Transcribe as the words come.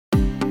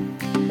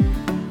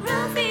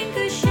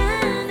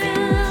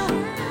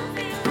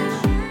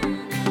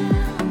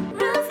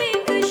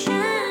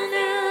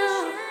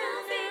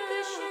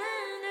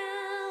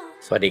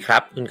สวัสดีครั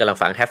บคุณกำลัง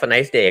ฟัง Have a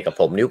nice day กับ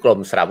ผมนิ้วกลม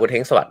สราวุธเฮ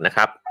งสวัสดิ์นะค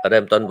รับเ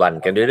ริ่มต้นวัน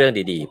กันด้วยเรื่อง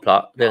ดีๆเพราะ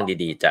เรื่อง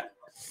ดีๆจะ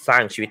สร้า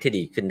งชีวิตที่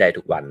ดีขึ้นได้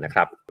ทุกวันนะค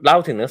รับเล่า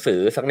ถึงหนังสือ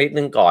สักนิด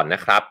นึงก่อนน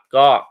ะครับ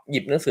ก็หยิ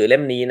บหนังสือเล่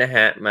มนี้นะฮ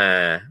ะมา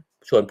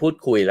ชวนพูด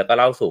คุยแล้วก็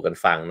เล่าสู่กัน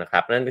ฟังนะครั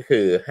บนั่นก็คื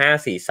อ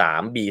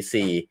543 BC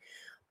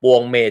ปว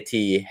งเม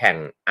ธีแห่ง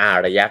อา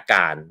รยก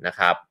ารนะค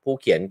รับผู้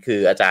เขียนคื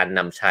ออาจารย์น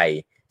ำชัย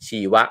ชี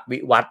ววิ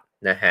วัฒน์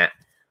นะฮะ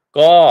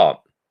ก็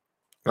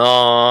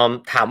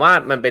ถามว่า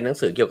มันเป็นหนัง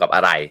สือเกี่ยวกับอ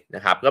ะไรน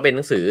ะครับก็เป็นห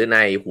นังสือใน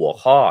หัว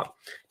ข้อ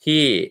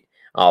ที่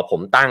ผ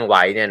มตั้งไ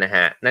ว้เนี่ยนะฮ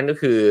ะนั่นก็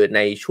คือใน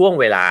ช่วง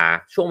เว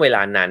ล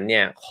านั้นเ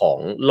นี่ยของ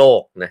โล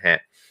กนะฮะ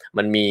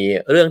มันมี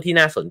เรื่องที่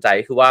น่าสนใจ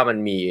คือว่ามัน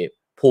มี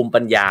ภูมิ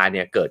ปัญญาเ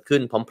นี่ยเกิดขึ้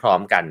นพร้อ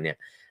มๆกันเนี่ย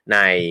ใน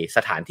ส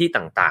ถานที่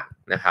ต่าง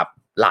ๆนะครับ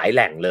หลายแห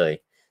ล่งเลย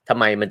ทำ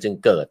ไมมันจึง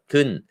เกิด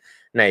ขึ้น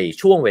ใน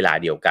ช่วงเวลา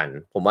เดียวกัน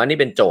ผมว่านี่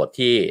เป็นโจทย์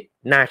ที่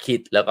น่าคิด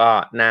แล้วก็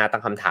น่าตั้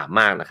งคำถาม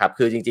มากนะครับ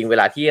คือจริงๆเว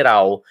ลาที่เรา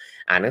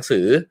อ่านหนังสื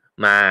อ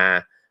มา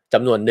จ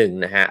ำนวนหนึ่ง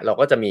นะฮะเรา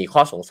ก็จะมีข้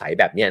อสงสัย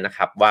แบบนี้นะค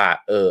รับว่า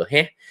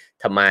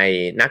ทำไม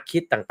นักคิ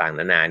ดต่างๆ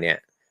นานาเนี่ย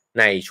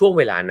ในช่วงเ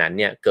วลานั้น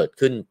เนี่ยเกิด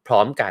ขึ้นพร้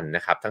อมกันน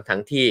ะครับทั้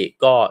งที่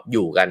ก็อ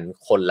ยู่กัน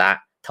คนละ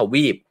ท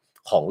วีป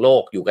ของโล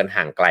กอยู่กัน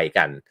ห่างไกล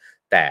กัน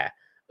แต่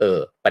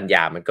ปัญญ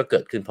ามันก็เกิ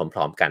ดขึ้นพ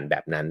ร้อมๆกันแบ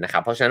บนั้นนะครั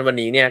บเพราะฉะนั้นวัน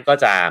นี้เนี่ยก็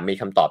จะมี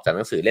คำตอบจากห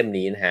นังสือเล่ม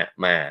นี้นะฮะ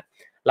มา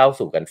เล่า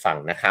สู่กันฟัง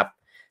นะครับ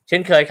เช่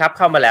นเคยครับเ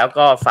ข้ามาแล้ว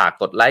ก็ฝาก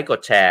กดไลค์ก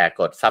ดแชร์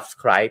กด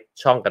Subscribe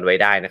ช่องกันไว้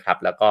ได้นะครับ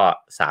แล้วก็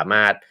สาม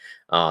ารถ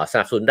ส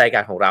นับสนุนรายกา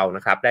รของเราน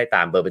ะครับได้ต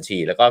ามเบอร์บัญชี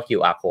แล้วก็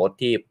QR Code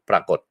ที่ปร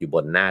ากฏอยู่บ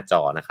นหน้าจ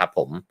อนะครับผ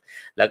ม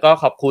แล้วก็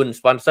ขอบคุณ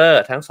สปอนเซอ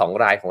ร์ทั้ง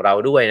2รายของเรา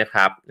ด้วยนะค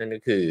รับนั่นก็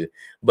คือ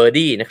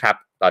Birdie นะครับ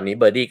ตอนนี้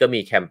Birdie ก็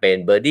มีแคมเปญ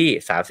Birdie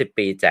 30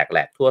 ปีแจกแหล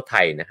กทั่วไท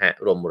ยนะฮะ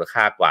รวมมูล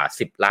ค่ากว่า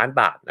10ล้าน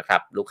บาทนะครั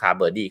บลูกค้า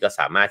Birdie ก็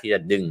สามารถที่จ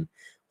ะดึง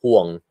ห่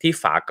วงที่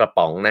ฝากระ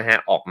ป๋องนะฮะ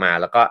ออกมา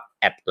แล้วก็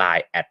แอดไล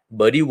น์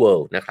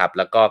@birdieworld นะครับแ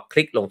ล้วก็ค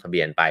ลิกลงทะเ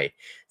บียนไป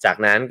จาก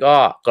นั้นก็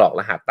กรอก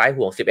รหัสใต้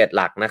ห่วง11ห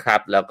ลักนะครั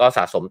บแล้วก็ส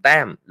ะสมแต้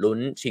มลุ้น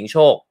ชิงโช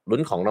คลุ้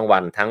นของรางวั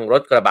ลทั้งร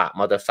ถกระบะ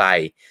มอเตอร์ไซ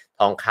ค์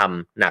ทองค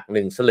ำหนัก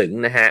1สลึง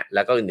นะฮะแ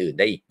ล้วก็อื่นๆ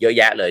ได้อีกเยอะแ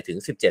ยะเลยถึง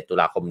17ตุ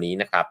ลาคมนี้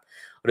นะครับ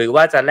หรือ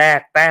ว่าจะแลก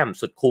แต้ม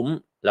สุดคุ้ม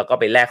แล้วก็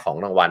ไปแลกของ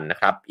รางวัลนะ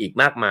ครับอีก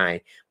มากมาย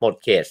หมด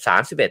เขต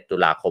31ตุ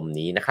ลาคม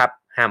นี้นะครับ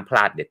ห้ามพล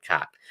าดเด็ดข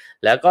าด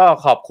แล้วก็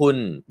ขอบคุณ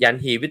ยัน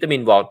ฮีวิตามิ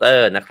นวอเตอ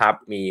ร์นะครับ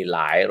มีหล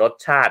ายรส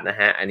ชาตินะ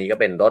ฮะอันนี้ก็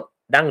เป็นรส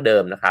ดั้งเดิ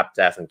มนะครับจ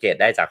ะสังเกต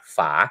ได้จากฝ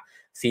า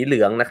สีเห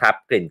ลืองนะครับ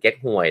กลิ่นเก๊ก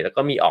ฮวยแล้ว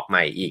ก็มีออกให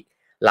ม่อีก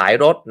หลาย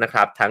รสนะค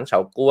รับทั้งเฉา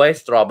ก๊วย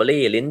สตรอเบอ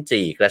รี่ลิ้น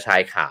จี่กระชา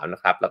ยขาวนะ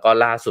ครับแล้วก็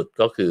ล่าสุด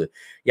ก็คือ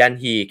ยัน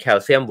ฮีแคล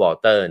เซียมวอ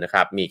เตอร์นะค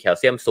รับมีแคล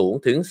เซียมสูง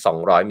ถึง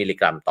200มิลลิ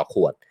กรัมต่อข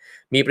วด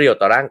มีประโยช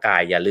น์ต่อร่างกา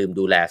ยอย่าลืม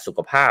ดูแลสุข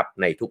ภาพ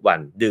ในทุกวัน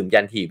ดื่ม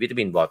ยันฮีวิตา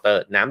มินวอเตอ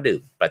ร์น้ำดื่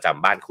มประจ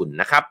ำบ้านคุณ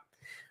นะครับ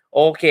โ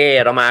อเค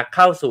เรามาเ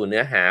ข้าสู่เนื้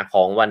อหาข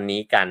องวัน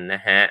นี้กันน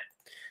ะฮะ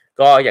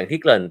ก็อย่างที่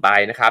เกริ่นไป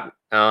นะครับ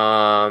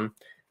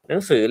หนั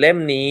งสือเล่ม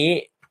นี้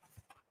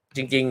จ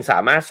ริงๆสา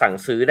มารถสั่ง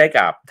ซื้อได้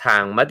กับทา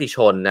งมติช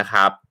นนะค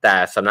รับแต่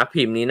สำนัก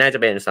พิมพ์นี้น่าจะ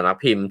เป็นสำนัก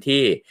พิมพ์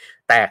ที่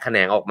แตกแขน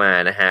งออกมา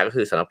นะฮะก็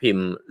คือสำนักพิม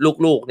พ์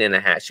ลูกๆเนี่ยน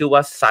ะฮะชื่อว่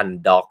า Sun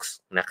Dogs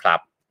นะครับ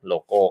โล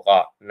โก้ก็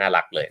น่า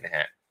รักเลยนะฮ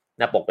ะห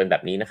น้าปกเป็นแบ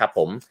บนี้นะครับผ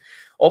ม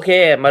โอเค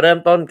มาเริ่ม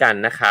ต้นกัน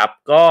นะครับ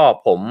ก็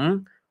ผม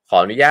ขอ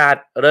อนุญาต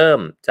เริ่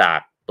มจาก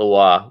ตัว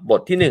บ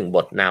ทที่1บ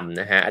ทนำ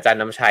นะฮะอาจารย์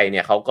นำชัยเ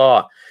นี่ยเขา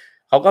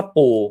ก็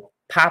ปู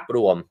ภาพร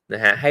วมน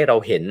ะฮะให้เรา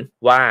เห็น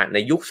ว่าใน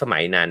ยุคสมั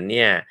ยนั้นเ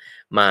นี่ย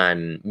มัน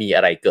มีอ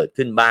ะไรเกิด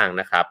ขึ้นบ้าง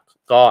นะครับ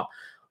ก็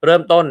เริ่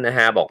มต้นนะฮ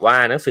ะบอกว่า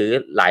หนังสือ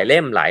หลายเล่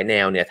มหลายแน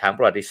วเนี่ยทั้งป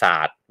ระวัติศา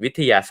สตร์วิ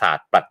ทยาศาสต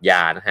ร์ปรัชญ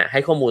านะฮะให้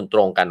ข้อมูลต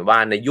รงกันว่า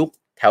ในยุค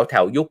แถ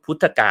วยุคพุท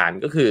ธกาล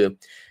ก็คือ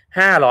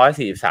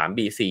543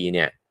 BC เ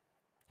นี่ย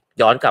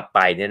ย้อนกลับไป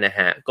เนี่ยนะ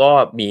ฮะก็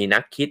มีนั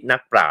กคิดนั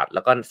กปราชญ์แ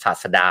ล้วก็ศา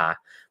สดา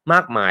ม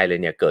ากมายเลย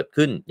เนี่ยเกิด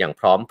ขึ้นอย่าง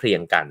พร้อมเพรีย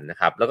งกันนะ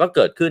ครับแล้วก็เ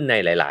กิดขึ้นใน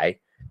หลาย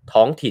ๆ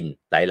ท้องถิ่น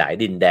หลาย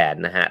ๆดินแดน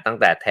นะฮะตั้ง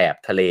แต่แถบ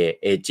ทะเล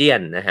เอเจีย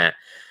นนะฮะ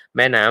แ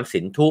ม่น้ำสิ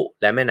นธุ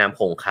และแม่น้ำ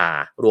คงคา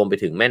รวมไป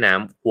ถึงแม่น้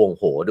ำฮวง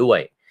โหด้วย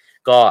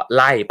ก็ไ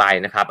ล่ไป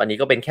นะครับอันนี้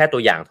ก็เป็นแค่ตั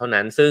วอย่างเท่า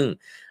นั้นซึ่ง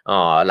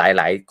ห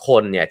ลายๆค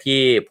นเนี่ยที่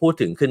พูด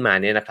ถึงขึ้นมา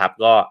เนี่ยนะครับ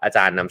ก็อาจ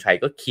ารย์นำชัย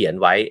ก็เขียน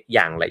ไว้อ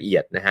ย่างละเอีย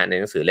ดนะฮะใน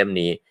หนังสือเล่ม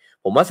นี้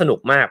ผมว่าสนุก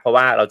มากเพราะ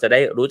ว่าเราจะได้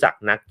รู้จัก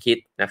นักคิด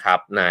นะครับ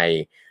ใน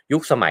ยุ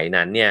คสมัย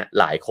นั้นเนี่ย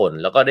หลายคน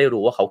แล้วก็ได้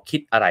รู้ว่าเขาคิ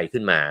ดอะไร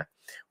ขึ้นมา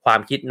ความ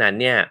คิดนั้น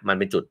เนี่ยมัน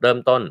เป็นจุดเริ่ม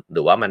ต้นห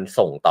รือว่ามัน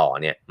ส่งต่อ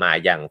เนี่ยมา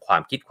อย่างควา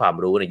มคิดความ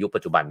รู้ในยุคปั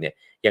จจุบันเนี่ย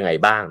ยังไง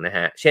บ้างนะฮ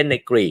ะเช่นใน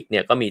กรีกเนี่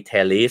ยก็มีเท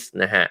ลิส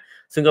นะฮะ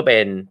ซึ่งก็เป็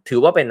นถือ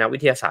ว่าเป็นนักวิ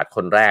ทยาศาสตร์ค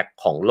นแรก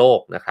ของโลก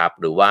นะครับ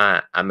หรือว่า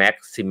อะแม็ก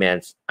ซิ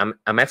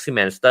แม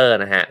นสเตอร์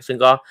นะฮะซึ่ง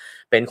ก็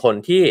เป็นคน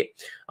ที่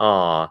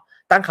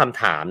ตั้งค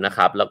ำถามนะค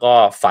รับแล้วก็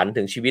ฝัน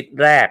ถึงชีวิต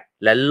แรก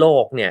และโล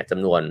กเนี่ยจ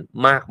ำนวน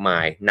มากมา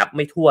ยนับไ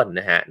ม่ถ้วน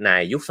นะฮะใน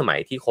ยุคสมัย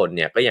ที่คนเ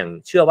นี่ยก็ยัง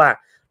เชื่อว่า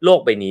โลก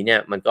ใบนี้เนี่ย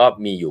มันก็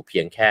มีอยู่เพี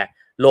ยงแค่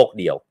โลก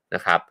เดียวน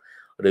ะครับ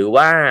หรือ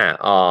ว่า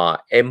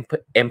เ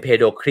อ็มเพ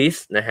โดคริส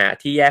นะฮะ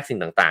ที่แยกสิ่ง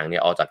ต่างๆเนี่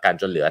ยออกจากกัน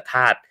จนเหลือธ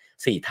าตุ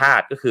4ธา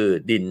ตุก็คือ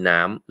ดินน้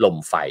ำลม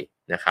ไฟ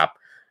นะครับ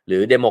หรื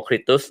อ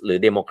Democritus หรือ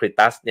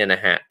Democritus เนี่ยน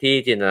ะฮะที่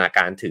จินตนาก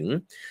ารถึง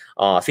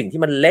สิ่ง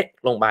ที่มันเล็ก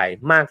ลงไป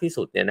มากที่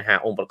สุดเนี่ยนะฮะ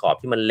องค์ประกอบ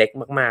ที่มันเล็ก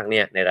มากๆเ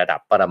นี่ยในระดับ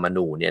ปรมา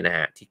ณูเนี่ยนะฮ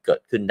ะที่เกิ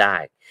ดขึ้นได้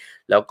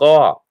แล้วก็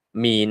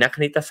มีนักค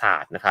ณิตศา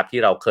สตร์นะครับที่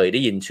เราเคยได้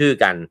ยินชื่อ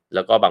กันแ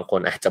ล้วก็บางค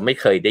นอาจจะไม่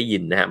เคยได้ยิ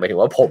นนะฮะหมายถึง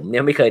ว่าผมเนี่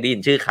ยไม่เคยได้ยิ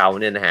นชื่อเขา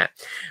เนี่ยนะฮะ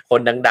คน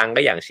ดังๆ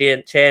ก็อย่างเ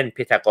ช่น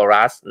พีทาโก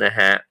รัสนะฮ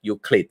ะยู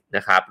คลิดน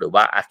ะครับหรือ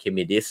ว่าอาร์คิ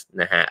มิดีส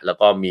นะฮะแล้ว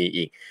ก็มี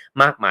อีก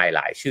มากมายห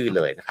ลายชื่อเ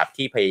ลยนะครับ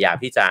ที่พยายาม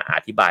ที่จะอ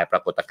ธิบายปร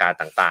ากฏการณ์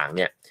ต่างๆเ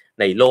นี่ย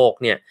ในโลก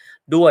เนี่ย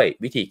ด้วย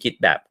วิธีคิด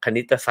แบบค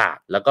ณิตศาสต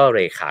ร์แล้วก็เร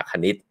ขาค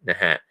ณิตน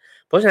ะฮะ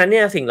เพราะฉะนั้นเ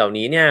นี่ยสิ่งเหล่า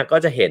นี้เนี่ยก็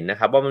จะเห็นนะ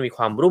ครับว่ามันมีค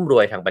วามรุ่มร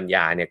วยทางปัญญ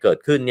าเนี่ยเกิด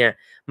ขึ้นเนี่ย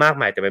มาก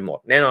มายเต็มไปหมด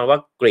แน่นอนว่า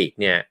กรีก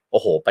เนี่ยโอ้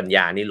โหปัญญ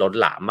านี่ล้น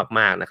หลาม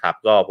มากๆนะครับ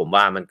ก็ผม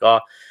ว่ามันก็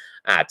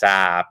อาจจะ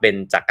เป็น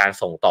จากการ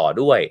ส่งต่อ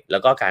ด้วยแล้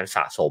วก็การส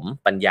ะสม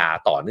ปัญญา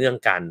ต่อเนื่อง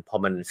กันพอ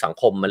มันสัง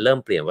คมมันเริ่ม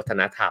เปลี่ยนวัฒ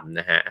นธรรม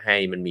นะฮะให้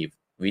มันมี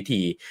วิ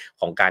ธี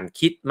ของการ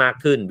คิดมาก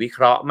ขึ้นวิเค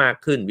ราะห์มาก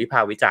ขึ้นวิพา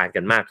กษ์วิจารณ์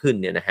กันมากขึ้น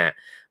เนี่ยนะฮะ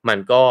มัน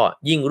ก็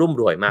ยิ่งรุ่ม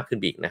รวยมากขึ้น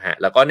อีกนะฮะ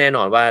แล้วก็แน่น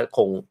อนว่าค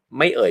ง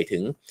ไม่เอ่ยถึ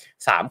ง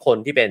3คน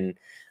ที่เป็น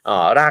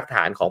รากฐ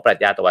านของปรัช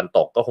ญาตะวันต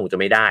กก็คงจะ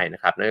ไม่ได้น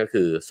ะครับนั่นก็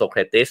คือโสเคร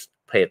ติส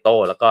เพลโต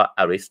แล้วก็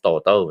อริสโต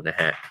เติลนะ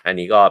ฮะอัน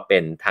นี้ก็เป็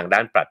นทางด้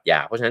านปรัชญา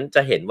เพราะฉะนั้นจ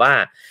ะเห็นว่า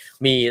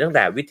มีตั้งแ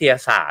ต่วิทยา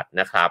ศาสตร์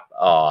นะครับ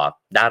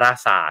ดารา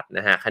ศาสตร์น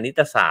ะฮะคณิต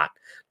ศาสตร์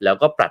แล้ว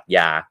ก็ปรัชญ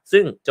า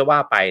ซึ่งจะว่า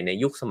ไปใน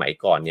ยุคสมัย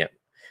ก่อนเนี่ย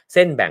เ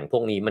ส้นแบ่งพว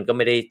กนี้มันก็ไ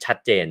ม่ได้ชัด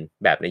เจน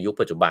แบบในยุค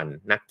ปัจจุบัน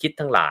นักคิด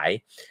ทั้งหลาย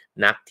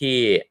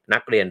นั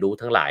กเรียนรู้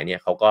ทั้งหลายเนี่ย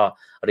เขาก็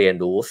เรียน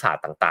รู้ศาสต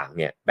ร์ต่างๆเ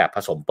นี่ยแบบผ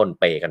สมปน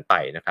เปกันไป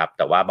นะครับแ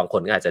ต่ว่าบางค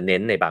นก็อาจจะเน้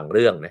นในบางเ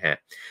รื่องนะฮะ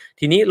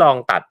ทีนี้ลอง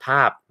ตัดภ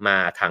าพมา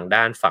ทาง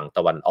ด้านฝั่งต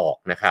ะวันออก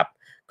นะครับ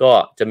ก็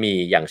จะมี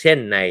อย่างเช่น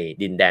ใน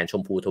ดินแดนช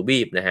มพูทวี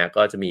ปนะฮะ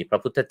ก็จะมีพระ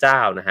พุทธเจ้า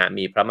นะฮะ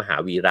มีพระมหา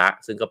วีระ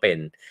ซึ่งก็เป็น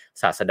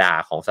ศาสดา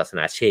ของศาสน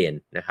าเชน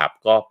นะครับ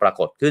ก็ปรา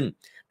กฏขึ้น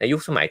ในยุ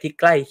คสมัยที่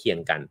ใกล้เคียง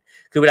กัน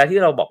คือเวลาที่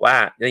เราบอกว่า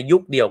ในยุ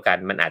คเดียวกัน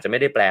มันอาจจะไม่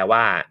ได้แปลว่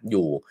าอ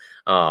ยู่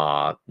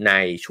ใน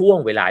ช่วง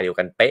เวลาเดียว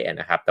กันเป๊ะ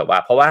นะครับแต่ว่า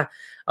เพราะว่า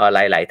ห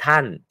ลายๆท่า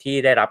นที่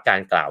ได้รับกา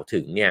รกล่าวถึ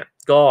งเนี่ย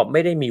ก็ไ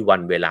ม่ได้มีวั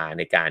นเวลาใ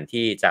นการ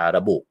ที่จะร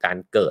ะบุการ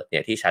เกิดเนี่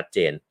ยที่ชัดเจ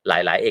นหล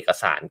ายๆเอก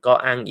สารก็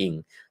อ้างอิง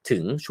ถึ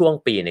งช่วง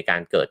ปีในกา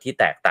รเกิดที่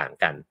แตกต่าง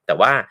กันแต่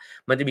ว่า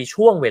มันจะมี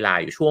ช่วงเวลา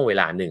อยู่ช่วงเว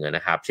ลาหนึ่งน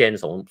ะครับเช่น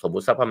สมมุ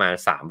ติสักประมาณ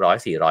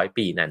 300-400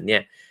 ปีนั้นเนี่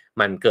ย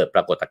มันเกิดป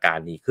รากฏการ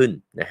ณ์นี้ขึ้น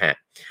นะฮะ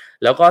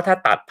แล้วก็ถ้า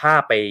ตัดภา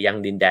พไปยัง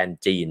ดินแดน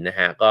จีนนะ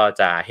ฮะก็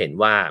จะเห็น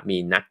ว่ามี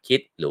นักคิ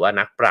ดหรือว่า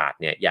นักปราชญ์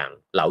เนี่ยอย่าง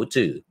เหลา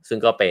จื่อซึ่ง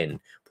ก็เป็น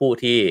ผู้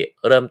ที่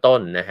เริ่มต้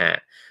นนะฮะ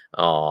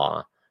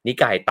นิ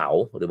กายเต๋า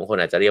หรือบางคน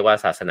อาจจะเรียกว่า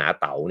ศาสนา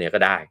เต๋าเนี่ยก็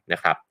ได้นะ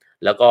ครับ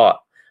แล้วก็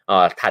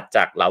ถัดจ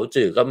ากเหลา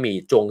จื่อก็มี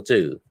จวง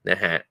จื่อนะ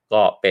ฮะ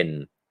ก็เป็น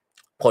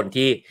คน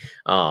ที่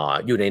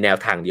อยู่ในแนว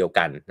ทางเดียว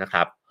กันนะค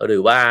รับหรื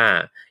อว่า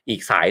อี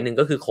กสายหนึ่ง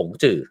ก็คือขง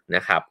จื่อน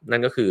ะครับนั่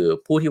นก็คือ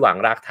ผู้ที่วาง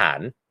รากฐา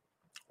น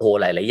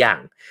หลายๆอย่าง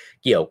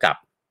เกี่ยวกับ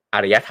อา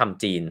รยธรรม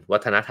จีนวั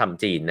ฒนธรรม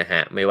จีนนะฮ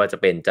ะไม่ว่าจะ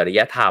เป็นจริย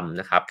ธรรม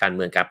นะครับการเ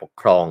มืองการปก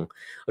ครอง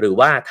หรือ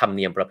ว่าธรรมเ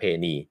นียมประเพ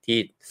ณีที่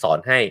สอน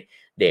ให้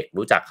เด็ก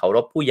รู้จักเคาร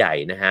พผู้ใหญ่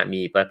นะฮะ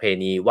มีประเพ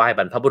ณีไหว้บ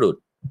รรพบุรุษ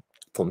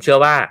ผมเชื่อ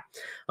ว่า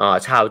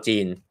ชาวจี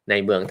นใน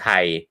เมืองไท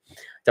ย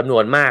จำนว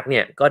นมากเ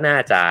นี่ยก็น่า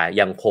จะ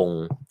ยัง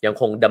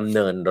คงดำเ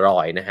นินรอ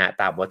ยนะฮะ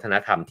ตามวัฒน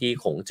ธรรมที่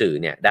ขงจื่อ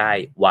เนี่ยได้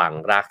วาง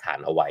รากฐาน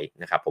เอาไว้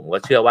นะครับผมก็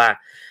เชื่อว่า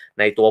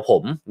ในตัวผ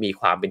มมี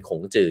ความเป็นข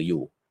งจื่ออ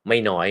ยู่ไม่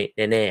น้อย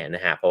แน่ๆน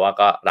ะฮะเพราะว่า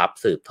ก็รับ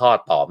สืบทอด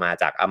ต่อมา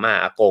จากอาม่า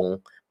อากง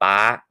ป้า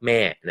แม่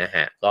นะฮ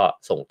ะก็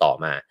ส่งต่อ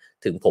มา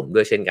ถึงผมด้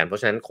วยเช่นกันเพรา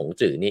ะฉะนั้นขง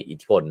จื่อนี่อิท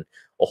ธิพล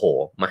โอ้โห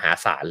มหา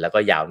ศาลแล้วก็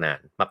ยาวนาน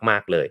มา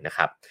กๆเลยนะค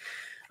รับ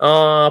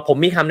ผม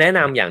มีคำแนะน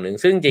ำอย่างหนึ่ง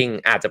ซึ่งจริง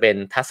อาจจะเป็น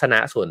ทัศนะ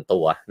ส่วนตั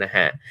วนะฮ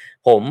ะ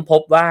ผมพ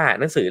บว่า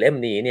หนังสือเล่ม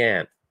นี้เนี่ย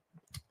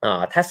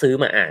ถ้าซื้อ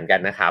มาอ่านกั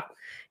นนะครับ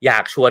อยา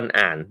กชวน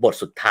อ่านบท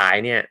สุดท้าย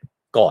เนี่ย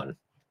ก่อน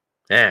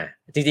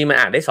จริงๆมัน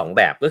อ่านได้2แ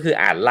บบก็คือ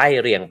อ่านไล่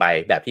เรียงไป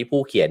แบบที่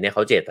ผู้เขียนเนี่ยเข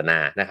าเจตนา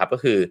นะครับก็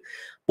คือ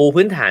ปู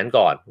พื้นฐาน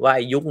ก่อนว่า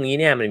ยุคนี้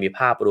เนี่ยมันมี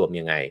ภาพรวม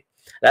ยังไง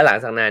และหลัง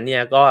จากนั้นเนี่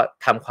ยก็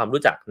ทำความ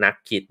รู้จักนัก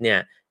คิดเนี่ย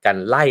กัน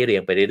ไล่เรีย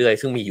งไปเรื่อย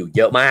ๆซึ่งมีอยู่เ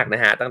ยอะมากน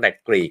ะฮะตั้งแต่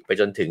กรีกไป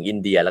จนถึงอิน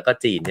เดียแล้วก็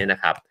จีนเนี่ยนะ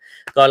ครับ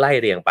ก็ไล่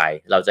เรียงไป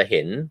เราจะเ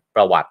ห็นป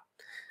ระวัติ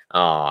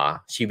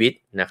ชีวิต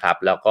นะครับ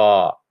แล้วก็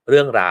เ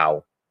รื่องราว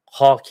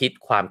ข้อคิด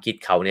ความคิด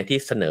เขาเนี่ยที่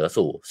เสนอ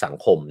สู่สัง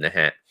คมนะฮ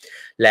ะ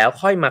แล้ว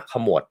ค่อยมาข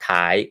มวด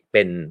ท้ายเ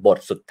ป็นบท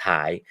สุดท้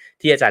าย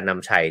ที่อาจารย์น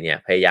ำชัยเนี่ย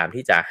พยายาม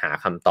ที่จะหา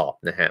คำตอบ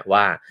นะฮะ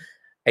ว่า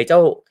ไอ้เจ้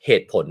าเห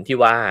ตุผลที่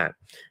ว่า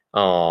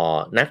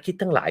นักคิด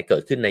ทั้งหลายเกิ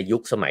ดขึ้นในยุ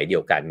คสมัยเดี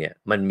ยวกันเนี่ย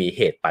มันมีเ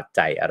หตุปัจ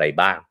จัยอะไร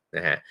บ้างน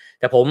ะฮะ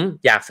แต่ผม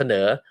อยากเสน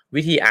อ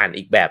วิธีอ่าน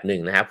อีกแบบหนึ่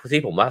งนะครับ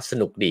ที่ผมว่าส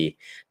นุกดี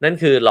นั่น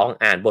คือลอง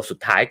อ่านบทสุด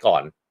ท้ายก่อ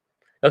น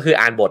ก็คือ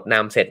อ่านบทน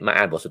ำเสร็จมา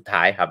อ่านบทสุด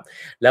ท้ายครับ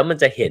แล้วมัน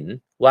จะเห็น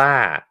ว่า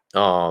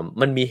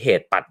มันมีเห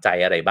ตุปัจจัย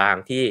อะไรบ้าง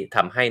ที่ท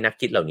ำให้นัก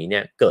คิดเหล่านี้เนี่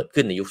ยเกิด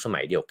ขึ้นในยุคส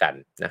มัยเดียวกัน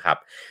นะครับ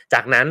จ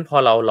ากนั้นพอ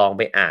เราลองไ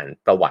ปอ่าน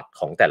ประวัติ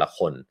ของแต่ละค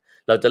น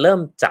เราจะเริ่ม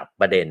จับ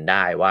ประเด็นไ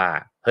ด้ว่า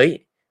เฮ้ย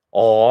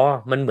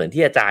มันเหมือน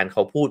ที่อาจารย์เข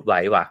าพูดไว้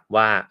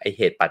ว่าไอเ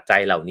หตุปัจจั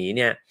ยเหล่านี้เ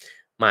นี่ย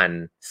มัน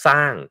ส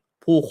ร้าง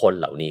ผู้คน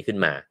เหล่านี้ขึ้น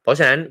มาเพราะฉ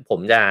ะนั้นผม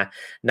จะ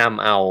น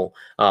ำเอา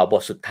บ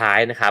ทสุดท้าย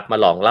นะครับมา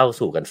ลองเล่า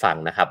สู่กันฟัง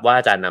นะครับว่า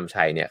อาจารย์นำ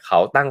ชัยเนี่ยเขา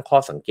ตั้งข้อ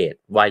สังเกต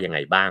ว่ายังไง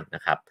บ้างน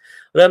ะครับ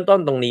เริ่มต้น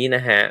ตรงนี้น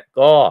ะฮะ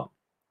ก็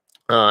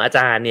อาจ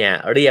ารย์เนี่ย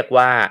เรียก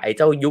ว่าไอ้เ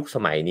จ้ายุคส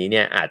มัยนี้เ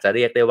นี่ยอาจจะเ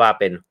รียกได้ว่า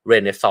เป็นเร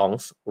เนซอง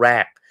ส์แร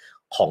ก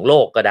ของโล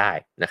กก็ได้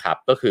นะครับ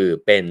ก็คือ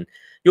เป็น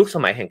ยุคส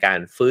มัยแห่งการ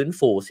ฟื้น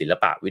ฟูศิล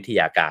ปะวิท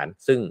ยาการ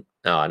ซึ่ง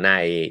ใน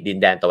ดิน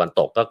แดนตะวัน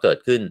ตกก็เกิด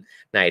ขึ้น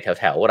ในแ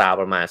ถวๆราว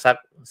ประมาณสัก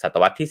ศต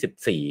วรรษ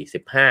ที่14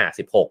 15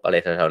 16อะไร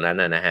แถวๆนั้น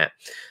นะฮะ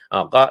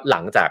ก็หลั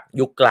งจาก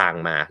ยุคกลาง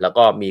มาแล้ว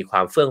ก็มีคว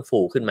ามเฟื่องฟู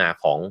ขึ้นมา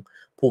ของ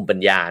ภูมิปัญ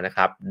ญานะค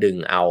รับดึง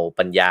เอา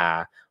ปัญญา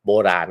โบ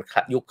ราณ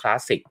ยุคคลา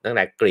สสิกตั้งแ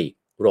ต่กรีก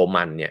โร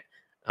มันเนี่ย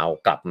เอา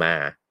กลับมา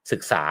ศึ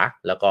กษา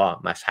แล้วก็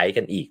มาใช้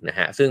กันอีกนะ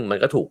ฮะซึ่งมัน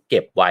ก็ถูกเ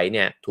ก็บไว้เ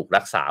นี่ยถูก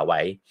รักษาไ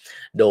ว้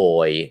โด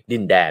ยดิ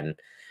นแดน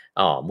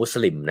มุส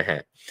ลิมนะฮะ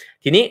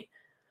ทีนี้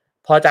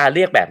พอจะเ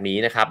รียกแบบนี้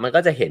นะครับมันก็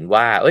จะเห็น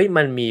ว่า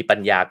มันมีปั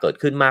ญญาเกิด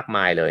ขึ้นมากม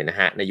ายเลยนะ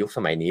ฮะในยุคส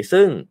มัยนี้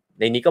ซึ่ง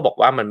ในนี้ก็บอก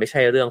ว่ามันไม่ใ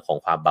ช่เรื่องของ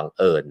ความบังเ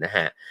อิญนะฮ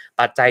ะ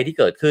ปัจจัยที่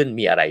เกิดขึ้น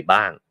มีอะไร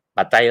บ้าง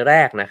ปัจจัยแร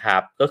กนะครั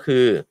บก็คื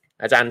อ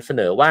อาจารย์เส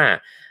นอว่า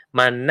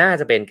มันน่า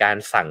จะเป็นการ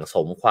สั่งส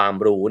มความ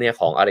รู้เนี่ย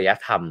ของอารย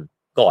ธรรม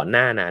ก่อนห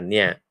น้านั้นเ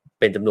นี่ย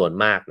เป็นจำนวน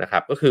มากนะครั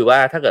บก็คือว่า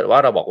ถ้าเกิดว่า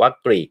เราบอกว่า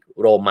กรีก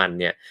โรมัน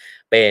เนี่ย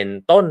เป็น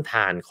ต้นท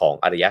านของ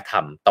อารยธร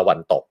รมตะวัน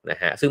ตกนะ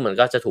ฮะซึ่งมัน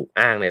ก็จะถูก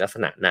อ้างในลักษ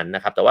ณะนั้นน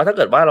ะครับแต่ว่าถ้าเ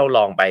กิดว่าเราล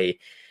องไป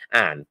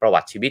อ่านประวั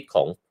ติชีวิตข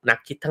องนัก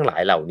คิดทั้งหลา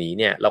ยเหล่านี้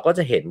เนี่ยเราก็จ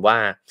ะเห็นว่า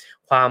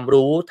ความ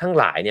รู้ทั้ง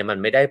หลายเนี่ยมัน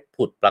ไม่ได้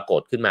ผุดปราก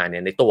ฏขึ้นมาเนี่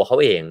ยในตัวเขา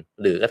เอง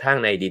หรือกระทั่ง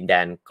ในดินแด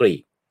นกรี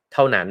กเ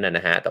ท่านั้นน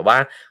ะฮะแต่ว่า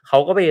เขา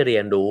ก็ไปเรี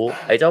ยนรู้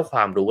ไอ้เจ้าคว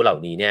ามรู้เหล่า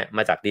นี้เนี่ยม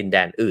าจากดินแด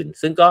นอื่น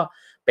ซึ่งก็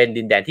เป็น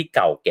ดินแดนที่เ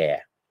ก่าแก่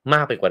ม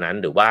ากไปกว่านั้น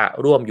หรือว่า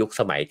ร่วมยุค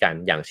สมัยกัน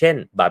อย่างเช่น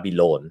บาบิโ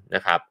ลนน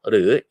ะครับห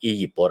รืออี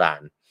ยิปต์โบรา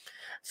ณ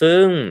ซึ่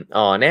ง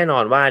แน่นอ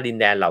นว่าดิน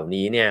แดนเหล่า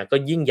นี้เนี่ยก็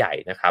ยิ่งใหญ่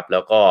นะครับแล้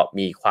วก็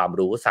มีความ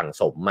รู้สั่ง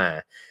สมมา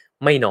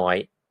ไม่น้อย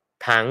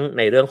ทั้งใ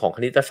นเรื่องของค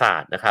ณิตศา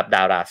สตร์นะครับด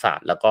าราศาสต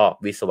ร์แล้วก็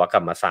วิศวกร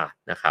รมศาสตร์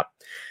นะครับ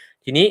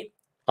ทีนี้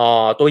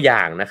ตัวอย่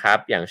างนะครับ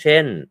อย่างเช่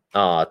น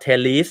เท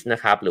ลิสนะ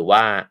ครับหรือว่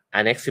าอ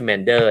เน็กซิเม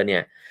นเดอร์เนี่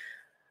ย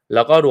แ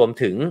ล้วก็รวม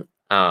ถึง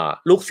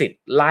ลูกศิษ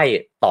ย์ไล่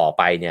ต่อไ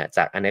ปเนี่ยจ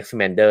าก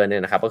Anaximander เนี่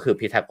ยนะครับก็คือ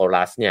พีทาโก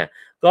รัสเนี่ย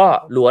ก็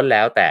ล้วนแ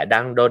ล้วแต่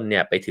ดั้งด้นเนี่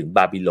ยไปถึงบ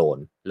าบิโลน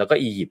แล้วก็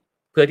อียิปต์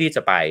เพื่อที่จ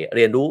ะไปเ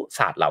รียนรู้ศ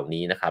าสตร์เหล่า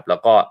นี้นะครับแล้ว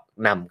ก็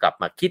นำกลับ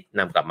มาคิด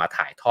นำกลับมา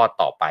ถ่ายทอด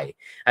ต่อไป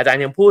อาจาร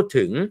ย์ยังพูด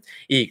ถึง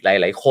อีกห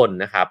ลายๆคน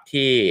นะครับ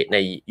ที่ใน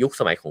ยุค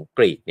สมัยของก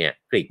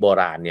รีกโบ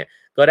ราณเนี่ย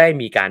ก็ได้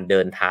มีการเ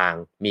ดินทาง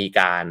มี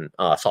การ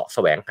เสาะแส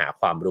วงหา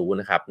ความรู้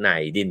นะครับใน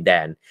ดินแด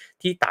น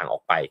ที่ต่างออ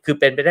กไปคือ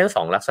เป็นไปได้ทั้งส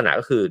องลักษณะ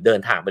ก็คือเดิ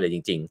นทางไปเลยจ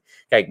ริง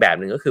ๆกับอีกแบบ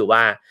หนึ่งก็คือว่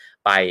า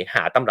ไปห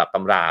าตำรับต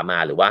ำรามา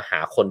หรือว่าหา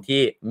คน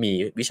ที่มี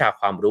วิชา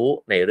ความรู้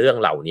ในเรื่อง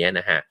เหล่านี้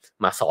นะฮะ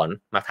มาสอน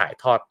มาถ่าย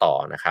ทอดต่อ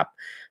นะครับ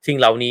สิ่ง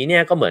เหล่านี้เนี่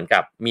ยก็เหมือนกั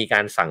บมีกา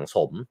รสั่งส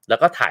มแล้ว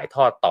ก็ถ่ายท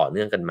อดต่อเ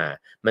นื่องกันมา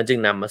มันจึง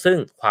นำมาซึ่ง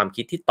ความ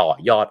คิดที่ต่อ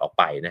ยอดออก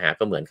ไปนะฮะ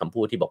ก็เหมือนคำ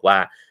พูดที่บอกว่า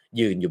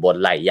ยืนอยู่บน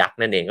ไหล่ยักษ์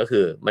นั่นเองก็คื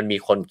อมันมี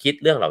คนคิด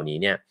เรื่องเหล่านี้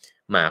เนี่ย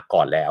มาก่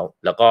อนแ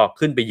ล้วก็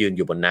ขึ้นไปยืนอ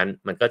ยู่บนนั้น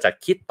มันก็จะ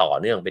คิดต่อ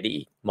เนื่องไปได้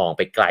อีกมองไ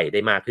ปไกลได้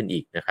มากขึ้น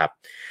อีกนะครับ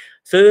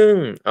ซึ่ง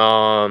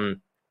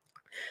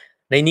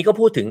ในนี้ก็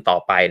พูดถึงต่อ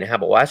ไปนะครับ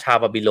บอกว่าชาว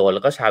บาบิโลนแ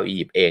ล้วก็ชาวอี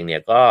ยิปต์เองเนี่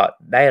ยก็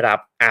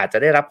อาจจะ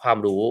ได้รับความ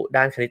รู้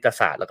ด้านคณิต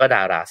ศาสตร์แล้วก็ด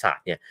าราศาสต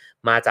ร์เนี่ย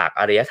มาจาก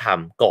อารยธรรม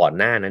ก่อน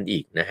หน้านั้นอี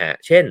กนะฮะ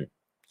เช่น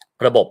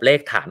ระบบเลข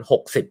ฐาน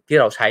60ที่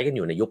เราใช้กันอ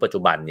ยู่ในยุคปัจจุ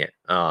บันเนี่ย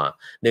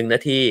1 นา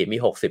ทีมี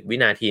60วิ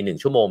นาที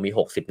1ชั่วโมงมี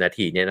60นา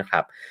ทีเนี่ยนะค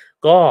รับ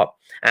ก็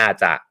อาจ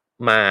จะ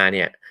มาเ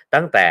นี่ย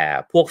ตั้งแต่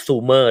พวกซู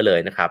เมอร์เลย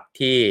นะครับ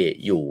ที่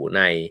อยู่ใ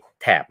น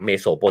แถบเม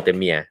โสโปเต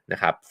เมียนะ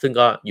ครับซึ่ง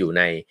ก็อยู่ใ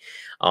น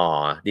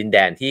ดินแด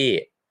นที่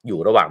อยู่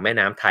ระหว่างแม่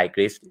น้ำไทก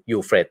ริสยู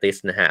เฟรติส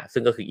นะฮะซึ่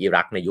งก็คืออิ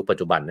รักในยุคปัจ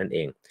จุบันนั่นเอ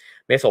ง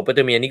เมโสโปเต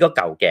เมียนี่ก็เ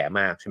ก่าแก่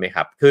มากใช่ไหมค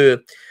รับคือ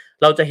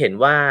เราจะเห็น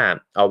ว่า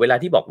เวลา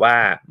ที่บอกว่า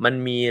มัน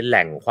มีแห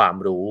ล่งความ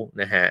รู้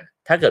นะฮะ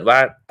ถ้าเกิดว่า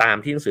ตาม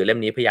ที่หนังสือเล่ม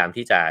นี้พยายาม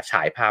ที่จะฉ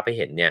ายภาพให้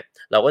เห็นเนี่ย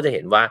เราก็จะเ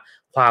ห็นว่า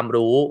ความ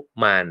รู้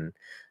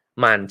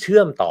มันเชื่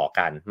อมต่อ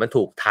กันมัน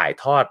ถูกถ่าย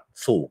ทอด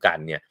สู่กัน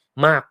เนี่ย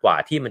มากกว่า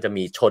ที่มันจะ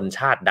มีชนช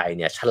าติใด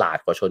เนี่ยฉลาด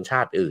กว่าชนช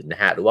าติอื่นน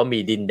ะฮะหรือว่ามี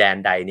ดินแดน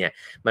ใดเนี่ย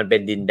มันเป็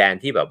นดินแดน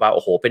ที่แบบว่าโ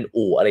อ้โหเป็น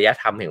อู่อารย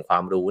ธรรมแห่งควา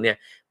มรู้เนี่ย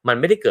มัน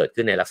ไม่ได้เกิด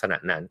ขึ้นในลักษณะ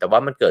นั้นแต่ว่า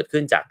มันเกิดขึ้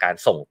นจากการ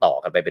ส่งต่อ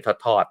กันไปเป็น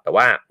ทอดๆแต่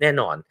ว่าแน่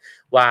นอน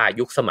ว่า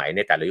ยุคสมัยใน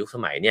แต่ละยุคส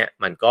มัยเนี่ย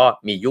มันก็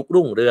มียุค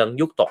รุ่งเรือง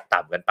ยุคตก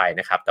ต่ำกันไป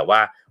นะครับแต่ว่า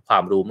ควา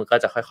มรู้มันก็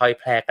จะค่อยๆ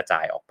แพร่กระจ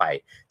ายออกไป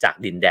จาก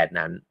ดินแดน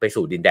นั้นไป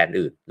สู่ดินแดน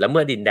อื่นแล้วเ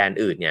มื่อดินแดน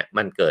อื่นเนี่ย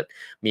มันเกิด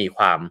มีค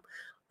วาม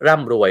ร่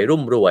ำรวยรุ่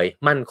มรวย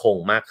มั่นคง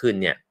มากขึ้น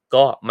เนี่ย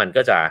ก็มัน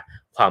ก็จะ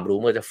ความรู้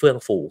มันจะเฟื่อง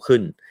ฟูขึ้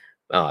น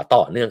ต่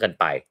อเนื่องกัน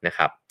ไปนะค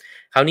รับ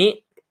คราวนี้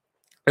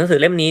หนังสือ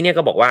เล่มนี้เนี่ย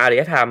ก็บอกว่าอาร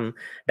ยธรรม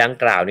ดัง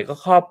กล่าวนี่ก็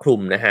ครอบคลุม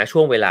นะฮะช่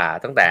วงเวลา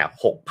ตั้งแต่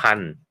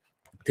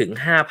 6,000 ถึง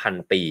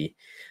 5,000 ปี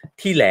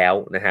ที่แล้ว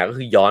นะฮะก็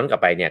คือย้อนกลับ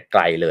ไปเนี่ยไก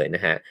ลเลยน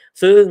ะฮะ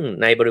ซึ่ง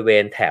ในบริเว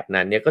ณแถบ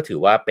นั้นเนี่ยก็ถือ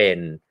ว่าเป็น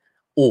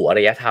อู่อาร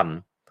ยธรรม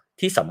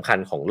ที่สำคัญ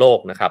ของโลก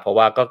นะครับเพราะ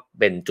ว่าก็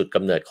เป็นจุดก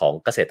ำเนิดของ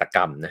เกษตรกร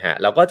รมนะฮะ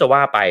แล้วก็จะว่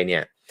าไปเนี่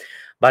ย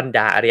บรรด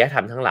าอารยธร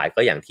รมทั้งหลาย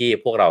ก็อย่างที่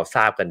พวกเราท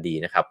ราบกันดี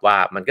นะครับว่า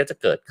มันก็จะ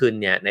เกิดขึ้น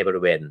เนี่ยในบ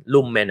ริเวณ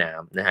ลุ่มแม่น้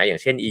ำนะฮะอย่าง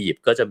เช่นอียิป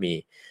ต์ก็จะมี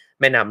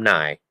แม่น้ำไน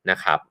ล์นะ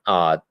ครับ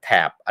แถ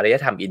บอารย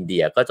ธรรมอินเดี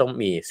ยก็ต้อง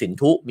มีสิน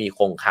ธุมีค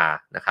งคา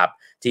นะครับ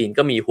จีน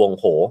ก็มีฮวง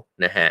โห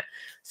นะฮะ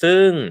ซึ่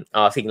ง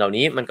สิ่งเหล่า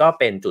นี้มันก็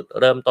เป็นจุด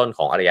เริ่มต้นข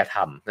องอารยธร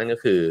รมนั่นก็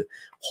คือ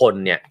คน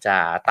เนี่ยจะ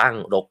ตั้ง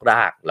รกร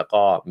ากแล้ว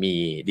ก็มี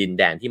ดิน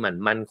แดนที่มัน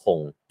มั่นคง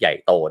ใหญ่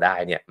โตได้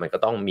เนี่ยมันก็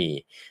ต้องมี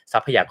ทรั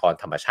พยากร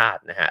ธรรมชาติ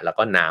นะฮะแล้ว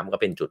ก็น้ำก็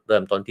เป็นจุดเริ่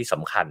มต้นที่ส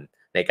ำคัญ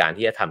ในการ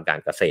ที่จะทำการ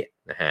เกษตร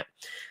นะฮะ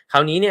ครา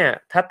วนี้เนี่ย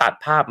ถ้าตัด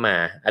ภาพมา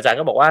อาจารย์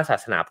ก็บอกว่าศา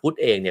สนาพุทธ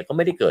เองเนี่ยก็ไ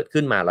ม่ได้เกิด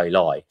ขึ้นมา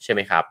ลอยๆใช่ไห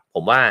มครับผ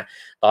มว่า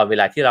ตอนเว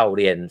ลาที่เรา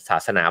เรียนศา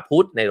สนาพุ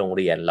ทธในโรง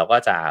เรียนเราก็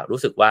จะรู้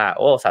สึกว่าโ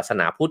อ้ศาส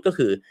นาพุทธก็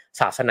คือ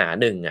ศาสนา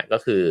หนึ่งอ่ะก็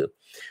คือ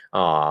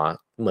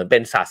เหมือนเป็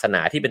นศาสน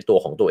าที่เป็นตัว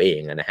ของตัวเอง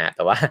นะฮะแ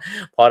ต่ว่า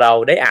พอเรา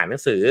ได้อ่านหนั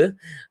งสือ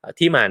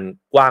ที่มัน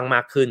กว้างม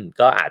ากขึ้น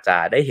ก็อาจจะ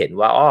ได้เห็น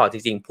ว่าจ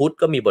ริงๆพุทธ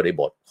ก็มีบริ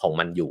บทของ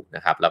มันอยู่น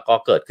ะครับแล้วก็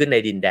เกิดขึ้นใน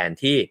ดินแดน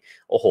ที่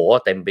โอ้โห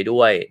เต็มไปด้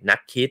วยนัก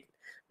คิด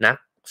นัก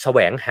แสว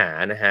งหา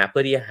นะฮะเพื่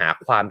อที่จะหา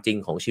ความจริง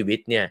ของชีวิต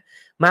เนี่ย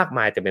มากม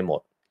ายเต็มไปหม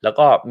ดแล้ว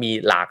ก็มี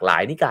หลากหลา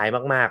ยนิกาย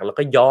มากๆแล้ว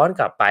ก็ย้อน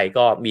กลับไป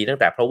ก็มีตั้ง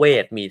แต่พระเว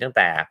ทมีตั้งแ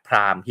ต่พร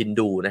าหมณ์ฮิน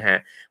ดูนะฮะ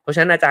เพราะฉ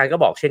ะนั้นอาจารย์ก็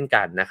บอกเช่น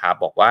กันนะครับ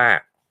บอกว่า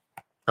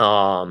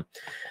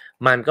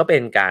มันก็เป็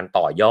นการ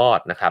ต่อยอด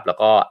นะครับแล้ว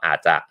ก็อาจ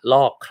จะล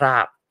อกครา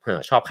บ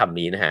ชอบคำ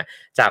นี้นะฮะ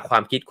จากควา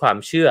มคิดความ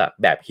เชื่อ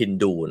แบบฮิน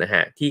ดูนะฮ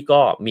ะที่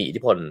ก็มีอิท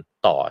ธิพล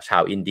ต่อชา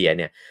วอินเดียเ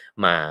นี่ย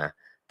มา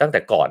ตั้งแต่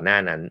ก่อนหน้า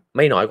นั้นไ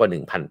ม่น้อยกว่า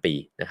 1,000 ปี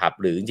นะครับ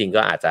หรือจริงๆ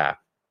ก็อาจจะ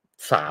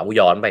สาว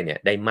ย้อนไปเนี่ย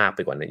ได้มากไป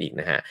กว่านั้นอีก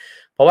นะฮะ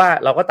เพราะว่า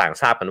เราก็ต่าง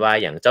ทราบกันว่า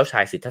อย่างเจ้าช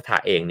ายสิทธัตถะ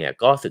เองเนี่ย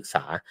ก็ศึกษ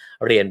า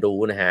เรียนรู้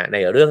นะฮะใน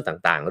เรื่อง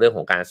ต่างๆเรื่องข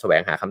องการแสว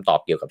งหาคำตอบ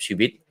เกี่ยวกับชี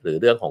วิตหรือ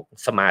เรื่องของ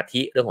สมา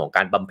ธิเรื่องของก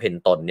ารบำเพ็ญ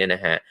ตนเนี่ยน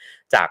ะฮะ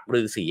จาก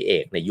ฤาษีเอ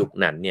กในยุค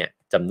นั้นเนี่ย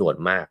จำนวน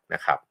มากน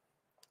ะครับ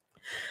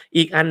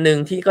อีกอันนึง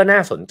ที่ก็น่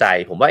าสนใจ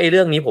ผมว่าไอ้เ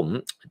รื่องนี้ผม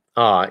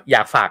อย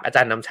ากฝากอาจ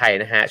ารย์นำชัย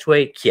นะฮะช่วย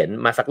เขียน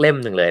มาสักเล่ม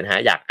หนึ่งเลยนะฮะ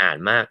อยากอ่าน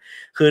มาก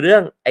คือเรื่อ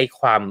งไอ้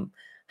ความ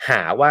ห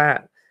าว่า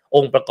อ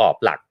งค์ประกอบ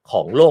หลักข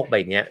องโลกใบ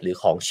นี้หรือ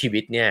ของชีวิ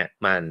ตเนี่ย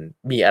มัน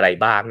มีอะไร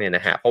บ้างเนี่ยน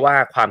ะฮะเพราะว่า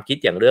ความคิด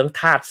อย่างเรื่อง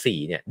ธาตุสี่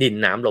เนี่ยดิน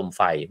น้ำลมไ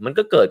ฟมัน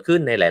ก็เกิดขึ้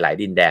นในหลาย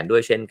ๆดินแดนด้ว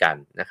ยเช่นกัน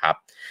นะครับ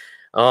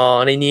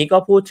ในนี้ก็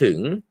พูดถึง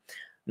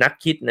นัก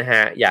คิดนะฮ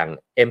ะอย่าง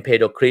เอมเพ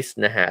โดคริส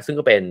นะฮะซึ่ง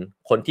ก็เป็น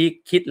คนที่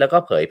คิดแล้วก็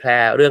เผยแพร่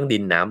เรื่องดิ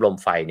นน้ำลม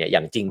ไฟเนี่ยอย่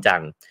างจริงจั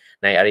ง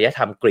ในอารยธ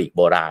รรมกรีกโ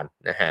บราณ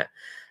นะฮะ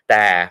แ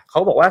ต่เขา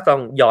บอกว่าต้อ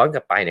งย้อนก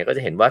ลับไปเนี่ยก็จ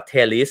ะเห็นว่าเท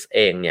ลิสเอ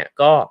งเนี่ย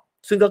ก็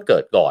ซึ่งก็เกิ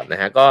ดก่อนน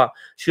ะฮะก็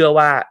เชื่อ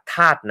ว่าธ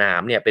าตุน้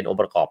ำเนี่ยเป็นองค์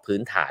ประกอบพื้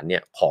นฐานเนี่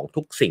ยของ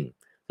ทุกสิ่ง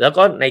แล้ว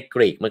ก็ในก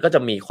รีกมันก็จะ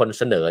มีคน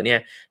เสนอเนี่ย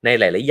ใน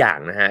หลายๆอย่าง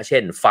นะฮะเช่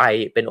นไฟ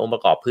เป็นองค์ปร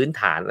ะกอบพื้น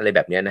ฐานอะไรแบ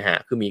บนี้นะฮะ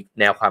คือมี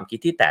แนวความคิด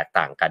ที่แตก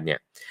ต่างกันเนี่ย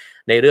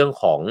ในเรื่อง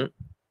ของ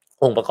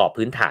องค์ประกอบ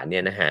พื้นฐานเนี่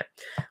ยนะฮะ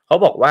เขา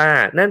บอกว่า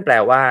นั่นแปล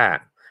ว่า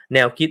แน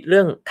วคิดเ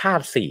รื่องธา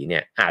ตุสี่เนี่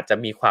ยอาจจะ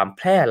มีความแ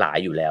พร่หลาย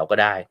อยู่แล้วก็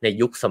ได้ใน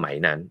ยุคสมัย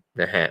นั้น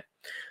นะฮะ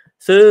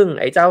ซึ่ง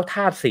ไอ้เจ้าธ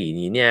าตุสี่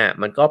นี้เนี่ย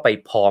มันก็ไป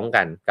พ้อง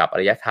กันกับอา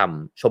รยธรรม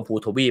ชมพู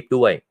ทวีป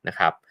ด้วยนะ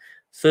ครับ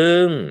ซึ่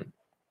ง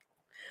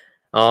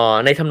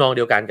ในทำนองเ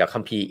ดียวกันกับคั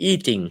มภีร์อี้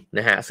จิงน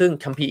ะฮะซึ่ง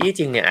คัมภีร์อี้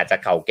จิงเนี่ยอาจจะ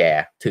เก่าแก่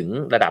ถึง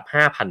ระดับ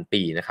 5,000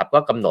 ปีนะครับก็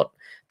กำหนด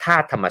ธา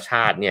ตุธรรมช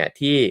าติเนี่ย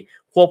ที่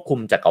ควบคุม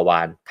จักรว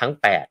าลทั้ง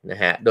8น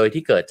ะฮะโดย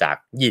ที่เกิดจาก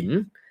หยิน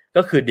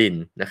ก็คือดิน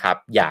นะครับ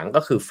หยาง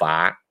ก็คือฟ้า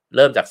เ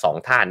ริ่มจาก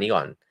2ธาตุนี้ก่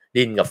อน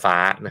ดินกับฟ้า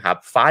นะครับ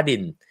ฟ้าดิ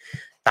น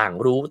ต่าง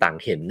รู้ต่าง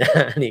เห็น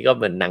นี่ก็เ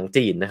หมือนหนัง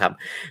จีนนะครับ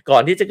ก่อ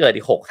นที่จะเกิด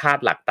อีก6ธา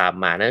ตุหลักตาม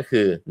มานั่น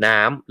คือน้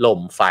ำล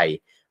มไฟ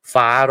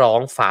ฟ้าร้อ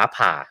งฟ้า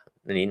ผ่า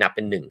อันนี้นับเ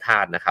ป็น1ธา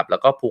ตุนะครับแล้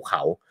วก็ภูเข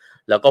า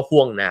แล้วก็ห้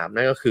วงน้ำ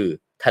นั่นก็คือ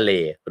ทะเล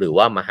หรือ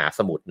ว่ามหาส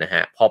มุทรนะฮ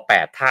ะพอ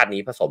8ธาตุ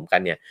นี้ผสมกั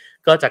นเนี่ย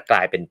ก็จะกล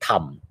ายเป็นธรร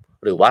ม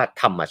หรือว่า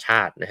ธรรมช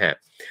าตินะฮะ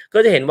ก็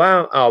จะเห็นว่า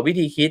วิ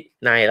ธีคิด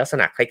ในลักษ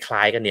ณะคล้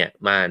ายๆกันเนี่ย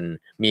มัน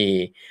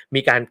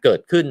มีการเกิ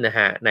ดขึ้นนะฮ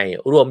ะใน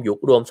ร่วมยุค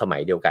ร่วมสมั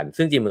ยเดียวกัน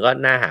ซึ่งจริงมันก็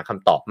น่าหาค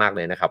ำตอบมากเ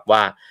ลยนะครับว่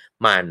า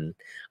มัน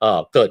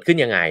เกิดขึ้น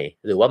ยังไง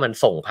หรือว่ามัน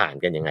ส่งผ่าน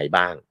กันยังไง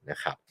บ้างนะ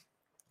ครับ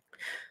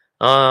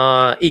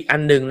อีกอั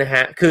นนึงนะฮ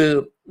ะคือ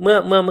เ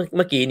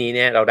มื่อกี้นี้เ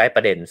นี่ยเราได้ป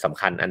ระเด็นสำ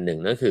คัญอันหนึ่ง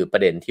นั่นคือปร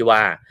ะเด็นที่ว่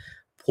า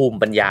ภูมิ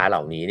ปัญญาเหล่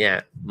านี้เนี่ย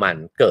มัน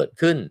เกิด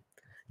ขึ้น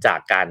จา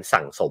กการ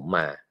สั่งสมม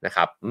านะค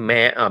รับแ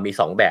ม้มี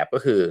2แบบก็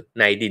คือ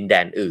ในดินแด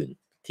นอื่น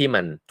ที่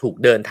มันถูก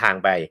เดินทาง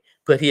ไป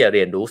เพื่อที่จะเ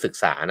รียนรู้ศึก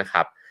ษานะค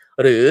รับ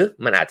หรือ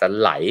มันอาจจะ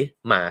ไหล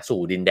มา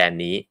สู่ดินแดน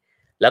นี้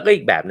แล้วก็อี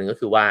กแบบหนึ่งก็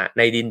คือว่าใ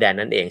นดินแดน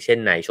นั้นเองเช่น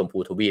ในชมพู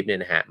ทวีปเนี่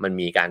ยนะฮะมัน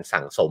มีการ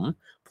สั่งสม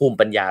ภูมิ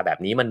ปัญญาแบบ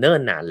นี้มันเนิ่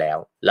นนานแ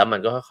ล้วมัน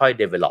ก็ค่อย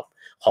ๆ develop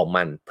ของ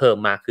มันเพิ่ม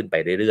มากขึ้นไป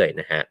เรื่อยๆ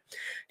นะฮะ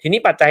ทีนี้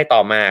ปัจจัยต่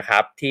อมาครั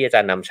บที่อาจา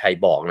รย์นำชัย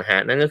บอกนะฮะ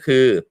นั่นก็คื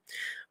อ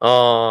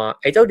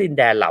ไอ้เจ้าดินแ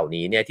ดนเหล่า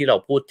นี้เนี่ยที่เรา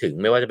พูดถึง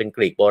ไม่ว่าจะเป็นก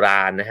รีกโบร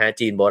าณนะฮะ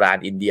จีนโบราณ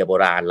อินเดียโบ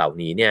ราณเหล่า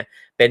นี้เนี่ย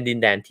เป็นดิน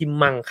แดนที่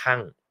มั่งคั่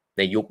งใ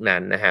นยุคนั้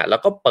นนะฮะแล้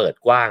วก็เปิด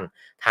กว้าง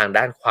ทาง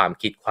ด้านความ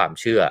คิดความ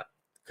เชื่อ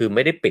คือไ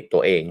ม่ได้ปิดตั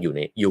วเอง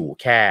อยู่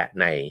แค่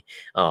ใน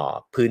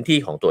พื้นที่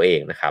ของตัวเอง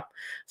นะครับ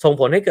ส่ง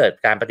ผลให้เกิด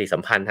การปฏิสั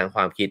มพันธ์ทางค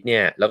วามคิดเนี่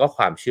ยแล้วก็ค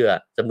วามเชื่อ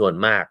จำนวน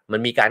มากมัน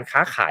มีการค้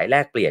าขายแล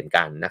กเปลี่ยน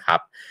กันนะครับ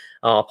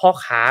พ่อ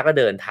ค้าก็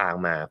เดินทาง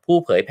มาผู้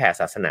เผยแผ่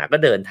ศาสนาก็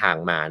เดินทาง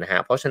มานะฮะ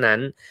เพราะฉะนั้น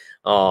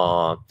เอ่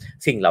อ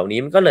สิ่งเหล่านี้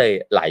มันก็เลย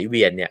ไหลเ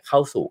วียนเนี่ยเข้า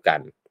สู่กั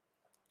น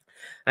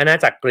อาณา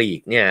จักรกรี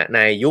กเนี่ยใน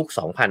ยุค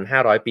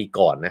 2,500 ปี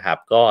ก่อนนะครับ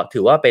ก็ถื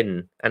อว่าเป็น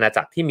อาณา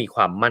จักรที่มีค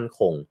วามมั่น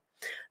คง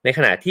ในข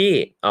ณะที่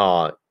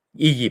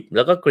อียิปต์แ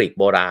ล้วก็กรีก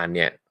โบราณเ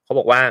นี่ยเขา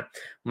บอกว่า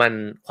มัน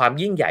ความ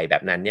ยิ่งใหญ่แบ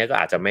บนั้นเนี่ยก็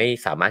อาจจะไม่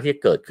สามารถที่จะ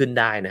เกิดขึ้น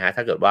ได้นะฮะถ้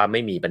าเกิดว่าไ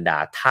ม่มีบรรดา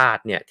ทาส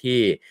เนี่ยที่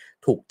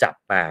ถูกจับ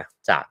มา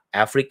จากแอ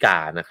ฟริกา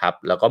นะครับ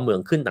แล้วก็เมือง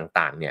ขึ้น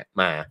ต่างๆเนี่ย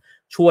มา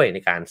ช่วยใน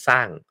การสร้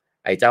าง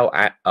ไอ้เจ้า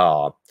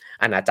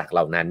อาณาจักรเห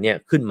ล่านั้นเนี่ย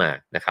ขึ้นมา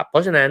นะครับเพรา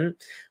ะฉะนั้น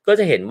ก็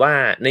จะเห็นว่า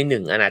ในห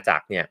นึ่งอาณาจั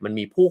กรเนี่ยมัน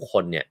มีผู้ค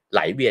นเนี่ยไหล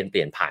เวียนเป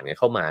ลี่ยนผ่านกัน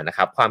เข้ามานะค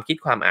รับความคิด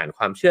ความอ่านค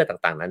วามเชื่อ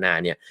ต่างๆนานา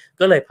เนี่ย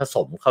ก็เลยผส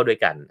มเข้าด้วย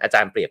กันอาจ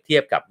ารย์เปรียบเทีย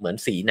บกับเหมือน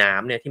สีน้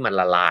ำเนี่ยที่มัน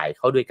ละลายเ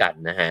ข้าด้วยกัน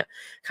นะฮะ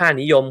ค่า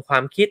นิยมควา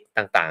มคิด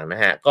ต่างๆน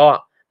ะฮะก็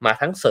มา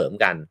ทั้งเสริม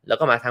กันแล้ว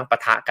ก็มาทั้งปะ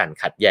ทะกัน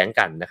ขัดแย้ง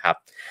กันนะครับ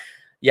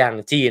อย่าง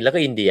จีนแล้วก็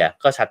อินเดีย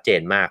ก็ชัดเจ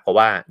นมากเพราะ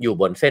ว่าอยู่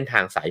บนเส้นทา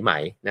งสายไหม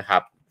นะครั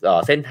บ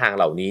เส้นทางเ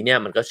หล่านี้เนี่ย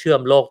มันก็เชื่อ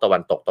มโลกตะวั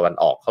นตกตะวัน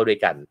ออกเข้าด้วย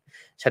กัน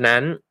ฉะนั้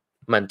น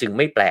มันจึงไ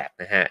ม่แปลก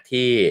นะฮะ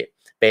ที่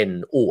เป็น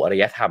อู่อาร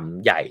ยธรรม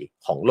ใหญ่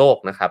ของโลก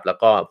นะครับแล้ว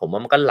ก็ผมว่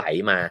ามันก็ไหล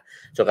มา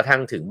จนกระทั่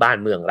งถึงบ้าน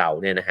เมืองเรา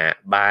เนี่ยนะฮะ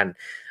บ้าน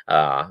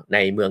ใน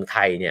เมืองไท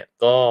ยเนี่ย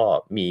ก็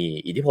มี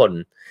อิทธิพล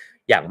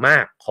อย่างมา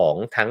กของ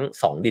ทั้ง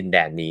2ดินแด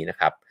นนี้นะ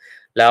ครับ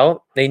แล้ว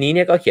ในนี้เ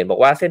นี่ยก็เขียนบอก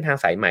ว่าเส้นทาง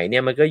สายไหมเนี่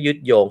ยมันก็ยึด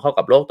โยงเข้า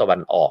กับโลกตะวั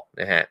นออก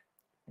นะฮะ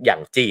อย่า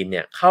งจีนเ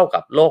นี่ยเข้ากั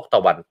บโลกต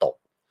ะวันตก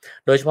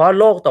โดยเฉพาะ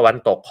โลกตะวัน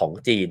ตกของ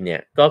จีนเนี่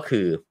ยก็คื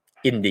อ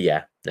อินเดีย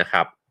นะค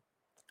รับ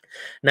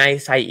ใน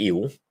ไซอิ๋ว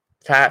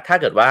ถ้า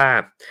เกิดว่า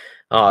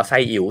ไซ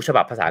อิ๋วฉ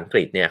บับภาษาอังก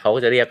ฤษเนี่ยเขาก็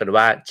จะเรียกกัน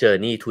ว่า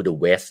Journey to the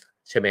West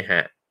ใช่ไหมฮ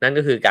ะนั่น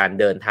ก็คือการ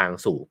เดินทาง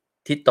สู่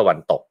ทิศตะวัน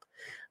ตก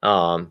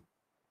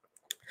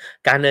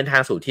การเดินทา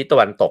งสู่ทิศตะ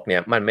วันตกเนี่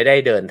ยมันไม่ได้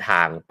เดินท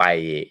างไป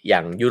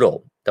ยังยุโร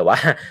ปแต่ว่า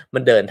มั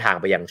นเดินทาง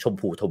ไปยังชม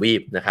พูทวี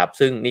ปนะครับ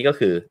ซึ่งนี่ก็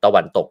คือตะ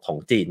วันตกของ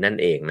จีนนั่น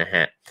เองนะฮ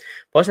ะ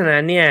เพราะฉะนั้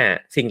นเนี่ย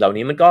สิ่งเหล่า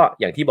นี้มันก็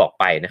อย่างที่บอก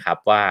ไปนะครับ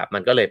ว่ามั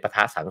นก็เลยปะท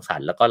ะสังสร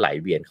รค์แล้วก็ไหล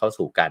เวียนเข้า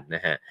สู่กันน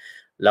ะฮะ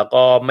แล้ว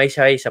ก็ไม่ใ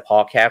ช่เฉพา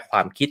ะแค่คว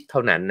ามคิดเท่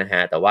านั้นนะฮ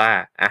ะแต่ว่า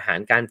อาหาร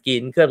การกิ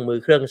นเครื่องมือ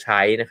เครื่องใ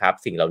ช้นะครับ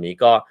สิ่งเหล่านี้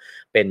ก็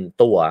เป็น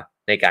ตัว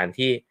ในการ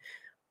ที่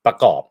ประ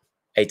กอบ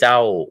ไอ้เจ้า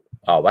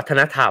วัฒ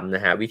นธรรมน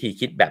ะฮะวิธี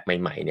คิดแบบใ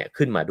หม่ๆเนี่ย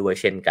ขึ้นมาด้วย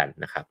เช่นกัน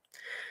นะครับ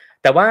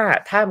แต่ว่า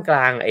ท่ามกล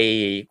างไอ้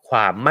คว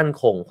ามมั่น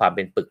คงความเ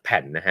ป็นปึกแผ่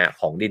นนะฮะ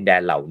ของดินแด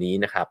นเหล่านี้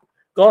นะครับ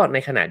ก็ใน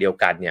ขณะเดียว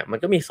กันเนี่ยมัน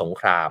ก็มีสง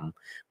คราม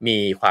มี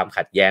ความ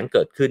ขัดแย้งเ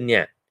กิดขึ้นเนี่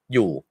ยอ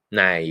ยู่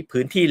ใน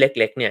พื้นที่เ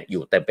ล็กๆเนี่ยอ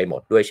ยู่เต็มไปหม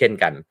ดด้วยเช่น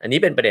กันอันนี้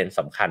เป็นประเด็นส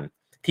ำคัญ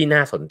ที่น่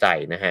าสนใจ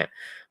นะฮะ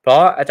เพรา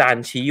ะอาจาร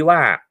ย์ชี้ว่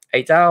าไอ้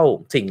เจ้า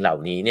สิ่งเหล่า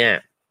นี้เนี่ย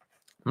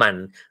มัน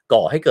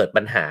ก่อให้เกิด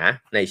ปัญหา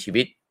ในชี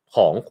วิตข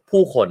อง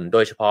ผู้คนโด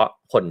ยเฉพาะ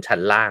คนชั้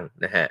นล่าง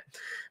นะฮะ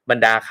บร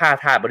รดาข้า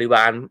ทาสบริว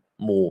าร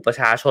หมู่ประ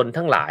ชาชน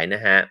ทั้งหลายน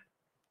ะฮะ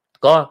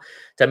ก็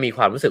จะมีค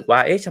วามรู้สึกว่า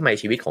เอ๊ะทำไม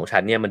ชีวิตของฉั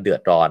นเนี่ยมันเดือ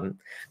ดร้อน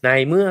ใน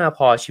เมื่อพ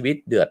อชีวิต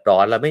เดือดร้อ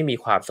นแล้วไม่มี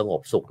ความสง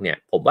บสุขเนี่ย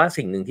ผมว่า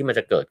สิ่งหนึ่งที่มันจ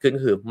ะเกิดขึ้น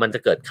คือมันจะ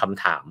เกิดค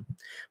ำถาม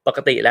ปก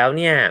ติแล้ว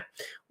เนี่ย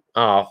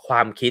คว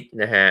ามคิด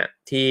นะฮะ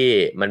ที่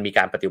มันมีก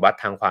ารปฏิวัติ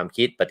ทางความ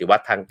คิดปฏิวั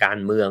ติทางการ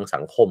เมืองสั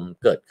งคม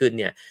เกิดขึ้น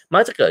เนี่ยมั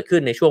กจะเกิดขึ้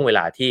นในช่วงเวล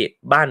าที่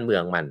บ้านเมื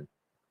องมัน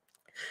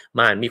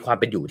มีความ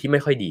เป็นอยู่ที่ไ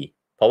ม่ค่อยดี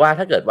เพราะว่า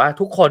ถ้าเกิดว่า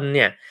ทุกคนเ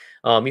นี่ย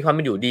มีความเ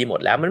ป็นอยู่ดีหมด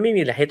แล้วมันไม่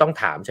มีอะไรให้ต้อง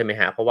ถามใช่ไหม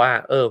ฮะเพราะว่า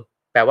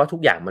แปลว่าทุ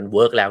กอย่างมันเ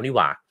วิร์กแล้วนี่ห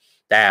ว่า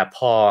แต่พ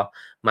อ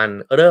มัน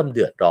เริ่มเ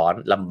ดือดร้อน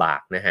ลำบา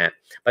กนะฮะ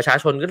ประชา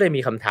ชนก็เลย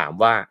มีคำถาม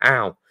ว่าอ้า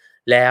ว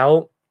แล้ว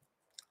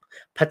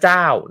พระเจ้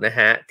านะฮ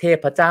ะเท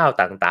พเจ้า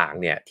ต่าง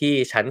ๆเนี่ยที่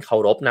ฉันเคา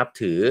รพนับ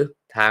ถือ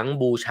ทั้ง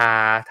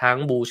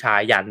บูชา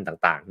ยัน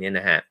ต่างๆเนี่ย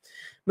นะฮะ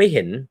ไม่เ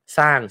ห็นส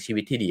ร้างชี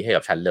วิตที่ดีให้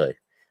กับฉันเลย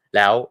แ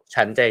ล้ว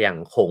ฉันจะยัง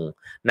คง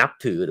นับ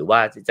ถือหรือว่า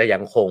จะยั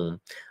งคง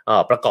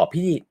ประกอบ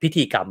พิ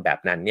ธีกรรมแบบ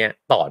นั้นเนี่ย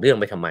ต่อเนื่อง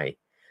ไปทำไม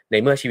ใน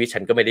เมื่อชีวิตฉั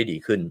นก็ไม่ได้ดี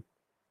ขึ้น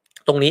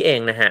ตรงนี้เอง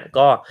นะฮะ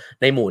ก็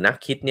ในหมู่นัก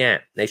คิดเนี่ย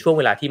ในช่วงเ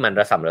วลาที่มัน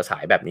ระส่ำระสา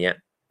ยแบบนี้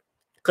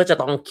ก็จะ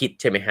ต้องคิด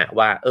ใช่ไหมฮะ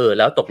ว่าแ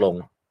ล้วตกลง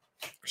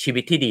ชี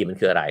วิตที่ดีมัน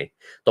คืออะไร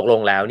ตกล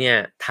งแล้วเนี่ย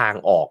ทาง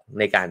ออก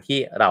ในการที่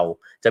เรา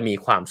จะมี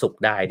ความสุข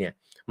ได้เนี่ย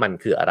มัน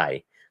คืออะไร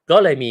ก็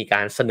เลยมีก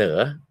ารเสนอ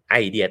ไอ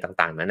เดีย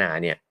ต่างๆนานา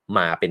เนี่ยม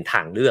าเป็นท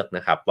างเลือกน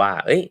ะครับว่า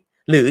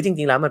หรือจ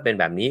ริงๆแล้วมันเป็น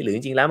แบบนี้หรือจ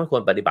ริงๆแล้วมันคว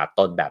รปฏิบัติ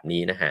ตนแบบ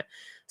นี้นะฮะ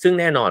ซึ่ง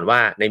แน่นอนว่า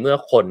ในเมื่อ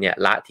คนเนี่ย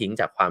ละทิ้ง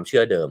จากความเชื่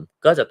อเดิม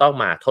ก็จะต้อง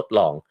มาทด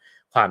ลอง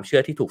ความเชื่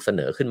อที่ถูกเส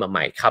นอขึ้นมาให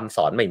ม่คำส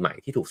อนใหม่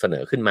ๆที่ถูกเสน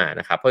อขึ้นมา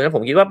นะครับเพราะฉะนั้นผ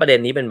มคิดว่าประเด็น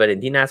นี้เป็นประเด็น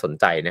ที่น่าสน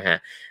ใจนะฮะ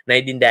ใน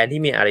ดินแดน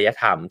ที่มีอารย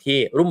ธรรมที่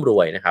รุ่มร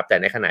วยนะครับแต่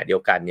ในขณะเดีย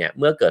วกันเนี่ย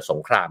เมื่อเกิดส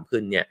งครามขึ้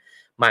นเนี่ย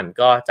มัน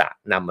ก็จะ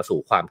นำมาสู่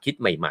ความคิด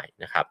ใหม่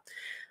ๆนะครับ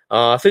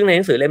ซึ่งในห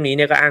นังสือเล่มนี้เ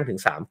นี่ยก็อ้างถึง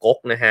3ก๊ก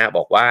นะฮะบ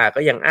อกว่าก็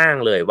ยังอ้าง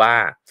เลยว่า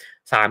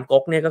3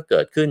ก๊กเนี่ยก็เ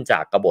กิดขึ้นจ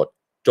ากกบฏ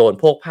โจร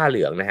พวกผ้าเห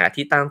ลืองนะฮะ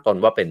ที่ตั้งตน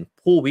ว่าเป็น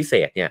ผู้วิเศ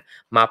ษเนี่ย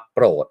มาโป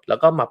รดแล้ว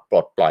ก็มาปล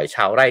ดปล่อยช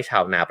าวไร่ชา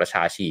วนาประช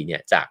าชีเนี่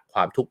ยจากคว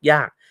ามทุกข์ย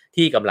าก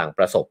ที่กำลังป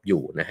ระสบอ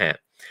ยู่นะฮะ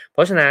เพ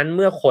ราะฉะนั้นเ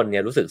มื่อคนเนี่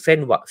ยรู้สึก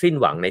สิ้น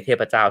หวังในเท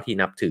พเจ้าที่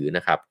นับถือน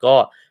ะครับก็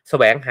แส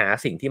วงหา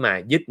สิ่งที่มา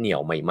ยึดเหนี่ย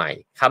วใหม่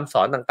ๆคำส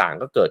อนต่าง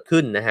ๆก็เกิด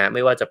ขึ้นนะฮะไ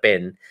ม่ว่าจะเป็น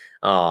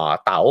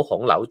เต๋าขอ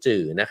งเหลาจื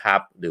อนะครับ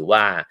หรือว่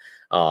า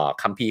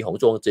คัมภีร์ของ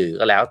จวงจือ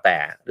ก็แล้วแต่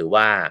หรือ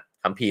ว่า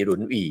คัมภีร์หลุ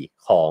นหวี่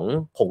ของ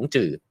ผง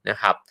จือนะ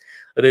ครับ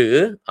หรือ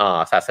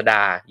ศาสด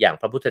าอย่าง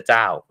พระพุทธเจ้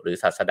าหรือ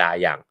ศาสดา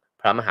อย่าง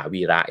พระมหา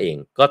วีระเอง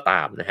ก็ต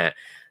ามนะฮะ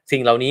สิ่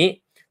งเหล่านี้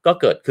ก็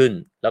เกิดขึ้น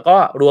แล้วก็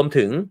รวม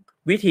ถึง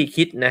วิธี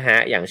คิดนะฮะ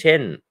อย่างเช่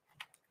น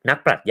นัก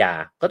ปรัชญา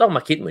ก็ต้องม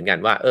าคิดเหมือนกัน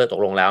ว่าตก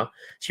ลงแล้ว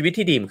ชีวิต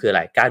ที่ดีมันคืออะไ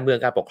รการเมือง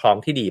การปกครอง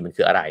ที่ดีมัน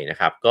คืออะไรนะ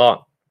ครับก็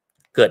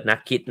เกิดนัก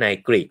คิดใน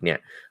กรีกเนี่ย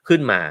ขึ้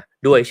นมา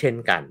ด้วยเช่น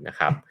กันนะ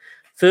ครับ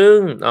ซึ่ง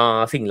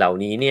สิ่งเหล่า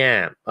นี้เนี่ย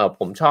ผ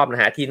มชอบน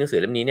ะฮะที่หนังสือ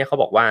เล่มนี้เนี่ยเขา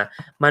บอกว่า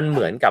มันเห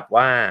มือนกับ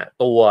ว่า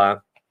ตัว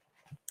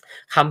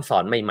คำสอ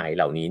นใหม่ๆเ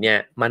หล่านี้เนี่ย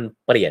มัน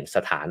เปลี่ยนส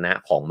ถานะ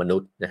ของมนุ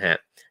ษย์นะฮะ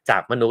จา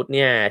กมนุษย์เ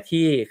นี่ย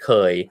ที่เค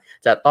ย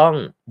จะต้อง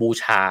บู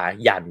ชา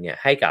ยัญเนี่ย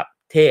ให้กับ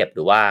เทพห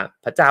รือว่า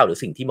พระเจ้าหรือ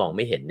สิ่งที่มองไ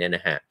ม่เห็นเนี่ยน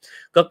ะฮะ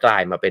ก็กลา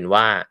ยมาเป็น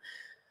ว่า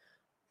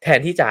แทน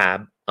ที่จะ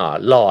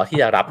รอที่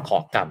จะรับเครา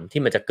ะห์กรรม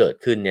ที่มันจะเกิด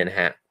ขึ้นเนี่ยนะ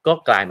ฮะก็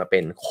กลายมาเป็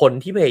นคน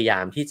ที่พยายา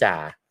มที่จะ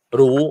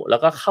รู้แล้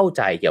วก็เข้าใ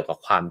จเกี่ยวกับ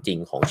ความจริง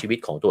ของชีวิต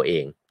ของตัวเอ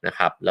งนะค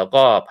รับแล้ว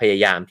ก็พย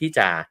ายามที่จ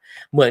ะ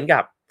เหมือน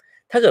กับ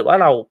ถ้าเกิดว่า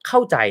เราเข้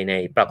าใจใน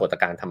ปรากฏ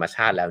การณ์ธรรมช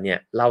าติแล้วเนี่ย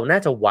เราน่า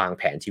จะวางแ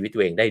ผนชีวิตตั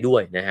วเองได้ด้ว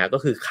ยนะฮะก็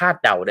คือคาด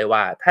เดาได้ว่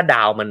าถ้าด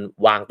าวมัน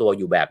วางตัว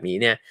อยู่แบบนี้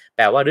เนี่ยแป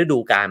ลว่าฤดู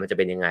กาลมันจะเ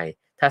ป็นยังไง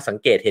ถ้าสัง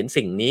เกตเห็น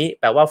สิ่งนี้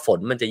แปลว่าฝน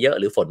มันจะเยอะ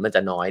หรือฝนมันจ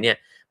ะน้อยเนี่ย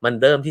มัน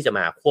เริ่มที่จะม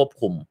าควบ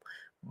คุม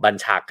บัญ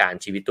ชาการ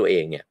ชีวิตตัวเอ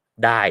งเนี่ย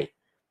ได้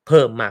เ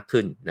พิ่มมาก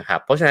ขึ้นนะครับ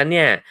เพราะฉะนั้นเ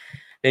นี่ย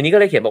ในนี้ก็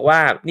เลยเขียนบอกว่า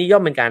นี่ย่อ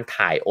มเป็นการ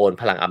ถ่ายโอน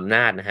พลังอำน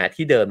าจนะฮะ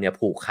ที่เดิมเนี่ย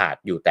ผูกขาด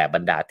อยู่แต่บร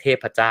รดาเท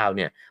พเจ้าเ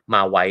นี่ยม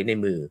าไว้ใน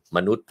มือม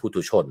นุษย์ปุ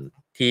ถุชน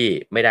ที่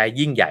ไม่ได้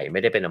ยิ่งใหญ่ไ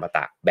ม่ได้เป็นอมต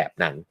ะแบบ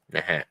นั้นน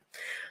ะฮะ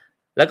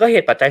แล้วก็เห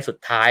ตุปัจจัยสุด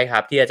ท้ายครั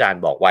บที่อาจารย์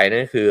บอกไว้นั่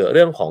นคือเ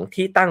รื่องของ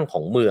ที่ตั้งขอ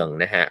งเมือง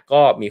นะฮะ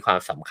ก็มีความ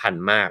สำคัญ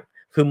มาก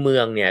คือเมื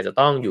องเนี่ยจะ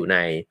ต้องอยู่ใน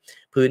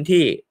พื้น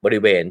ที่บริ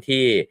เวณ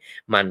ที่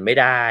มันไม่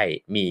ได้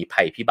มี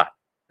ภัยพิบัติ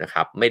นะค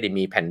รับไม่ได้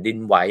มีแผ่นดิน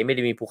ไหวไม่ไ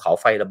ด้มีภูเขา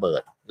ไฟระเบิ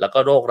ดแล้วก็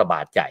โรคระบ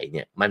าดใหญ่เ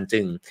นี่ยมันจึ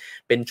ง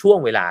เป็นช่วง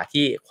เวลา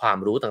ที่ความ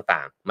รู้ต่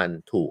างๆมัน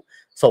ถูก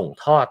ส่ง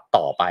ทอด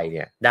ต่อไปเ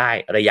นี่ยได้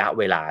ระยะ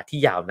เวลาที่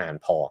ยาวนาน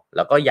พอแ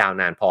ล้วก็ยาว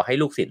นานพอให้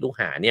ลูกศิษย์ลูก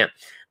หาเนี่ย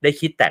ได้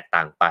คิดแตกต่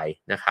างไป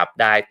นะครับ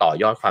ได้ต่อ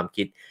ยอดความ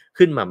คิด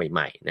ขึ้นมาให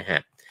ม่ๆนะฮะ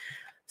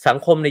สัง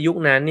คมในยุค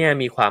นั้นเนี่ย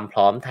มีความพ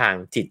ร้อมทาง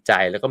จิตใจ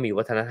แล้วก็มี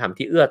วัฒนธรรม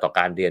ที่เอื้อต่อ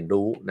การเรียน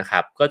รู้นะค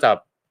รับก็จะ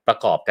ประ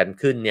กอบกัน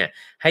ขึ้นเนี่ย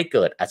ให้เ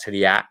กิดอัจฉ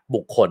ริยะ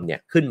บุคคลเนี่ย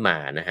ขึ้นมา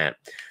นะฮะ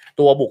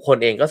ตัวบุคคล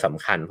เองก็ส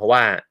ำคัญเพราะว่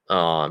า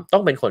ต้อ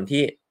งเป็นคน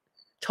ที่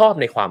ชอบ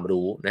ในความ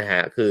รู้นะฮ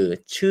ะคือ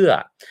เชื่อ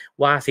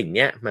ว่าสิ่งเ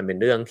นี้ยมันเป็น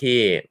เรื่องที่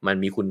มัน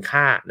มีคุณ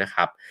ค่านะค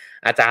รับ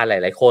อาจารย์หล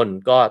ายๆคน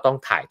ก็ต้อง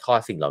ถ่ายทอด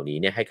สิ่งเหล่านี้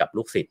เนี่ยให้กับ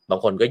ลูกศิษย์บาง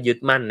คนก็ยึด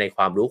มั่นในค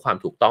วามรู้ความ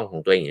ถูกต้องของ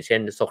ตัวเองอย่างเช่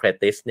นโซเคร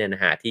ติสเนี่ยน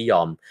ะฮะที่ย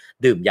อม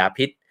ดื่มยา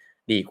พิษ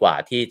ดีกว่า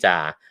ที่จะ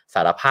ส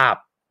ารภาพ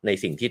ใน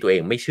สิ่งที่ตัวเอ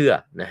งไม่เชื่อ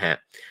นะฮะ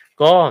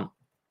ก็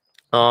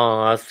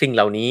สิ่งเ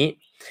หล่านี้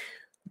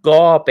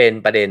ก็เป็น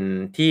ประเด็น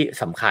ที่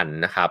สำคัญ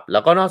นะครับแล้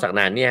วก็นอกจาก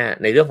นั้นเนี่ย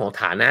ในเรื่องของ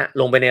ฐานะ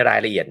ลงไปในราย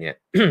ละเอียดเนี่ย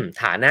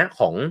ฐานะ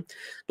ของ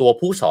ตัว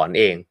ผู้สอน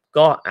เอง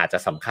ก็อาจจะ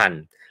สำคัญ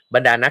บร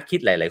รดานักคิด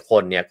หลายๆค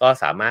นเนี่ยก็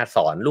สามารถส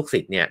อนลูกศิ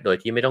ษย์เนี่ยโดย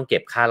ที่ไม่ต้องเก็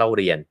บค่าเล่า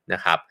เรียนน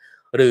ะครับ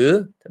หรือ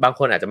บางค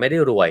นอาจจะไม่ได้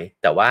รวย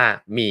แต่ว่า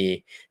มี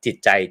จิต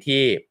ใจ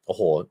ที่โอ้โ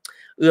ห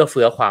เอื้อเ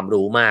ฟื้อความ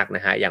รู้มากน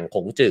ะฮะอย่างผ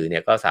งจื่อเนี่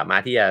ยก็สามาร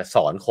ถที่จะส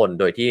อนคน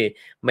โดยที่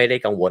ไม่ได้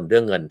กังวลเรื่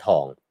องเงินทอ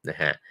งนะ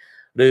ฮะ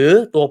หรือ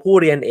ตัวผู้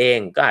เรียนเอง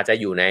ก็อาจจะ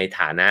อยู่ใน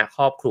ฐานะค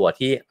รอบครัว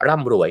ที่ร่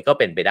ำรวยก็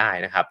เป็นไปได้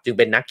นะครับจึงเ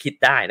ป็นนักคิด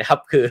ได้นะครับ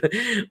คือ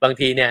บาง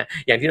ทีเนี่ย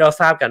อย่างที่เรา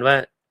ทราบกันว่า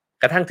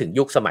กระทั่งถึง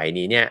ยุคสมัย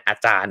นี้เนี่ยอา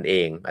จาร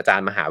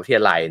ย์มหาวิทย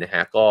าลัยนะฮ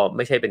ะก็ไ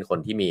ม่ใช่เป็นคน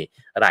ที่มี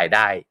รายไ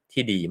ด้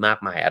ที่ดีมาก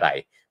มายอะไร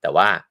แต่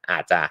ว่าอา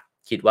จจะ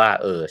คิดว่า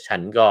ฉั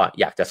นก็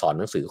อยากจะสอน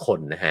หนังสือคน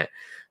นะฮะ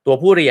ตัว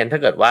ผู้เรียนถ้า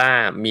เกิดว่า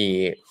มี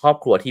ครอบ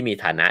ครัวที่มี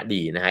ฐานะ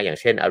ดีนะฮะอย่าง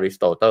เช่นอริส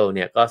โตเติลเ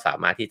นี่ยก็สา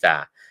มารถที่จะ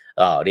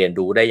เรียน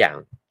รู้ได้อย่าง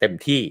เต็ม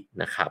ที่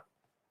นะครับ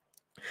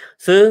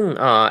ซึ่ง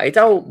ไอ้เ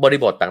จ้าบริ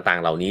บทต่าง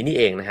ๆเหล่านี้นี่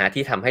เองนะฮะ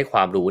ที่ทำให้คว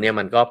ามรู้เนี่ย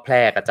มันก็แพ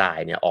ร่กระจาย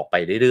เนี่ยออกไป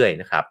เรื่อย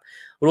ๆนะครับ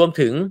รวม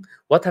ถึง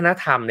วัฒน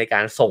ธรรมในก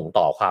ารส่ง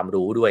ต่อความ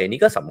รู้ด้วย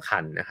นี่ก็สำคั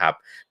ญนะครับ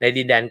ใน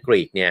ดินแดนก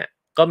รีกเนี่ย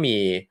ก็มี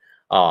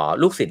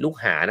ลูกศิษย์ลูก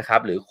หานะครั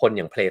บหรือคนอ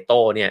ย่างเพลโต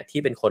เนี่ย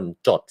ที่เป็นคน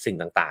จดสิ่ง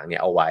ต่างๆเนี่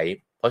ยเอาไว้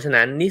เพราะฉะ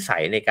นั้นนิสั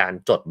ยในการ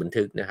จดบัน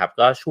ทึกนะครับ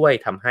ก็ช่วย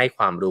ทำให้ค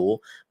วามรู้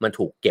มัน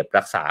ถูกเก็บ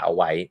รักษาเอา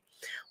ไว้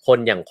คน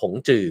อย่างขง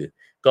จือ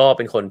ก็เ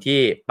ป็นคน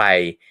ที่ไป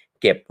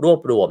เก็บรว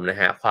บรวมนะ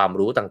ฮะความ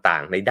รู้ต่า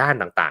งๆในด้าน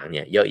ต่างๆเ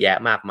นี่ยเยอะแยะ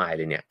มากมายเ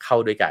ลยเนี่ยเข้า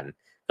ด้วยกัน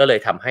ก็เลย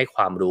ทำให้ค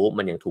วามรู้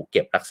มันยังถูกเ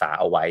ก็บรักษา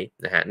เอาไว้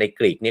นะฮะใน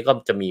กรีกนี่ก็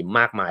จะมีม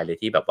ากมายเลย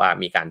ที่แบบว่า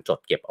มีการจด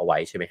เก็บเอาไว้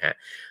ใช่ไหมฮะ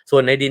ส่ว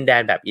นในดินแด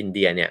นแบบอินเ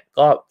ดียเนี่ย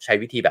ก็ใช้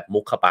วิธีแบบ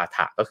มุขปาฐ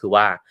ะก็คือ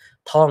ว่า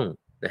ท่อง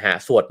นะฮะ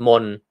สวดม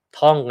นต์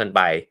ท่องกันไ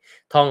ป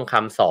ท่องค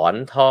ำสอน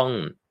ท่อง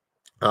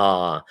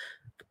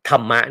ธร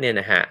รมะเนี่ย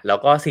นะฮะแล้ว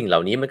ก็สิ่งเหล่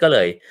านี้มันก็เล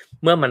ย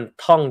เมื่อมัน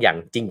ท่องอย่าง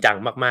จริงจัง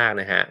มาก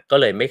ๆนะฮะก็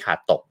เลยไม่ขาด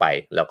ตกไป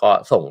แล้วก็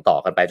ส่งต่อ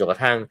กันไปจนกร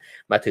ะทั่ง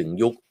มาถึง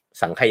ยุค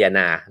สังคายน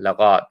าแล้ว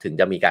ก็ถึง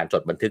จะมีการจ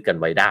ดบันทึกกัน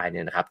ไว้ได้เ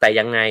นี่ยนะครับแต่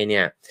ยังไงเ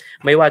นี่ย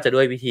ไม่ว่าจะด้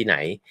วยวิธีไหน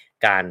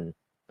การ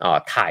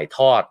ถ่ายท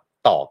อด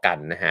ต่อกัน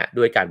นะฮะ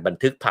ด้วยการบัน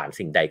ทึกผ่าน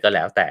สิ่งใดก็แ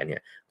ล้วแต่เนี่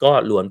ยก็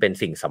ล้วนเป็น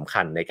สิ่งสำ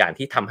คัญในการ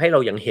ที่ทำให้เรา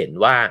ยังเห็น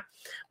ว่า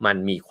มัน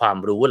มีความ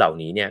รู้เหล่า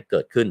นี้เนี่ยเ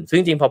กิดขึ้นซึ่ง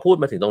จริงพอพูด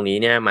มาถึงตรงนี้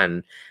เนี่ยมัน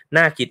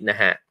น่าคิดนะ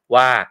ฮะ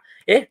ว่า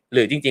ห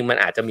รือจริงๆมัน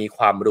อาจจะมีค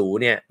วามรู้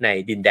เนี่ยใน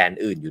ดินแดน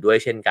อื่นอยู่ด้วย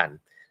เช่นกัน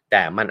แ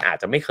ต่มันอาจ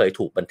จะไม่เคย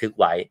ถูกบันทึก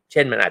ไว้เ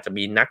ช่นมันอาจจะ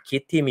มีนักคิ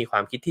ดที่มีควา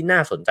มคิดที่น่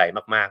าสนใจ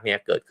มากๆเนี่ย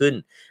เกิดขึ้น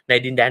ใน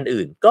ดินแดน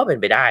อื่นก็เป็น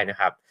ไปได้นะ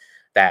ครับ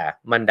แต่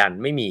มันดัน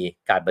ไม่มี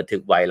การบันทึ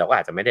กไว้เราก็อ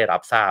าจจะไม่ได้รั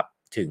บทราบ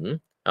ถึง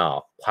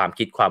ความ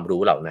คิดความ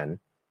รู้เหล่านั้น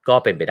ก็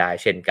เป็นไปได้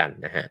เช่นกัน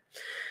นะฮะ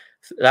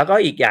แล้วก็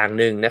อีกอย่าง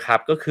หนึ่งนะครับ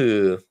ก็คือ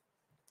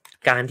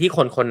การที่ค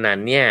นคนนั้น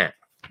เนี่ย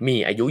มี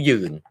อายุยื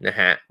นนะ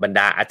ฮะบรรด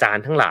าอาจาร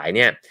ย์ทั้งหลายเ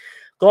นี่ย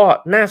ก็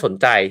น่าสน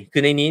ใจคื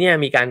อในนี้เนี่ย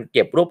มีการเ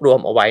ก็บรวบรวม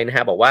เอาไว้นะฮ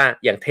ะบอกว่า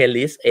อย่างเท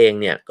ลิสเอง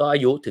เนี่ยก็อา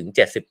ยุถึง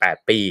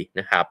78ปี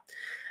นะครับ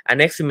อ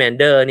เน็กซิแมน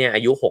เดอร์เนี่ยอ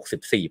ายุ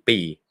64ปี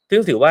ซึ่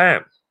งถือว่า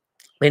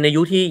เป็นอา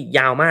ยุที่ย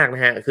าวมากน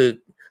ะฮะคื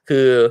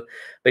อ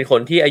เป็นค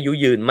นที่อายุ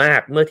ยืนมา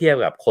กเมื่อเทียบ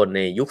กับคนใ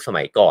นยุคส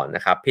มัยก่อนน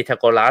ะครับพีทา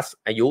โกรัส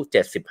อายุ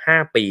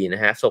75ปีน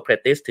ะฮะโซเคร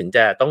ติสถึงจ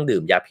ะต้องดื่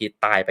มยาพิษ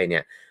ตายไปเนี่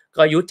ยก็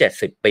อายุ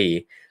70ปี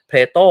เพล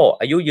โต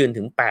อายุยืน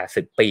ถึง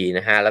80ปีน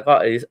ะฮะแล้วก็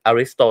อ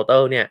ริสโตเติ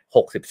ลเนี่ย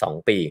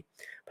62ปี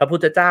พระพุท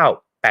ธเจ้า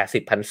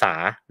80พรรษา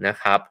นะ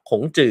ครับข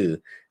งจื่อ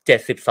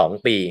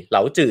72ปีเหล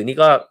าจื่อนี่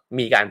ก็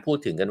มีการพูด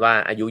ถึงกันว่า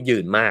อายุยื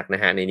นมากน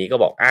ะฮะในนี้ก็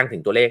บอกอ้างถึ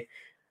งตัวเลข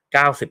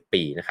90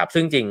ปีนะครับ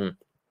ซึ่งจริง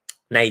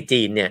ใน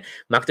จีนเนี่ย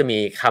มักจะมี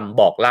คำ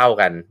บอกเล่า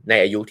กันใน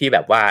อายุที่แบ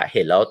บว่าเ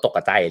ห็นแล้วตก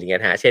ใจอะไรเงี้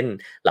ยฮะเช่น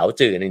เหลา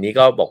จื่อในนี้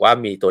ก็บอกว่า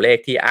มีตัวเลข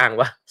ที่อ้าง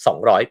ว่า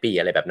200ปี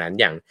อะไรแบบนั้น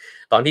อย่าง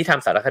ตอนที่ท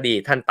ำสารคดี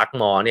ท่านตั๊ก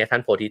มอเนี่ยท่า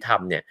นโพธิธรร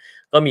มเนี่ย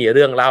ก็มีเ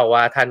รื่องเล่า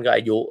ว่าท่านก็อ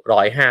ายุ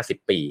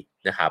150ปี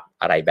นะครับ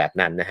อะไรแบบ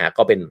นั้นนะฮะ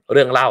ก็เป็นเ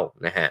รื่องเล่า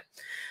นะฮะ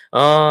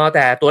แ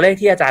ต่ตัวเลข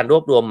ที่อาจารย์รว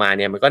บรวมมาเ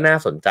นี่ยมันก็น่า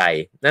สนใจ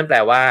นั่นแปล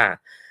ว่า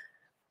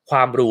คว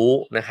ามรู้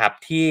นะครับ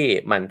ที่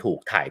มันถูก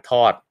ถ่ายท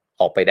อด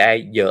ออกไปได้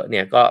เยอะเ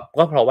นี่ยก็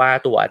เพราะว่า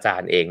ตัวอาจา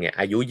รย์เองเนี่ย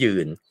อายุยื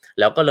น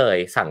แล้วก็เลย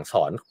สั่งส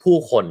อนผู้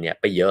คนเนี่ย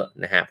ไปเยอะ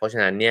นะฮะเพราะฉะ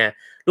นั้นเนี่ย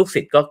ลูก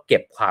ศิษย์ก็เก็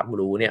บความ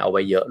รู้เนี่ยเอาไ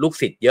ว้เยอะลูก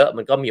ศิษย์เยอะ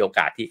มันก็มีโอก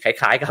าสที่ค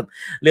ล้ายๆกับ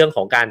เรื่องข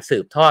องการสื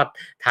บทอด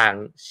ทาง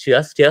เ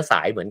ชื้อส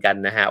ายเหมือนกัน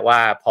นะฮะว่า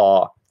พอ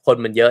คน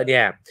มันเยอะเ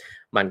นี่ย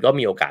มันก็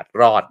มีโอกาส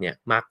รอดเนี่ย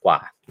มากกว่า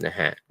นะ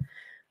ฮะ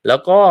แล้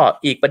วก็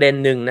อีกประเด็น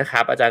หนึ่งนะค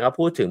รับอาจารย์ก็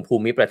พูดถึงภู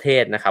มิประเท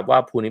ศนะครับว่า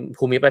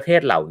ภูมิประเท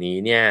ศเหล่านี้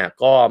เนี่ย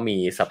ก็มี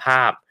สภ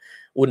าพ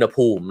อุณห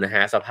ภูมินะฮ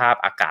ะสภาพ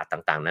อากาศ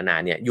ต่างๆนานา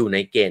เนี่ยอยู่ใน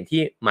เกณฑ์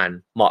ที่มัน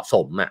เหมาะส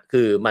มอ่ะ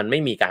คือมันไม่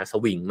มีการส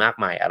วิงมาก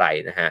มายอะไร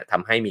นะฮะท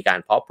ำให้มีการ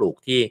เพาะปลูก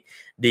ที่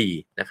ดี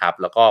นะครับ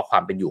แล้วก็ควา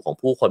มเป็นอยู่ของ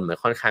ผู้คนมัน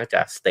ค่อนข้างจ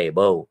ะ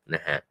stable น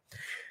ะฮะ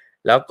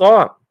แล้วก็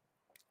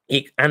อี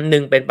กอันนึ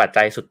งเป็นปัจ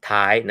จัยสุด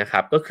ท้ายนะครั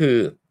บก็คือ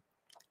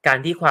การ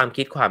ที่ความ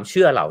คิดความเ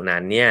ชื่อเหล่านั้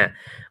นเนี่ย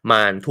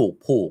มันถูก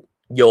ผูก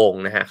โยง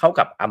นะฮะเข้า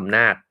กับอำน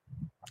าจ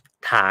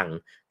ทาง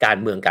การ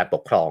เมืองการป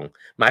กครอง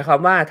หมายความ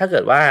ว่าถ้าเกิ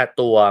ดว่า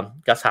ตัว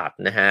กษัตริย์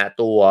นะฮะ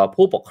ตัว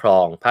ผู้ปกครอ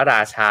งพระร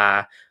าชา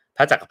พ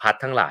ระจักรพรรดิ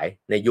ทั้งหลาย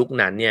ในยุค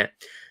นั้นเนี่ย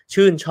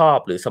ชื่นชอบ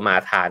หรือสมา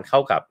ทานเข้า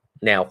กับ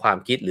แนวความ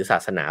คิดหรือศา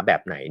สนาแบ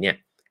บไหนเนี่ย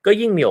ก็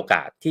ยิ่งมีโอก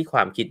าสที่คว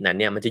ามคิดนั้น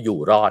เนี่ยมันจะอยู่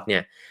รอดเนี่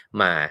ย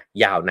มา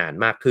ยาวนาน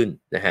มากขึ้น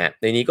นะฮะ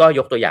ในนี้ก็ย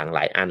กตัวอย่างหล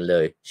ายอันเล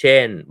ยเช่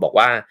นบอก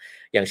ว่า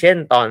อย่างเช่น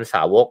ตอนส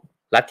าวก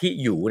ลัทธิ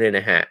หยูเนี่ย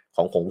นะฮะข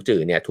องขงจื่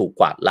อเนี่ยถูก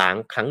กวาดล้าง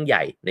ครั้งให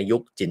ญ่ในยุ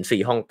คจินซี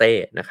ฮ่องเต้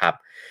นะครับ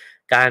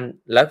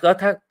แล้วก็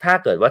ถ้า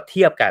เกิดว่าเ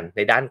ทียบกันใน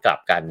ด้านกลับ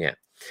กันเนี่ย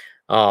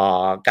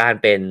การ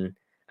เป็น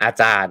อา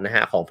จารย์นะฮ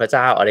ะของพระเ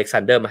จ้าอเล็กซา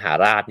นเดอร์มหา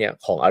ราชเนี่ย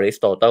ของอริส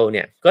โตเติลเ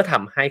นี่ยก็ท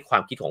ำให้ควา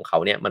มคิดของเขา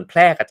เนี่ยมันแพ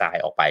ร่กระจาย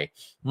ออกไป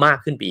มาก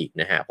ขึ้นไปอีก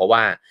นะฮะเพราะว่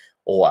า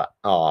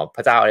พ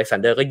ระเจ้าอเล็กซา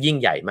นเดอร์ก็ยิ่ง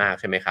ใหญ่มาก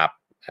ใช่ไหมครับ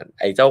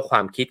ไอ้เจ้าคว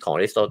ามคิดของอ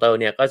ริสโตเติล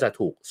เนี่ยก็จะ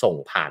ถูกส่ง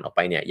ผ่านออกไป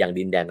เนี่ยยัง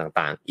ดินแดน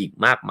ต่างๆอีก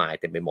มากมาย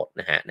เต็มไปหมด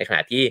นะฮะในขณ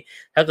ะที่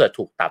ถ้าเกิด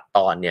ถูกตัดต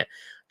อนเนี่ย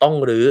ต้อง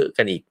รื้อ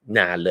กันอีกน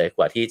านเลยก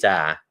ว่าที่จะ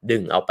ดึ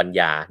งเอาปัญ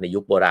ญาในยุ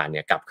คโบราณเ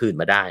นี่ยกลับคืน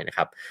มาได้นะค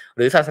รับห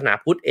รือศาสนา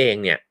พุทธเอง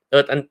เนี่ย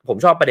ผม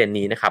ชอบประเด็น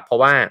นี้นะครับเพราะ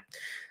ว่า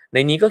ใน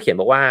นี้ก็เขียน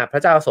บอกว่าพร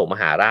ะเจ้าอโศกม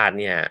หาราช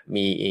เนี่ย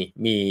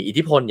มีอิท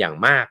ธิพลอย่าง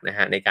มากนะฮ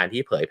ะในการ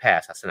ที่เผยแผ่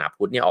ศาสนา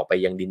พุทธเนี่ยออกไป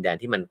ยังดินแดน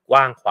ที่มันก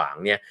ว้างขวาง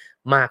เนี่ย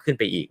มากขึ้น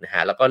ไปอีกนะฮ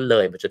ะแล้วก็เล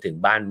ยมาจนถึง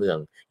บ้านเมือง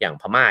อย่าง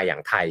พม่าอย่า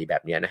งไทยแบ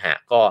บนี้นะฮะ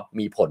ก็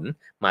มีผล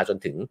มาจน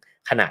ถึง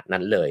ขนาด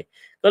นั้นเลย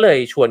ก็เลย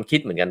ชวนคิด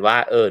เหมือนกันว่า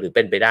หรือเ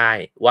ป็นไปได้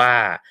ว่า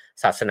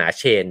ศาสนา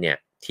เชนเนี่ย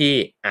ที่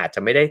อาจจะ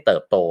ไม่ได้เติ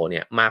บโตเนี่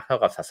ยมากเท่า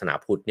กับศาสนา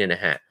พุทธเนี่ยน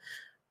ะฮะ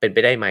เป็นไป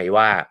ได้ไหม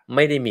ว่าไ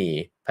ม่ได้มี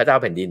พระเจ้า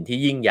แผ่นดินที่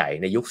ยิ่งใหญ่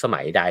ในยุคส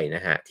มัยใดน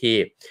ะฮะที่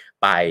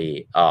ไป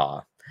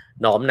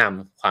น้อมน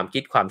ำความคิ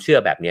ดความเชื่อ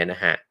แบบนี้น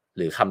ะฮะห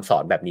รือคำสอ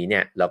นแบบนี้เนี่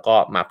ยแล้วก็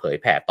มาเผย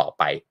แผ่ต่อ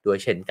ไปด้วย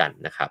เช่นกัน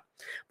นะครับ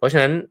เพราะฉะ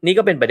นั้นนี่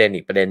ก็เป็นประเด็น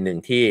อีกประเด็นหนึ่ง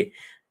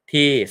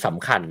ที่ส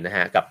ำคัญนะฮ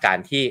ะกับการ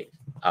ที่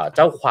เ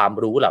จ้าความ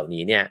รู้เหล่า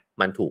นี้เนี่ย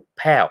มันถูกแ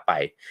พร่ออกไป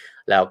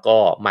แล้วก็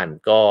มัน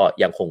ก็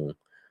ยังคง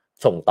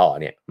ส่งต่อ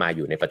เนี่ยมาอ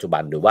ยู่ในปัจจุบั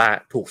นหรือว่า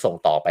ถูกส่ง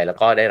ต่อไปแล้ว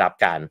ก็ได้รับ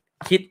การ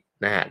คิด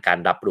นะฮะการ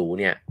รับรู้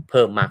เนี่ยเ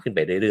พิ่มมากขึ้นไป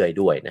เรื่อย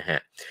ๆด้วยนะฮะ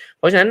เ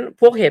พราะฉะนั้น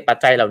พวกเหตุปัจ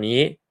จัยเหล่านี้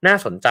น่า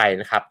สนใจ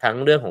นะครับทั้ง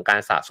เรื่องของกา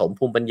รสะสม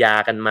ภูมิปัญญา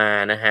กันมา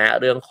นะฮะ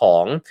เรื่องขอ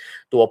ง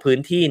ตัวพื้น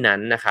ที่นั้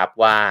นนะครับ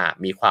ว่า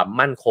มีความ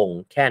มั่นคง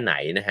แค่ไหน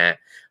นะฮะ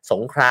ส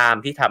งคราม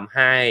ที่ทำใ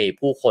ห้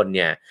ผู้คนเ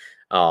นี่ย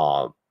เอ่อ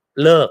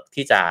เลิก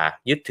ที่จะ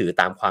ยึดถือ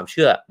ตามความเ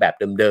ชื่อแบบ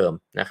เดิม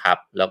ๆนะครับ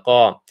แล้วก็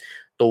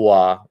ตัว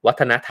วั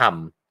ฒนธรรม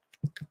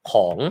ข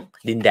อง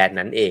ดินแดน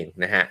นั้นเอง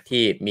นะฮะ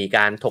ที่มีก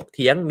ารถกเ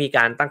ถียงมีก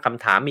ารตั้งค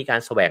ำถามมีกา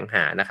รแสวงห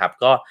านะครับ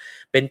ก็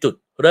เป็นจุด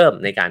เริ่ม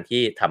ในการ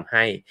ที่ทำใ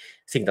ห้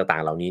สิ่งต่า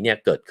งๆเหล่านี้เนี่ย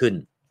เกิดขึ้น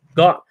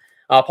ก็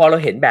พอเรา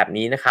เห็นแบบ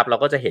นี้นะครับเรา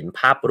ก็จะเห็น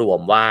ภาพรวม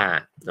ว่า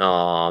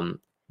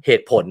เห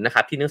ตุผลนะค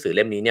รับที่หนังสือเ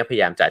ล่มนี้เนี่ยพย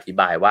ายามจะอธิ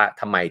บายว่า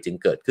ทำไมจึง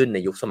เกิดขึ้นใน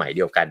ยุคสมัยเ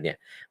ดียวกันเนี่ย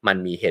มัน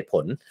มีเหตุผ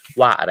ล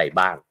ว่าอะไร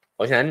บ้างเพ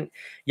ราะฉะนั้น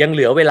ยังเห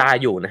ลือเวลา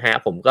อยู่นะฮะ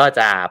ผมก็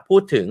จะพู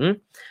ดถึง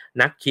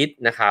นักคิด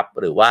นะครับ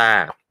หรือว่า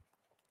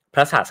พ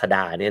ระศาสด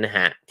าเนี่ยนะฮ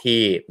ะที่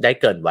ได้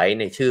เกริ่นไว้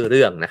ในชื่อเ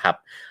รื่องนะครับ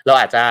เรา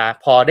อาจจะ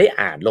พอได้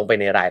อ่านลงไป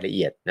ในรายละเ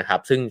อียดนะครับ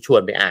ซึ่งชว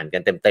นไปอ่านกั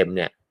นเต็มๆเ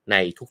นี่ยใน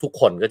ทุกๆ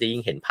คนก็จะยิ่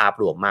งเห็นภาพ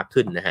รวมมาก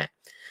ขึ้นนะฮะ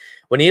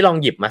วันนี้ลอง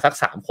หยิบมาสัก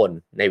3คน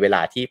ในเวล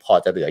าที่พอ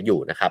จะเหลืออยู่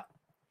นะครับ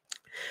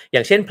อย่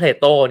างเช่นเพล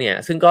โตเนี่ย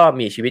ซึ่งก็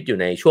มีชีวิตอยู่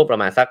ในช่วงประ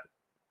มาณสัก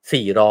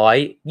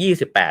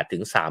428ถึ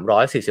ง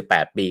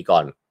348ปีก่อ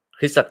นค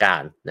ริสตกา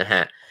ลนะฮ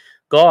ะ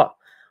ก็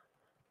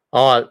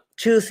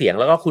ชื่อเสียง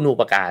แล้วก็คุณู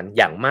ปการ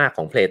อย่างมากข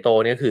องเพลโต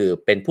เนี่ยคือ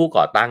เป็นผู้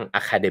ก่อตั้งอ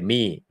ะคาเด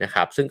มีนะค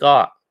รับซึ่งก็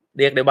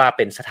เรียกได้ว่าเ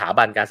ป็นสถา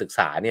บันการศึกษ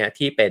าเนี่ย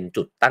ที่เป็น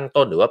จุดตั้ง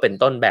ต้นหรือว่าเป็น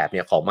ต้นแบบเ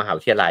นี่ยของมหา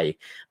วิทยาลัย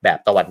แบบ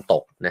ตะวันต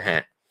กนะฮะ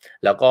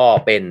แล้วก็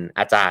เป็น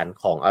อาจารย์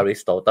ของอริ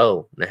สโตเติล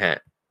นะฮะ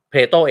เพล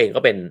โตเองก็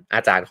เป็นอ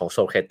าจารย์ของโซ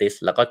เครติส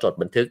แล้วก็จด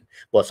บันทึก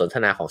บทสนท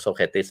นาของโซเค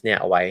รติสเนี่ย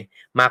เอาไว้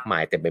มากมา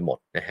ยเต็มไปหมด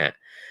นะฮะ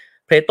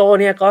เพลโต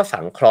เนี่ยก็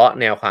สังเคราะห์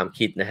แนวความ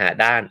คิดนะฮะ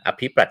ด้านอ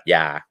ภิปรัชญ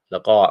าแล้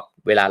วก็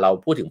เวลาเรา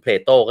พูดถึงเพล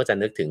โตก็จะ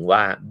นึกถึงว่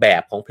าแบ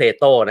บของเพล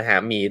โตนะฮะ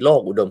มีโลก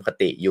อุดมค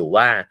ติอยู่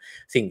ว่า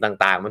สิ่ง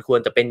ต่างๆมันควร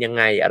จะเป็นยัง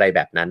ไงอะไรแ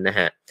บบนั้นนะ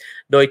ฮะ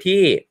โดย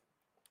ที่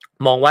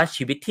มองว่า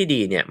ชีวิตที่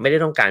ดีเนี่ยไม่ได้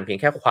ต้องการเพียง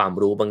แค่ความ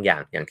รู้บางอย่า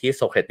งที่โ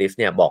ซเครติส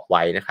เนี่ยบอกไ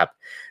ว้นะครับ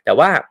แต่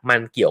ว่ามัน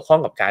เกี่ยวข้อง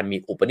กับการมี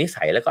อุปนิ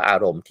สัยและก็อา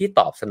รมณ์ที่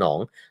ตอบสนอง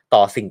ต่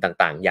อสิ่ง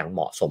ต่างๆอย่างเห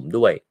มาะสม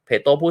ด้วยเพล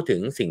โตพูดถึ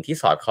งสิ่งที่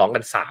สอดคล้องกั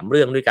น3เ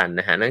รื่องด้วยกัน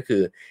นะฮะนั่นคื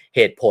อเห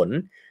ตุผล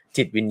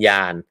จิตวิญญ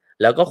าณ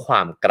แล้วก็คว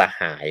ามกระ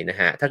หายนะ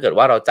ฮะถ้าเกิด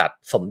ว่าเราจัด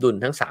สมดุล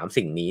ทั้ง3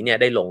สิ่งนี้เนี่ย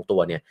ได้ลงตั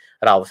วเนี่ย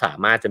เราสา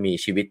มารถจะมี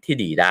ชีวิตที่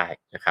ดีได้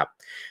นะครับ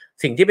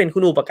สิ่งที่เป็นคุ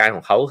ณูปการข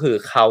องเขาก็คือ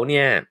เขาเ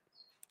นี่ย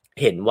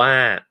เห็นว่า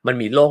มัน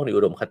มีโลกใน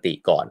อุดมคติ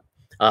ก่อน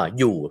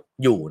อ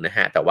ยู่นะฮ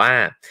ะแต่ว่า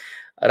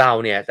เรา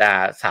เนี่ยจะ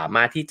สาม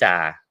ารถที่จะ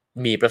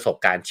มีประสบ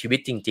การณ์ชีวิต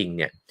จริงๆเ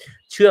นี่ย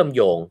เชื่อมโ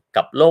ยง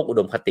กับโลกอุ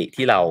ดมคติ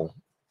ที่เรา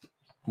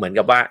เหมือน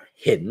กับว่า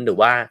เห็นหรือ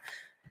ว่า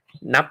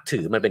นับถื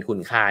อมันเป็นคุ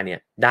ณค่าเนี่ย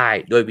ได้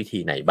ด้วยวิธี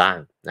ไหนบ้าง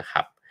นะค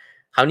รับ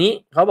คราวนี้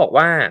เขาบอก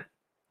ว่า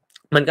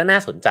มันก็น่า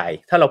สนใจ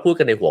ถ้าเราพูด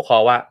กันในหัวข้อ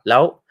ว่าแล้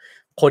ว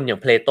คนอย่าง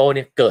เพลโตเ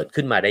นี่ยเกิด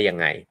ขึ้นมาได้ยัง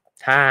ไง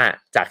ถ้า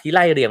จากที่ไ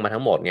ล่เรียงมา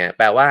ทั้งหมดเนี่ยแ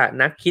ปลว่า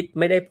นักคิด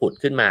ไม่ได้ผุด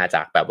ขึ้นมาจ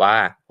ากแบบว่า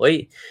เฮ้ย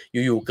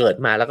อยู่ๆเกิด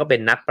มาแล้วก็เป็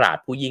นนักปราช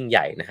ญ์ผู้ยิ่งให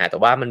ญ่นะฮะแต่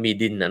ว่ามันมี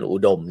ดินอันอุ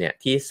ดมเนี่ย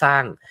ที่สร้า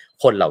ง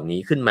คนเหล่านี้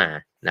ขึ้นมา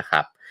นะค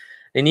รับ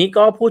ในนี้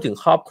ก็พูดถึง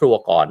ครอบครัว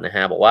ก่อนนะฮ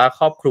ะบอกว่า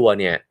ครอบครัว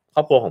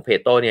ของเพล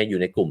โตเนี่ยอยู่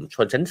ในกลุ่มช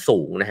นชั้นสู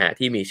งนะฮะ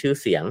ที่มีชื่อ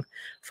เสียง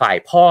ฝ่าย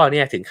พ่อเ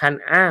นี่ยถึงขั้น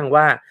อ้าง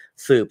ว่า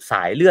สืบส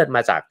ายเลือดม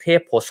าจากเท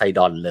พโพไซด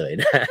อนเลย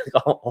นะ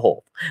ก็โอ้โห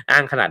อ้า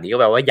งขนาดนี้ก็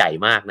แปลว่าใหญ่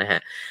มากนะฮ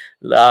ะ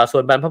ส่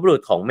วนบรรพบุรุ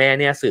ษของแม่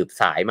เนี่ยสืบ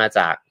สายมาจ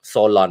ากโซ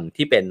ลอน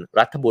ที่เป็น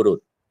รัฐบุรุษ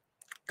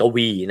ก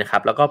วีนะครั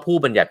บแล้วก็ผู้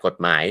บัญญัติกฎ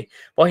หมาย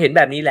พอเห็นแ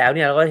บบนี้แล้วเ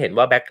นี่ยเราก็เห็น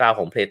ว่าแบ็คกราวด์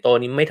ของเพลโต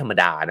นี่ไม่ธรรม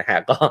ดานะฮะ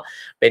ก็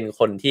เป็น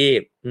คนที่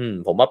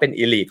ผมว่าเป็น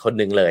อีลีทคน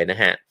หนึ่งเลยน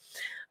ะฮะ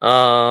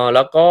แ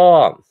ล้วก็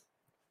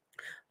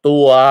ตั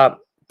ว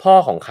พ่อ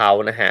ของเขา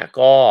นะฮะ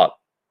ก็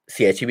เ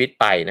สียชีวิต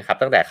ไปนะครับ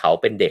ตั้งแต่เขา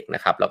เป็นเด็กน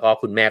ะครับแล้วก็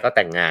คุณแม่ก็แ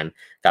ต่งงาน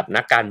กับ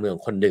นักการเมือง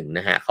คนหนึ่งน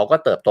ะฮะเขาก็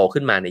เติบโต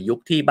ขึ้นมาในยุค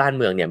ที่บ้าน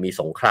เมืองเนี่ยมี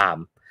สงคราม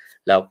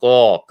แล้วก็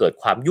เกิด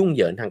ความยุ่งเห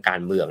ยิงทางกา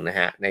รเมืองนะ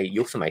ฮะใน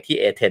ยุคสมัยที่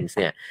เอเธนส์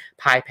เนี่ย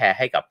พ่ายแพ้ใ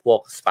ห้กับพวก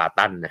สปาร์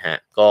ตันนะฮะ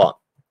ก็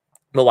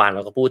เมื่อวานเร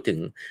าก็เ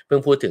พิ่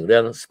งพูดถึงเรื่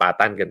องสปาร์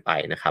ตันกันไป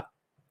นะครับ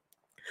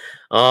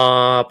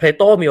เพลโ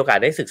ตมีโอกาส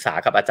ได้ศึกษา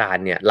กับอาจาร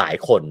ย์เนี่ยหลาย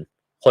ค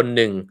นห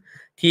นึ่ง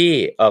ที่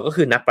ก็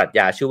คือนักปรัชญ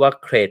าชื่อว่า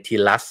เครทิ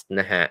ลัส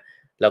นะฮะ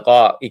แล้วก็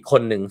อีกค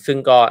นหนึ่งซึ่ง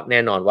ก็แน่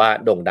นอนว่า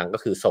โด่งดังก็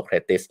คือโซเคร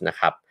ติสนะ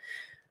ครับ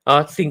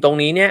สิ่งตรง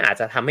นี้เนี่ยอาจ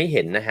จะทำให้เ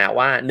ห็นนะฮะ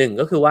ว่าหนึ่ง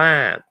ก็คือว่า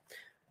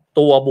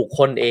ตัวบุคค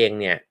ลเอง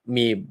เนี่ย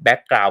มีแบ็ก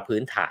กราวด์พื้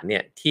นฐานเนี่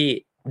ยที่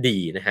ดี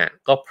นะฮะ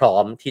ก็พร้อ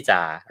มที่จะ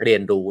เรีย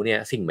นรู้เนี่ย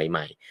สิ่งให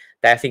ม่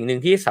ๆแต่สิ่งหนึ่ง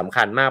ที่สำ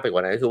คัญมากไปกว่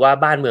านั้นก็คือว่า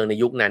บ้านเมืองใน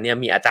ยุคนั้นเนี่ย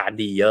มีอาจารย์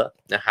ดีเยอะ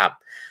นะครับ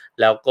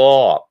แล้วก็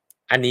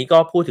อันนี้ก็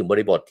พูดถึงบ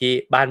ริบทที่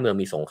บ้านเมือง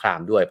มีสงคราม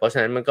ด้วยเพราะฉะ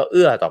นั้นมันก็เ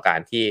อื้อต่อการ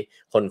ที่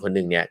คนห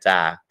นึ่งเนี่ยจะ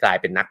กลาย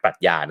เป็นนักปรัช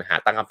ญานะฮะ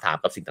ตั้งคำถาม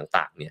กับสิ่ง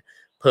ต่างๆเนี่ย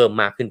เพิ่ม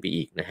มากขึ้นไป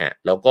อีกนะฮะ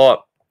แล้วก็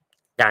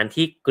การ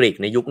ที่กรีก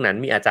ในยุคนั้น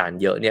มีอาจารย์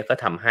เยอะเนี่ยก็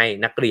ทำให้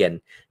นักเรียน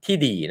ที่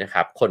ดีนะค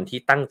รับคนที่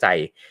ตั้งใจ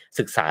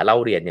ศึกษาเล่า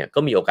เรียนเนี่ยก็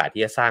มีโอกาส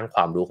ที่จะสร้างคว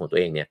ามรู้ของตัว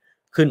เองเนี่ย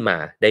ขึ้นมา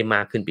ได้ม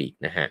ากขึ้นไปอีก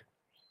นะฮะ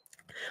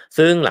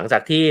ซึ่งหลังจา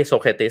กที่โซ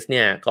เครติสเ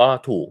นี่ยก็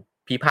ถูก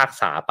พิ พิพาก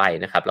ษาไป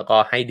นะครับแล้วก็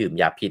ให้ดื่ม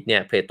ยาพิษเนี่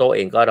ยเพลโตเอ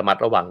งก็ระมัด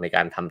ระวังในก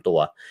ารทำตัว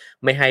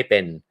ไม่ให้เป็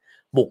น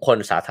บุคคล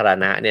สาธาร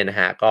ณะเนี่ยนะ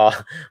ฮะก็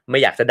ไม่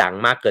อยากจะดัง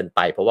มากเกินไป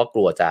เพราะว่าก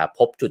ลัวจะพ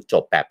บจุดจ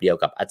บแบบเดียว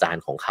กับอาจาร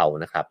ย์ของเขา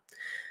นะครับ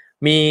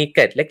มีเก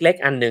ร็ดเล็ก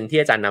ๆอันนึงที่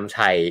อาจารย์นำ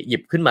ชัยหยิ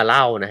บขึ้นมาเ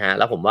ล่านะฮะแ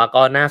ล้วผมว่า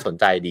ก็น่าสน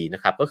ใจดีน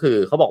ะครับก็คือ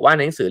เขาบอกว่าใ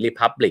นหนังสือ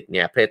Republic เ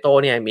นี่ยเพลโต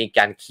เนี่ยมีก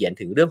ารเขียน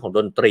ถึงเรื่องของด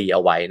นตรีเอ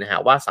าไว้นะฮะ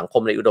ว่าสังค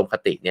มในอุดมค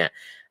ติเนี่ย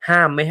ห้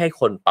ามไม่ให้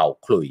คนเป่า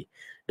ขลุ่ย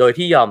โดย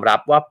ที่ยอมรับ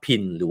ว่าพิ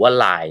ณหรือว่า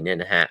ลายเนี่ย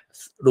นะฮะ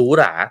หรู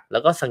หราแล้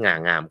วก็สง่า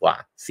งามกว่า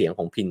เสียงข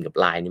องพิณกับ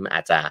ลายนี่มันอ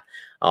าจจะ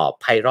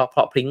ไพเราะเพร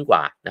าะพริ้งก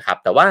ว่านะครับ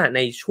แต่ว่าใน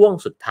ช่วง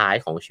สุดท้าย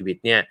ของชีวิต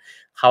เนี่ย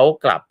เขา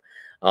กลับ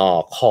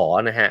ขอ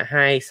นะฮะใ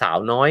ห้สาว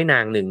น้อยนา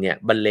งหนึ่งเนี่ย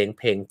บรรเลงเ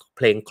พ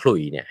ลงขลุ่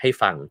ยเนี่ยให้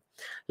ฟัง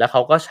แล้วเข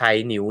าก็ใช้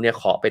นิ้วเนี่ย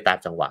เคาะไปตาม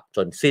จังหวะจ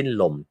นสิ้น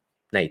ลม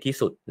ในที่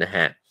สุดนะฮ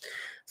ะ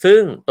ซึ่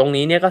งตรง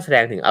นี้เนี่ยก็แสด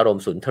งถึงอารม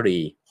ณ์สุนทรี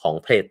ของ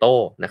เพลโต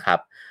นะครับ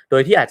โด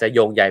ยที่อาจจะโย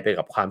งใยไป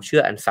กับความเชื่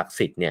ออันศักดิ์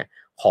สิทธิ์เนี่ย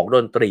ของด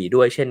นตรี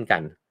ด้วยเช่นกั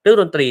นเรื่อง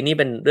ดนตรีนี่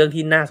เป็นเรื่อง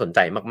ที่น่าสนใจ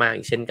มากๆ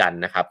อีกเช่นกัน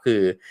นะครับคื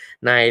อ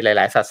ในห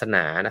ลายๆศาสน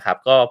านะครับ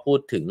ก็พูด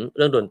ถึงเ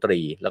รื่องดนตรี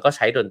แล้วก็ใ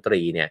ช้ดนต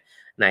รีเนี่ย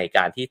ในก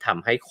ารที่ท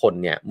ำให้คน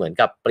เนี่ยเหมือน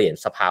กับเปลี่ยน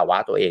สภาวะ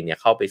ตัวเองเนี่ย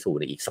เข้าไปสู่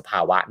ในอีกสภา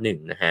วะหนึ่ง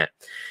นะฮะ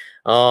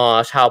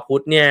ชาวพุท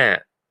ธเนี่ย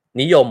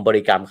นิยมบ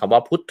ริกรรมคำว่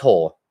าพุทโธ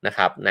นะค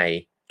รับใน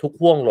ทุก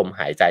ห่วงลม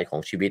หายใจขอ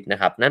งชีวิตนะ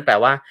ครับนั่นแปล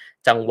ว่า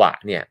จังหวะ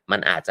เนี่ยมัน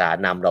อาจจะ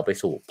นำเราไป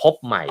สู่ภพ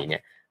ใหม่เนี่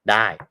ยไ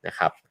ด้นะค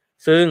รับ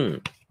ซึ่ง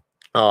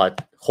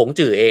ขง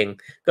จื่อเอง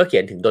ก็เขี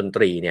ยนถึงดนต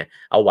รีเนี่ย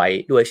เอาไว้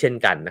ด้วยเช่น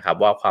กันนะครับ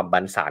ว่าความบั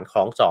นสานค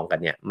ล้องจองกัน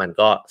เนี่ยมัน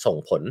ก็ส่ง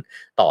ผล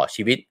ต่อ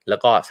ชีวิตแล้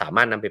วก็สาม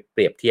ารถนำไปเป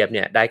รียบเทียบเ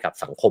นี่ยได้กับ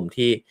สังคม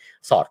ที่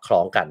สอดคล้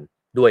องกัน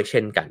ด้วยเ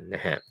ช่นกันน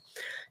ะฮะ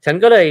ฉัน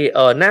ก็เลย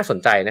น่าสน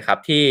ใจนะครับ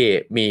ที่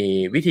มี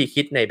วิธี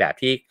คิดในแบบ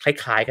ที่ค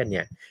ล้ายๆกันเ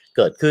นี่ยเ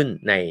กิดขึ้น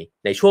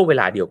ในช่วงเว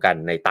ลาเดียวกัน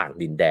ในต่าง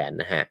ดินแดน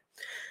นะฮะ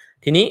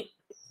ทีนี้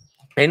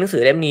ในหนังสื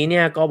อเล่มนี้เ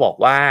นี่ยก็บอก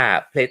ว่า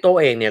เพลโต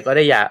เองเนี่ยก็ไ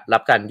ด้รั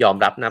บการยอม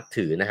รับนับ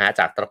ถือนะฮะ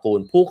จากตระกูล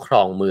ผู้คร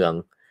องเมือง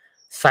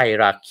ไซ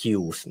ราคิ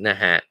วส์นะ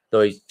ฮะโด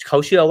ยเขา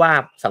เชื่อว่า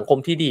สังคม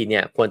ที่ดีเนี่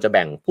ยควรจะแ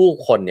บ่งผู้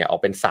คนเนี่ยออ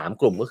กเป็น3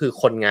กลุ่มก็คือ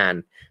คนงาน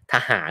ท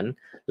หาร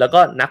แล้วก็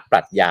นักป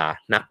รัชญา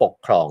นักปก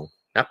ครอง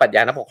นักปรัชญ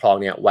านักปกครอง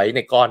เนี่ยไว้ใน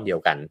ก้อนเดีย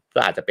วกันก็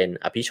อาจจะเป็น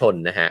อภิชน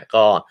นะฮะ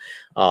ก็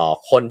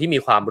คนที่มี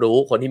ความรู้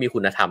คนที่มีคุ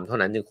ณธรรมเท่า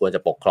นั้นจึงควรจะ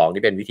ปกครอง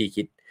ที่เป็นวิธี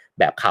คิด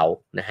แบบเขา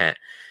นะฮะ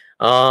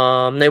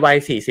ในวัย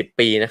40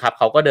ปีนะครับเ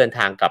ขาก็เดินท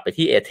างกลับไป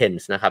ที่เอเธน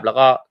ส์นะครับแล้ว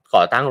ก็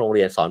ก่อตั้งโรงเ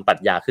รียนสอนปรัช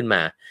ญาขึ้นม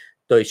า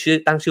โดย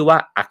ตั้งชื่อว่า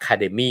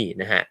Academy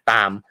นะฮะต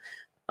าม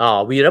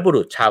วีรบุ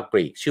รุษชาวก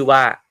รีกชื่อว่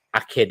า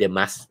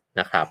Academus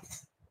นะครับ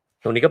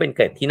ตรงนี้ก็เป็นเก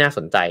ร็ดที่น่าส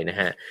นใจนะ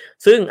ฮะ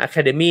ซึ่ง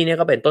Academy เนี่ย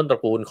ก็เป็นต้นตร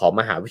ะกูลของ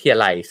มหาวิทยา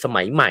ลัยส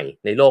มัยใหม่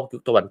ในโลกยุ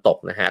คตะวันตก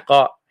นะฮะก็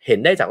เห็น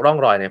ได้จากร่อง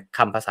รอยในค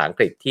ำภาษาอัง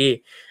กฤษที่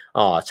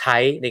ใช้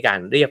ในการ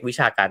เรียกวิ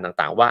ชาการ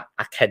ต่างๆว่า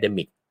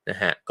academic น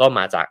ะฮะก็ม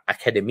าจาก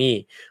Academy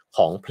ข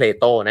องเพล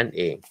โตนั่นเ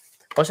อง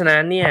เพราะฉะนั้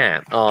นเนี่ย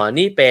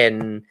นี่เป็น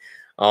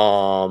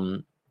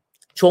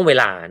ช่วงเว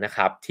ลานะค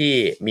รับที่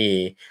มี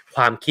ค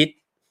วามคิด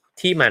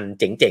ที่มัน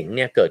เจ๋งๆเ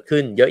นี่ยเกิด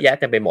ขึ้นเยอะแยะ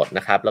เต็มไปหมดน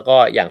ะครับแล้วก็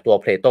อย่างตัว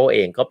เพลโตเอ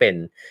งก็เ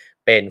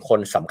ป็นคน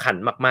สำคัญ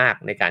มาก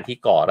ๆในการที่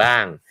ก่อร่า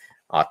ง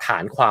ฐา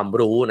นความ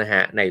รู้นะฮ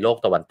ะในโลก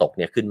ตะวันตกเ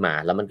นี่ยขึ้นมา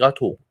แล้วมันก็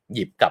ถูกห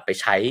ยิบกลับไป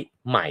ใช้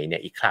ใหม่เนี่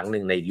ยอีกครั้งห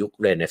นึ่งในยุค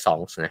เรเนซอง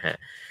ส์นะฮะ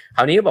คร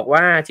าวนี้บอก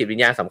ว่าจิตวิญ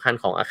ญาณสำคัญ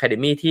ของ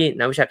Academy ที่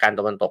นักวิชาการ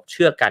ตะวันตกเ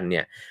ชื่อกันเ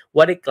นี่ย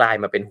ว่าได้กลาย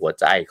มาเป็นหัว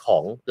ใจขอ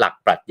งหลัก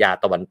ปรัชญา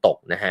ตะวันตก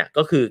นะฮะ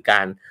ก็คือก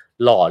าร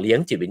หล่อเลี้ยง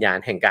จิตวิญญาณ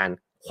แห่งการ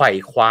ไขว่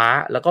คว้า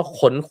แล้วก็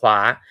ค้นคว้า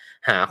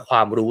หาคว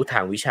ามรู้ทา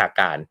งวิชา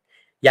การ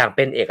อย่างเ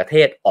ป็นเอกเท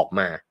ศออก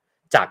มา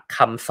จากค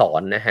ำสอ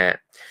นนะฮะ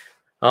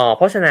เ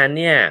พราะฉะนั้น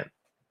เนี่ย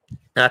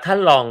ท่าน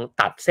ลอง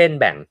ตัดเส้น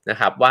แบ่งนะ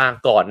ครับว่า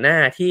ก่อนหน้า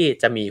ที่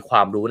จะมีคว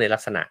ามรู้ในลั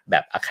กษณะแบ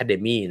บ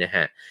Academy นะฮ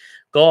ะ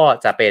ก็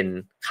จะเป็น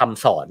ค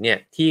ำสอนเนี่ย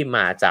ที่ม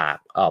าจาก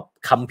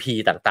คัมภี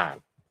ร์ต่าง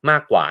ๆมา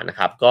กกว่านะค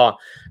รับก็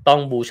ต้อง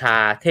บูชา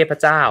เทพ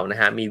เจ้านะ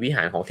ฮะมีวิห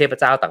ารของเทพ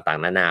เจ้าต่าง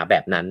ๆนานาแบ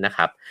บนั้นนะค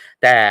รับ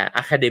แต่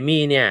Academy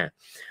เนี่ย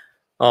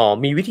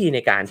มีวิธีใน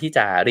การที่จ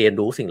ะเรียน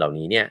รู้สิ่งเหล่า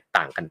นี้เนี่ย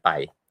ต่างกันไป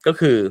ก็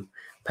คือ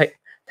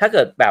ถ้าเ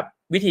กิดแบบ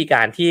วิธีก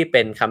ารที่เ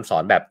ป็นคำสอ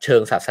นแบบเชิ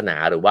งศาสนา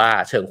หรือว่า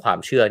เชิงความ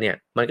เชื่อเนี่ย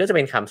มันก็จะเ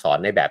ป็นคำสอน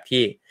ในแบบ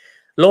ที่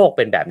โลกเ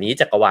ป็นแบบนี้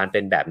จักรวาลเ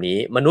ป็นแบบนี้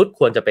มนุษย์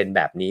ควรจะเป็นแ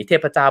บบนี้เท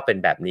พเจ้าเป็น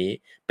แบบนี้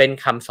เป็น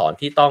คำสอน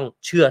ที่ต้อง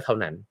เชื่อเท่า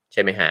นั้นใ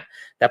ช่ไหมฮะ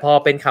แต่พอ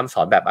เป็นคำส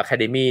อนแบบ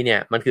Academy เนี่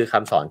ยมันคือค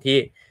ำสอนที่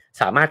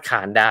สามารถค้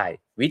านได้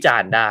วิจา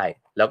รณ์ได้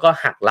แล้วก็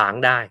หักล้าง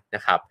ได้น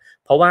ะครับ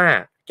เพราะว่า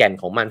แก่น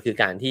ของมันคือ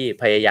การที่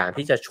พยายาม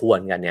ที่จะชวน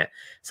กันเนี่ย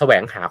แสว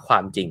งหาควา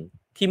มจริง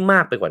ที่ม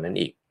ากไปกว่านั้น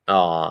อีก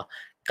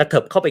กระเถิ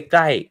บเข้าไปใก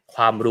ล้ค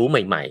วามรู้ใ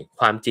หม่ๆ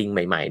ความจริงใ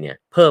หม่ๆเนี่ย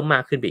เพิ่มมา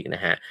กขึ้นอีกน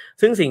ะฮะ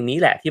ซึ่งสิ่งนี้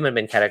แหละที่มันเ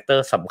ป็นคาแรคเตอ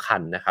ร์สำคั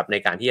ญนะครับใน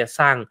การที่จะ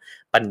สร้าง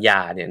ปัญญา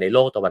เนี่ยในโล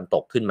กตะวันต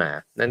กขึ้นมา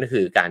นั่นก็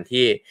คือการ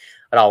ที่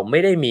เราไม่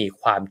ได้มี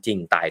ความจริง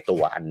ตายตั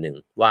วอันหนึ่ง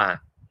ว่า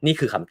นี่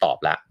คือคำตอบ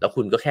แล้ว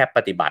คุณก็แค่ป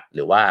ฏิบัติห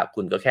รือว่า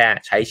คุณก็แค่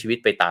ใช้ชีวิต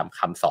ไปตามค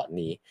ำสอน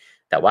นี้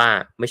แต่ว่า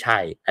ไม่ใช่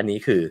อันนี้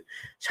คือ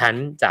ฉัน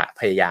จะ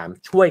พยายาม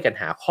ช่วยกัน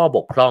หาข้อบ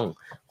กพร่อง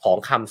ของ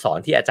คำสอน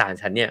ที่อาจารย์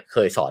ฉันเนี่ยเค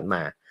ยสอนม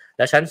า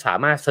แล้วฉันสา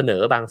มารถเสน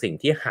อบางสิ่ง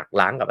ที่หัก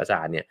ล้างกับอาจ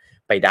ารย์เนี่ย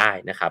ไปได้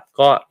นะครับ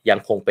ก็ยัง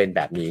คงเป็นแ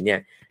บบนี้เนี่ย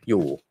อ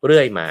ยู่เรื่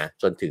อยมา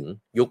จนถึง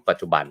ยุคปัจ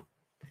จุบัน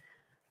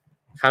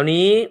คราว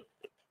นี้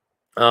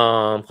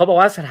เขาบอก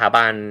ว่าสถา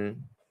บัน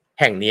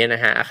แห่งนี้น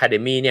ะฮะ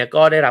Academy เนี่ย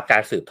ก็ได้รับกา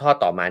รสืบทอด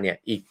ต่อมาเนี่ย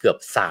อีกเกือบ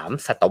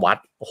3ศตวรร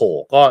ษโอ้โห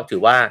ก็ถื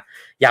อว่า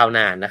ยาวน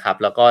านนะครับ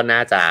แล้วก็น่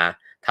าจะ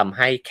ทำใ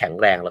ห้แข็ง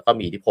แรงแล้วก็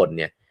มีอิทธิพลเ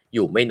นี่ยอ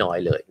ยู่ไม่น้อย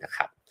เลยนะค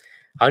รับ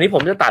คราวนี้ผ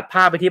มจะตัดภ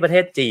าพไปที่ประเท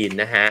ศจีน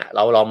นะฮะเร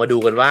าลองมาดู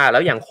กันว่าแล้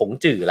วอย่างขง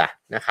จื่อล่ะ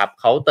นะครับ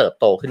เขาเติบ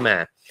โตขึ้นมา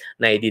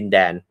ในดินแด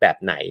นแบบ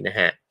ไหนนะ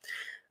ฮะ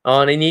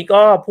ในนี้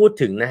ก็พูด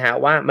ถึงนะฮะ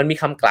ว่ามันมี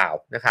คำกล่าว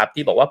นะครับ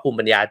ที่บอกว่าภูมิ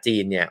ปัญญาจี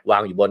นเนี่ยวา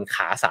งอยู่บนข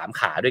า3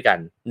ขาด้วยกัน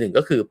1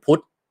ก็คือพุท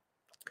ธ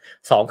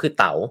2คือ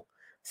เต๋า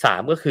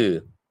3ก็คือ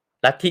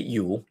ลัทธิห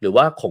ยูหรือ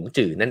ว่าขง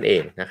จื่อนั่นเอ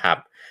งนะครับ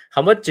ค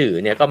ำว่าจื่อ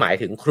เนี่ยก็หมาย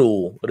ถึงครู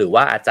หรือ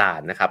ว่าอาจาร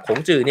ย์นะครับขง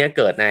จื่อเนี่ยเ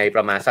กิดในป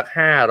ระมาณสัก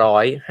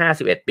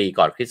551ปี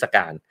ก่อนคริสตก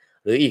าล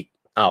หรืออีก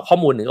ข้อ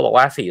มูลหนึ่งก็บอก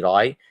ว่า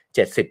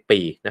470ปี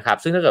นะครับ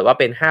ซึ่งถ้าเกิดว่า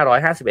เป็น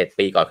551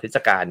ปีก่อนคริสต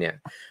กาลเนี่ย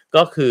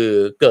ก็คือ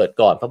เกิด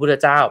ก่อนพระพุทธ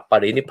เจ้าป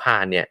รินิพพา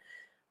นเนี่ย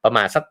ประม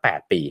าณสัก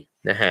8ปี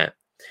นะฮะ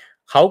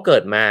เขาเกิ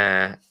ดมา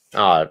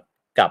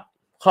กับ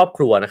ครอบค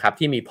รัวนะครับ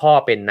ที่มีพ่อ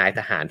เป็นนายท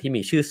หารที่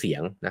มีชื่อเสีย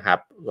งนะครับ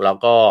แล้ว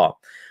ก็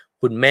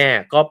คุณแม่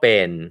ก็เป็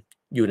น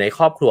อยู่ในค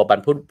รอบครัวบรร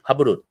พ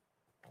บุรุษ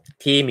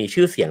ที่มี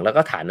ชื่อเสียงแล้ว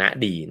ก็ฐานะ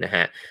ดีนะฮ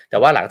ะแต่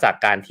ว่าหลังจาก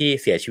การที่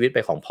เสียชีวิตไป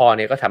ของพ่อเ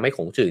นี่ยก็ทำให้ข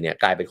งจื่อเนี่ย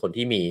กลายเป็นคน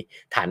ที่มี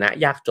ฐานะ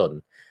ยากจน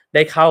ไ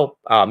ด้เข้า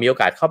มีโอ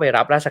กาสเข้าไป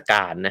รับราชก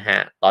ารนะฮะ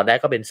ตอนแรก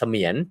ก็เป็นเส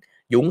มียน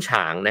ยุ้งฉ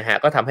างนะฮะ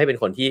ก็ทำให้เป็น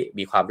คนที่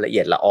มีความละเอี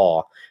ยดละออ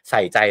ใ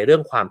ส่ใจเรื่อ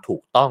งความถู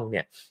กต้องเ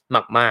นี่ย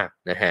มาก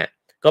ๆนะฮะ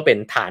ก็เป็น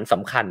ฐานส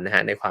ำคัญนะฮ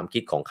ะในความคิ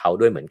ดของเขา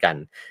ด้วยเหมือนกัน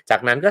จา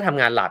กนั้นก็ท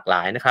ำงานหลากหล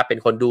ายนะครับเป็น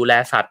คนดูแล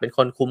สัตว์เป็นค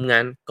นคุมงา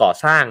นก่อ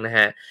สร้างนะฮ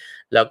ะ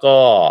แล้วก็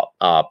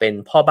เป็น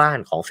พ่อบ้าน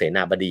ของเสน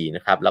าบดีน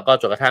ะครับแล้วก็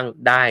จนกระทั่ง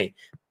ได้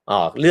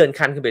เลื่อน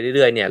ขั้นขึ้นไปเ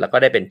รื่อยๆเนี่ยแล้วก็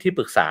ได้เป็นที่ป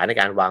รึกษาใน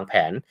การวางแผ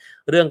น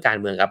เรื่องการ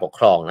เมืองการปกค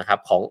รองนะครับ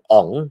ของ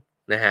อ๋อง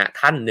นะฮะ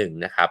ท่านหนึ่ง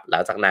นะครับหลั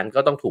งจากนั้นก็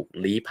ต้องถูก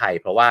ลี้ภัย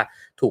เพราะว่า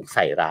ถูกใ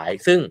ส่ร้าย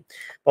ซึ่ง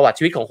ประวัติ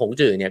ชีวิตของขง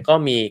จื่อเนี่ยก็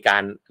มีกา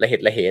รระเห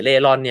ตุระเหเล่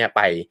ร่อนเนี่ยไ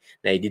ป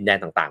ในดินแดน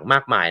ต่างๆม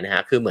ากมายนะฮ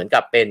ะคือเหมือน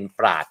กับเป็น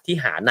ปราชญ์ที่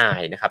หานา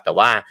ยนะครับแต่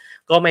ว่า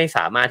ก็ไม่ส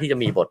ามารถที่จะ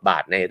มีบทบา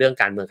ทในเรื่อง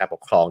การเมืองการป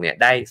กครองเนี่ย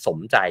ได้สม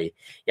ใจ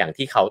อย่าง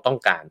ที่เขาต้อง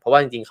การเพราะว่า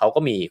จริงๆเขาก็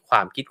มีคว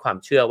ามคิดความ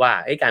เชื่อว่า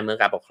การเมือง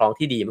การปกครอง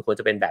ที่ดีมันควร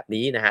จะเป็นแบบ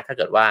นี้นะฮะถ้าเ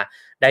กิดว่า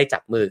ได้จั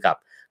บมือกับ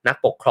นัก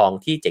ปกครอง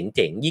ที่เ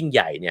จ๋งๆยิ่งให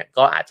ญ่เนี่ย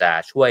ก็อาจจะ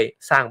ช่วย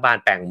สร้างบ้าน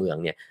แปลงเมือง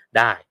เนี่ยไ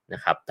ด้น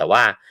ะครับแต่ว่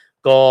า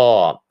ก็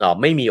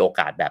ไม่มีโอ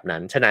กาสแบบนั้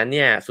นฉะนั้นเ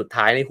นี่ยสุด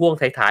ท้ายในห่วง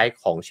ท้าย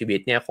ๆของชีวิต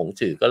เนี่ยขง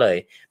จื่อก็เลย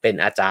เป็น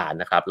อาจารย์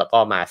นะครับแล้วก็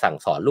มาสั่ง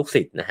สอนลูก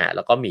ศิษย์นะฮะแ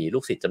ล้วก็มีลู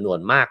กศิษย์จำนวน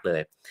มากเล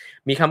ย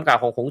มีคำกล่าว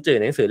ของขงจื่อ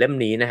ในหนังสือเล่ม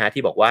นี้นะฮะ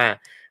ที่บอกว่า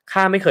ข้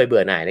าไม่เคยเบื่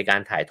อหน่ายในกา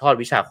รถ่ายทอด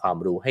วิชาความ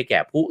รู้ให้แก่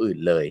ผู้อื่น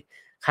เลย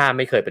ข้าไ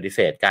ม่เคยปฏิเส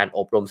ธการอ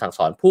บรมสั่งส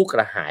อนผู้ก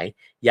ระหาย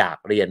อยาก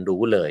เรียน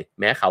รู้เลย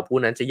แม้เขาผู้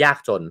นั้นจะยาก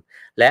จน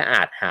และอ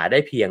าจหาได้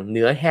เพียงเ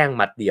นื้อแห้ง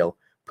มัดเดียว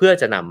เพื่อ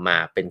จะนำมา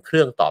เป็นเค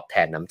รื่องตอบแท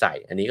นน้ำใจ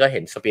อันนี้ก็เห็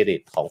นสปิริ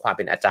ตของความเ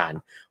ป็นอาจารย์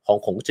ของ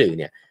ขงจื่อ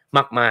เนี่ย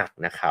มาก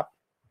ๆนะครับ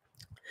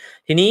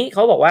ทีนี้เข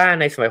าบอกว่า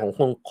ในสมัยของ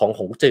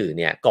ขงจื่อ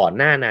เนี่ยก่อน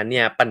หน้านั้นเ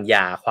นี่ยปัญญ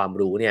าความ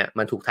รู้เนี่ย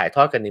มันถูกถ่ายท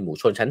อดกันในหมู่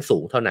ชนชั้นสู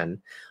งเท่านั้น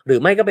หรือ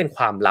ไม่ก็เป็นค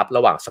วามลับร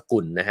ะหว่างสกุ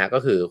ลนะฮะก็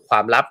คือควา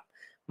มลับ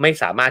ไม่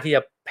สามารถที่จ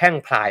ะแพร่ง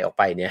พลายออกไ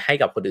ปเนี่ยให้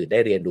กับคนอื่นได้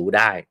เรียนรู้ไ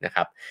ด้นะค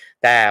รับ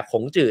แต่ข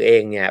งจื่อเอ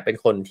งเนี่ยเป็น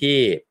คนที่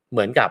เห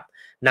มือนกับ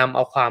นำเอ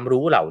าความ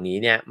รู้เหล่านี้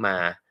เนี่ยมา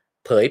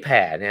เผยแ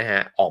ผ่นะฮ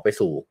ะออกไป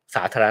สู่ส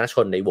าธารณช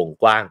นในวง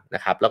กว้างน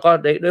ะครับแล้วก็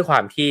ด้วยควา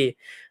มที่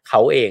เข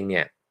าเองเ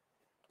นี่ย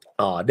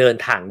เดิน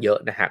ทางเยอะ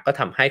นะฮะก็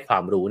ทำให้ควา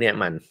มรู้เนี่ย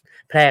มัน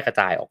แพร่กระ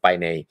จายออกไป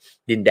ใน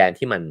ดินแดน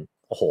ที่มัน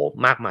โอ้โห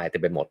มากมายเต็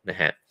มไปหมดนะ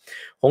ฮะ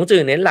ขงจื่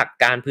อเน้นหลัก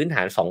การพื้นฐ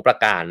าน2ประ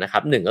การนะครั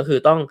บ1ก็คือ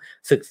ต้อง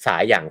ศึกษา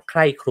อย่างใค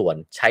ร่ครวญ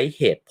ใช้เ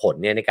หตุผล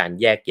เนี่ยในการ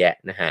แยกแยะ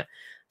นะฮะ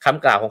ค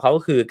ำกล่าวของเขา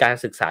ก็คือการ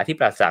ศึกษาที่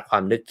ปราศจากควา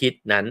มนึกคิด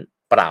นั้น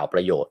เปล่าป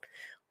ระโยชน์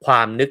คว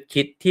ามนึก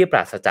คิดที่ปร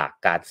าศจาก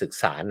การศึก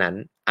ษานั้น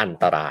อัน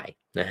ตราย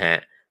นะฮะ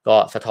ก็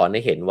สะท้อนใ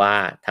ห้เห็นว่า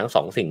ทั้ง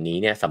2สิ่งนี้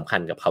เนี่ยสำคั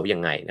ญกับเขายั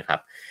งไงนะครับ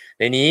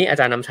ในนี้อา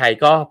จารย์นำชัย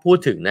ก็พูด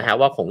ถึงนะฮะ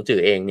ว่าขงจื่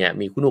อเองเนี่ย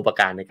มีคุณูป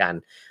การในการ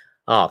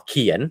เ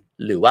ขียน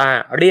หรือว่า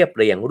เรียบ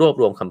เรียงรวบ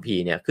รวมคัมภี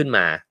ร์เนี่ยขึ้นม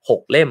า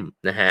6เล่ม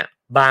นะฮะ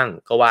บ้าง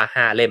ก็ว่า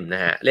5เล่มน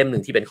ะฮะเล่มหนึ่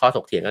งที่เป็นข้อถ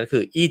กเถียงก็คื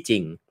ออี้จิ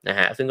งนะ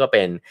ฮะซึ่งก็เ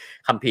ป็น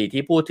คัมภีร์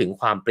ที่พูดถึง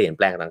ความเปลี่ยนแ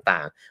ปลงต่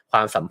างๆคว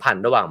ามสัมพัน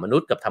ธ์ระหว่างมนุ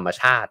ษย์กับธรรม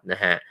ชาติน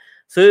ะฮะ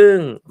ซึ่ง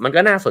มัน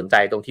ก็น่าสนใจ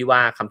ตรงที่ว่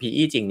าคัมภีร์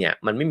อี้จิงเนี่ย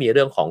มันไม่มีเ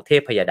รื่องของเท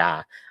พพยดา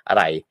อะ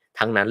ไร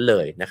ทั้งนั้นเล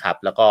ยนะครับ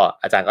แล้วก็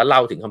อาจารย์ก็เล่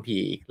าถึงคัมภี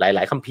ร์อีกหล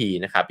ายๆคัมภีร์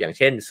นะครับอย่างเ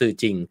ช่นซือ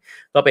จิง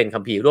ก็เป็นคั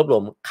มภีร์รวบรว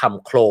มค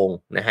ำโครง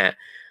นะฮะ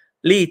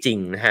ลี่จิง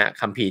นะฮะ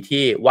คัมภีร์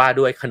ที่ว่า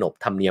ด้วยขนบ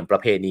ธรรมเนียมปร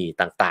ะเพณี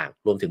ต่าง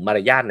ๆรวมถึงมาร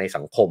ยาทใน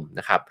สังคม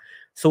นะครับ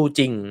ซู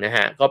จิงนะฮ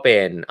ะก็เป็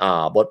น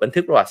บทบันทึ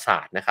กประวัติศา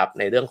สตร์นะครับ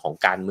ในเรื่องของ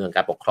การเมืองก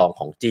ารปกครอง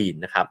ของจีน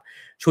นะครับ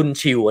ชุน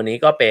ชิวอันนี้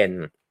ก็เป็น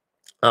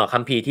คั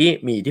มภีร์ที่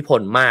มีอิทธิพ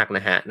ลมากน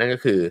ะฮะนั่นก็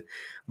คือ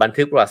บัน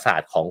ทึกประวัติศาส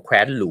ตร์ของแค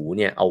ว้นหลู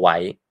เนี่ยเอาไว้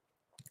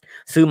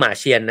ซื่อหมา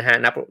เชียนนะฮะ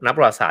นักป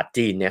ระวัติศาสตร์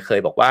จีนเนี่ยเคย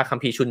บอกว่าคัม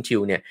ภีร์ชุนชิ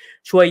วเนี่ย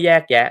ช่วยแย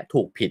กแยะ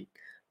ถูกผิด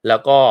แล้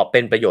วก็เป็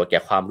นประโยชน์แก่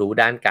ความรู้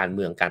ด้านการเ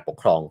มืองการปก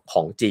ครองข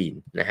องจีน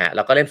นะฮะแ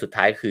ล้วก็เล่มสุด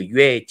ท้ายคือเ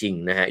ย่จิง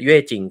นะฮะเย่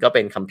จิงก็เ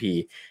ป็นคัมภีร์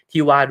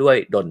ที่ว่าด้วย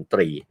ดนต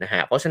รีนะฮ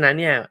ะเพราะฉะนั้น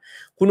เนี่ย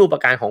คุณูป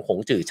การของขง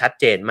จื่อชัด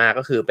เจนมาก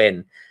ก็คือเป็น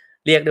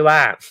เรียกได้ว่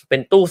าเป็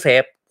นตู้เซ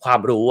ฟควา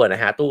มรู้น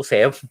ะฮะตู้เซ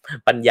ฟ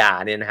ปัญญา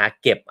เนี่ยนะฮะ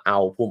เก็บเอา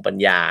ภูมิปัญ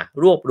ญา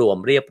รวบรวม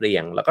เรียบเรีย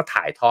งแล้วก็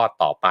ถ่ายทอด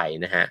ต่อไป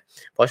นะฮะ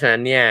เพราะฉะนั้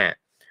นเนี่ย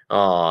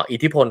อิ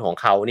ทธิพลของ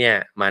เขาเนี่ย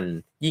มัน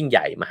ยิ่งให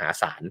ญ่มหา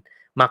ศาล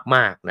ม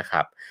ากๆนะค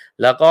รับ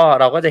แล้วก็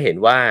เราก็จะเห็น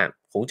ว่า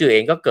ขงจื่อเอ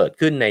งก็เกิด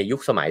ขึ้นในยุ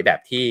คสมัยแบบ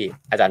ที่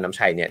อาจารย์นำ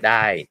ชัยเนี่ยไ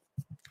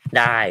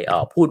ด้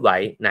พูดไว้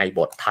ในบ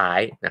ทท้า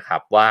ยนะครั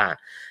บว่า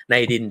ใน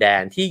ดินแด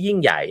นที่ยิ่ง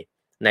ใหญ่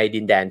ในดิ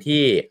นแดน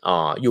ที่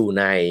อยู่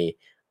ใน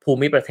ภู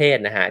มิประเทศ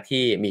นะฮะ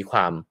ที่มีคว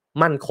าม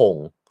มั่นคง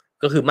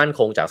ก็คือมั่น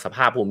คงจากสภ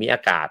าพภูมิอา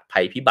กาศภั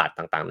ยพิบัติ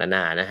ต่างๆนาน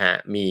านะฮะ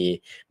มี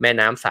แม่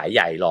น้ำสายให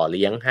ญ่หล่อเ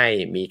ลี้ยงให้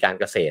มีการ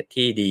เกษตร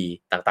ที่ดี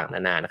ต่างๆน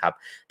านานะครับ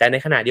แต่ใน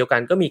ขณะเดียวกั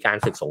นก็มีการ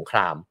ศึกสงคร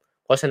าม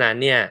เพราะฉะนั้น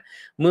เนี่ย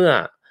เมื่อ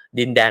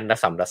ดินแดนระ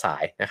ส่ำระสา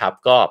ยนะครับ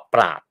ก็ป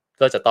ราด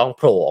ก็จะต้องโ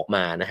ผล่ออกม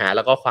านะฮะแ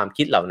ล้วก็ความ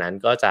คิดเหล่านั้น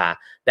ก็จะ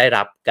ได้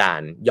รับกา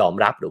รยอม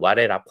รับหรือว่าไ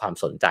ด้รับความ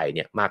สนใจเ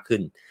นี่ยมากขึ้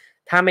น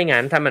ถ้าไม่งั้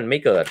นถ้ามันไม่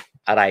เกิด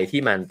อะไร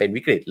ที่มันเป็น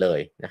วิกฤตเลย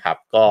นะครับ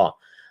ก็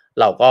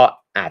เราก็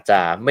อาจจะ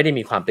ไม่ได้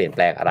มีความเปลี่ยนแป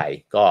ลงอะไร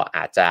ก็อ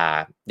าจจะ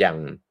ยัง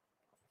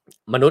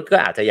มนุษย์ก็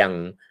อาจจะยัง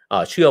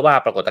เชื่อว่า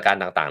ปรากฏการณ์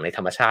ต่างๆในธ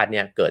รรมชาติเ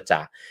นี่ยเกิดจ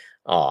าก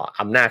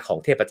อำนาจของ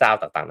เทพเจ้า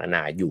ต่างๆนาน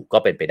าอยู่ก็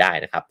เป็นไปได้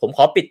นะครับผมข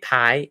อปิด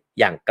ท้าย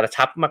อย่างกระ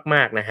ชับม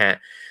ากๆนะฮะ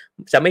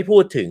จะไม่พู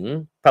ดถึง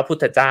พระพุท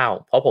ธเจ้า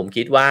เพราะผม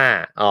คิดว่า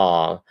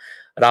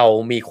เรา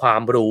มีควา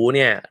มรู้เ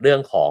นี่ยเรื่อ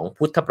งของ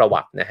พุทธประ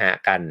วัตินะฮะ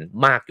กัน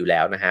มากอยู่แล้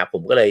วนะฮะผ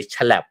มก็เลยฉ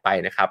ลับไป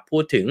นะครับพู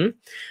ดถึง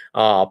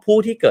ผู้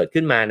ที่เกิด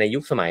ขึ้นมาในยุ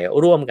คสมัย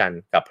ร่วมกัน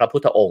กับพระพุ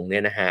ทธองค์เนี่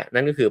ยนะฮะ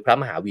นั่นก็คือพระ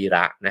มหาวีร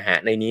ะนะฮะ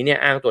ในนี้เนี่ย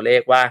อ้างตัวเล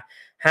ขว่า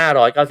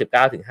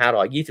599ถึง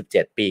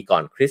527ปีก่อ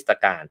นคริสต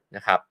กาลน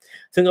ะครับ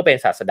ซึ่งก็เป็น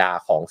ศาสดา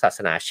ของศาส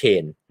นาเช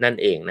นนั่น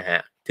เองนะฮะ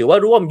ถือว่า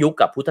ร่วมยุค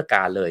กับพุทธก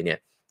าลเลยเนี่ย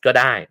ก็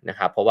ได้นะค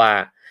รับเพราะว่า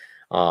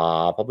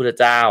พระพุทธ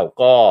เจ้า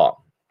ก็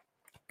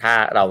ถ้า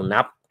เรา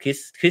นับ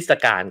คริสต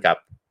กาล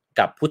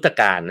กับพุทธ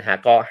กาลนะฮะ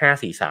ก็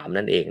543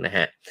นั่นเองนะฮ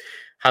ะ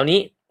คราวนี้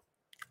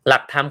หลั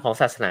กธรรมของ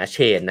ศาสนาเช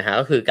นนะฮะ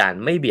ก็คือการ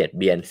ไม่เบียด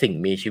เบียนสิ่ง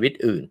มีชีวิต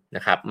อื่นน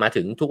ะครับมา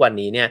ถึงทุกวัน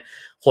นี้เนี่ย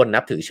คนนั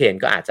บถือเชน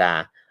ก็อาจจะ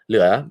เห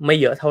ลือไม่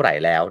เยอะเท่าไหร่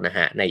แล้วนะฮ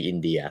ะในอิน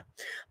เดีย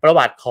ประ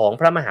วัติของ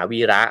พระมหา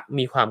วีระ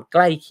มีความใก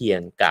ล้เคีย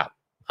งกับ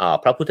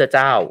พระพุทธเ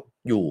จ้า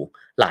อยู่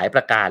หลายป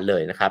ระการเล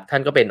ยนะครับท่า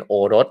นก็เป็นโอ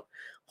รส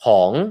ข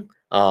อง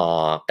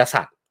ก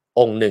ษัตริย์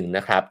องค์หนึ่งน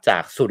ะครับจา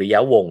กสุริย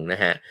วงศ์น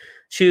ะฮะ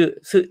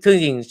ซึ่ง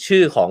จริง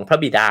ชื่อของพระ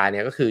บิดาเนี่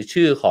ยก็คือ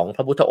ชื่อของพ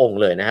ระพุทธองค์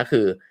เลยนะฮะ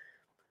คือ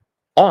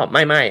ไ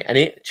ม่อัน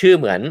นี้ชื่อ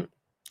เหมือน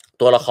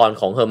ตัวละคร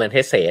ของเฮอร์แมนเฮ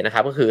สเซนะค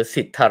รับก็คือ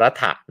สิทธัต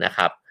ถะนะค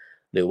รับ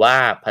หรือว่า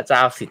พระเจ้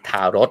าสิทธ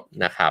ารส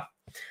นะครับ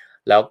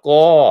แล้ว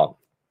ก็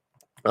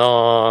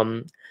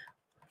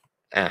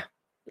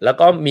แล้ว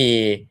ก็มี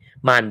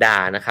มารดา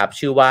นะครับ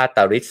ชื่อว่าต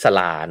ริศล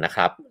านะค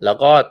รับแล้ว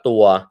ก็ตั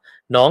ว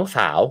น้องส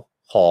าว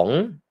ของ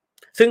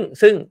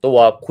ซึ่งตัว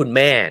คุณแ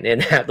ม่เนี่ย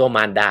นะตัวม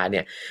ารดาเ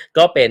นี่ย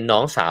ก็เป็นน้อ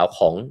งสาวข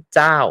องเ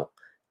จ้า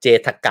เจ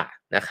ทกะ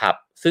นะครับ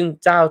ซึ่ง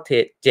เจ้าเ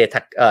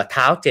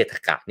ท้าเจท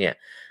กะเนี่ย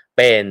เ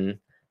ป็น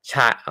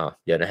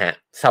เดี๋ยวนะฮะ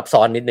ซับซ้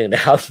อนนิดนึงน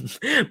ะครับ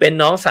เป็น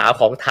น้องสาว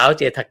ของเท้า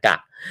เจทกะ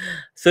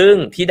ซึ่ง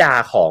ธิดา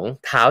ของ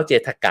เท้าเจ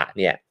ทกะ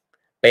เนี่ย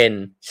เป็น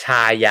ช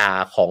ายา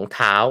ของเ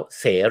ท้า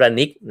เสร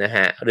ณิกนะฮ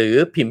ะหรือ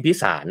พิมพิ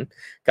สาร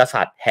ก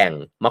ษัตริย์แห่ง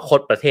มค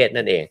ธประเทศ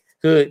นั่นเอง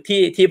คือ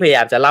ที่พยาย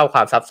ามจะเล่าคว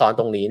ามซับซ้อน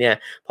ตรงนี้เนี่ย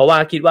เพราะว่า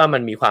คิดว่ามั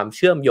นมีความเ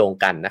ชื่อมโยง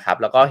กันนะครับ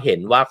แล้วก็เห็น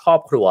ว่าครอ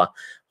บครัว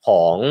ข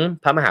อง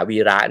พระมหาวี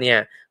ระเนี่ย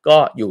ก็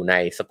อยู่ใน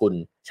สกุล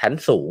ชั้น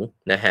สูง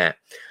นะฮะ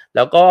แ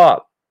ล้วก็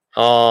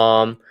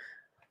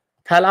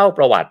ถ้าเล่าป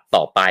ระวัติ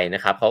ต่อไปน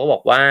ะครับเขาก็บอ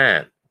กว่า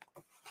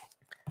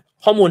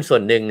ข้อมูลส่ว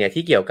นหนึ่งเนี่ย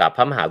ที่เกี่ยวกับพ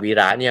ระมหาวี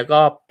ระเนี่ย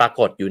ก็ปรา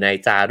กฏอยู่ใน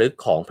จารึก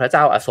ของพระเจ้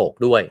าอโศก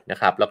ด้วยนะ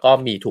ครับแล้วก็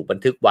มีถูกบัน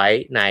ทึกไว้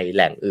ในแ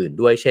หล่งอื่น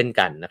ด้วยเช่น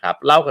กันนะครับ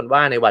เล่ากันว่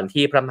าในวัน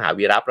ที่พระมหา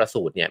วีระประ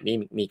สูติเนี่ย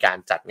มีการ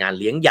จัดงาน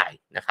เลี้ยงใหญ่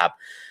นะครับ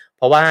เ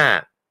พราะว่า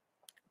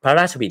พระ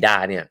ราชบิดา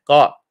เนี่ยก็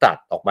ตรัส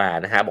ออกมา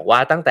นะฮะบอกว่า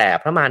ตั้งแต่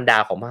พระมารดา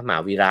ของพระมหา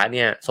วีระเ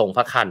นี่ยทรงพ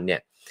ระครรภ์เนี่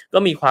ยก็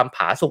มีความผ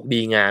าสุก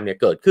ดีงามเนี่ย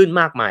เกิดขึ้น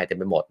มากมายเต็ม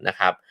ไปหมดนะ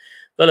ครับ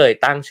ก็เลย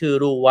ตั้งชื่อ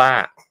รูปว่า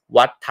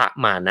วัฏ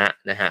มานะ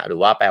นะฮะหรือ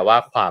ว่าแปลว่า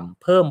ความ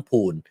เพิ่ม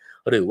พูน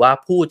หรือว่า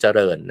ผู้เจ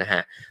ริญนะฮ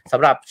ะส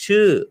ำหรับ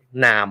ชื่อ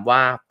นามว่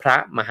าพระ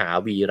มหา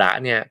วีระ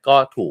เนี่ยก็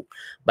ถูก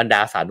บรรด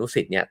าสานุ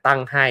ศิษย์เนี่ยตั้ง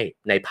ให้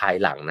ในภาย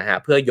หลังนะฮะ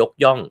เพื่อยก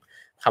ย่อง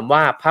คำว่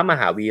าพระม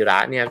หาวีระ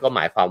เนี่ยก็หม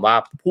ายความว่า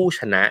ผู้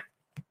ชนะ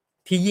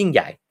ที่ยิ่งให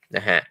ญ่น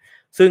ะฮะ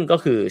ซึ่งก็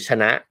คือช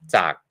นะจ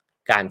าก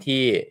การ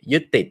ที่ยึ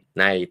ดติด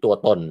ในตัว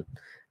ตน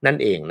นั่น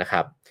เองนะค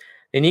รับ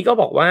ในนี้ก็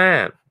บอกว่า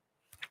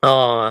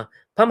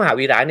พระมหา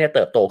วีระเนี่ยเ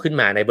ติบโตขึ้น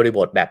มาในบริบ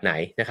ทแบบไหน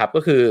นะครับ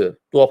ก็คือ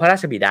ตัวพระรา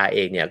ชบิดาเอ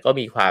งเนี่ยก็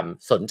มีความ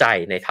สนใจ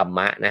ในธรรม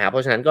ะนะครับเพร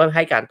าะฉะนั้นก็ใ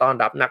ห้การต้อน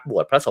รับนักบว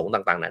ชพระสงฆ์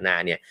ต่างๆนานา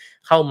เนี่ย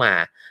เข้ามา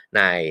ใ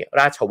น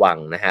ราชวัง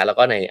นะฮะแล้ว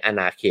ก็ในอา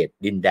ณาเขต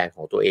ดินแดนข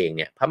องตัวเองเ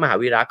นี่ยพระมหา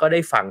วีระก็ได้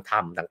ฟังธรร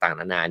มต่างๆ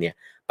นานาเนี่ย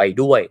ไป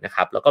ด้วยนะค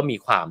รับแล้วก็มี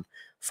ความ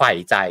ใฝ่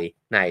ใจ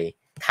ใน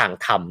ทาง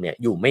ธรรมเนี่ย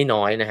อยู่ไม่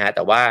น้อยนะฮะแ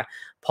ต่ว่า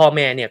พ่อแ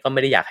ม่เนี่ยก็ไ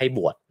ม่ได้อยากให้บ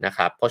วชนะค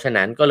รับเพราะฉะ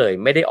นั้นก็เลย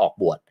ไม่ได้ออก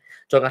บวช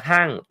จนกระ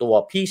ทั่งตัว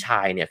พี่ช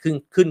ายเนี่ย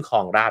ขึ้นคร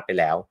องราชย์ไป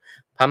แล้ว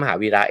พระมหา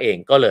วีระเอง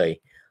ก็เลย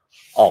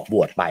ออกบ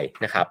วชไป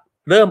นะครับ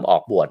เริ่มออ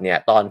กบวชเนี่ย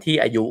ตอนที่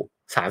อายุ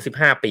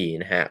35ปี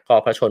นะฮะก็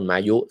พระชนมา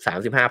ยุ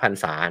35พรร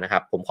ษานะครั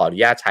บผมขออนุ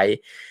ญาตใช้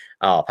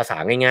ภาษา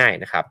ง่าย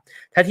ๆนะครับ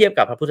ถ้าเทียบ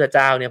กับพระพุทธเ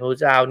จ้าเนี่ยพระพุทธ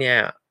เจ้าเนี่ย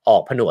ออ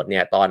กผนวดเนี่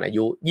ยตอนอา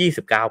ยุ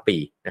29ปี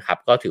นะครับ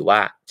ก็ถือว่า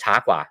ช้า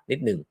กว่านิด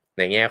หนึ่งใ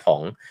นแง่ขอ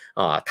งไ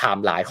ท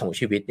ม์ไลน์ของ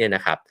ชีวิตเนี่ยน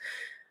ะครับ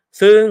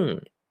ซึ่ง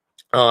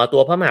ตั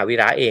วพระมหาวี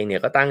ระเองเนี่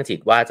ยก็ตั้งจิต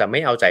ว่าจะไม่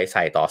เอาใจใ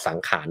ส่ต่อสัง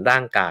ขารร่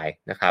างกาย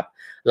นะครับ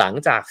หลัง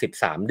จาก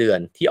13เดือน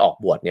ที่ออก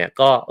บวชเนี่ย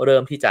ก็เริ่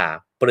มที่จะ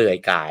เปลือย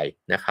กาย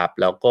นะครับ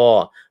แล้วก็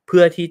เ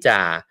พื่อที่จะ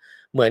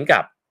เหมือนกั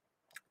บ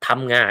ท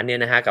ำงานเนี่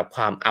ยนะฮะกับค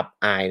วามอับ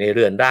อายในเ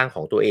รือนร่างข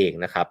องตัวเอง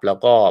นะครับแล้ว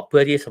ก็เพื่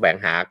อที่แสวง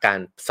หาการ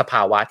สภ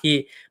าวะที่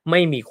ไ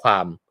ม่มีควา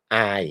มอ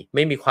ายไ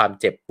ม่มีความ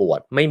เจ็บปวด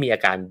ไม่มีอา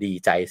การดี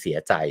ใจเสีย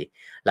ใจ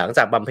หลังจ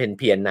ากบำเพ็ญเ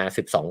พียรนาน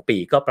12ปี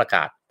ก็ประก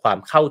าศความ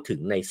เข้าถึง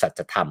ในสัจ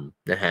ธรรม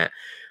นะฮะ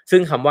ซึ่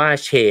งคำว่า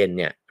เชนเ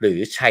นี่ยหรือ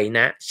ชัยน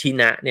ะชิ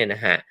นะเนี่ยน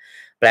ะฮะ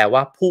แปลว่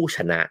าผู้ช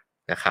นะ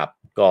นะครับ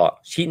ก็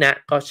ชินะ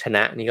ก็ชน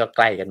ะนี่ก็ใก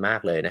ล้กันมา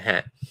กเลยนะฮะ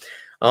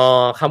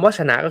คำว่า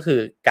ชนะก็คือ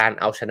การ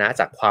เอาชนะ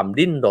จากความ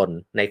ดิ้นรน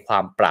ในควา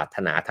มปรารถ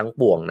นาทั้ง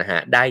ปวงนะฮะ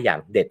ได้อย่า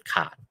งเด็ดข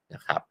าดน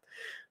ะครับ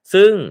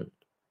ซึ่ง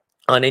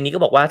ในนี้ก็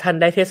บอกว่าท่าน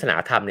ได้เทศนา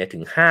ธรรมเนี่ยถึ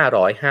ง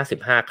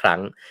555ครั้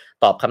ง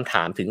ตอบคำถ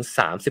ามถึง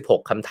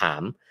36คำถา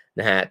ม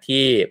นะฮะ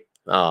ที่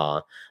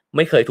ไ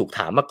ม่เคยถูกถ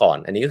ามมาก่อน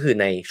อันนี้ก็คือ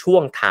ในช่ว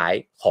งท้าย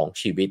ของ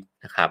ชีวิต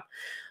นะครับ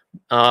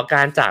ก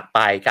ารจากไป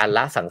การล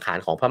ะสังขาร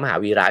ของพระมหา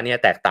วีระเนี่ย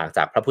แตกต่างจ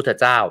ากพระพุทธ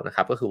เจ้านะค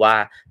รับก็คือว่า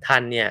ท่า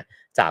นเนี่ย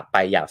จากไป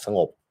อย่างสง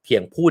บเพีย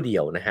งผู้เดี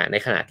ยวนะฮะใน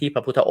ขณะที่พร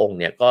ะพุทธองค์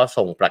เนี่ยก็ท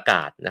รงประก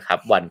าศนะครับ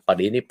วันป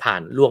รินิพพา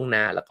นล่วงห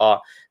น้าแล้วก็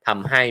ท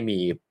ำให้มี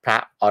พระ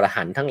อร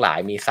หันต์ทั้งหลาย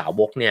มีสา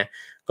วกเนี่ย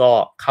ก็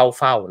เข้า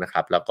เฝ้านะค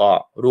รับแล้วก็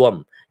ร่วม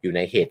อยู่ใน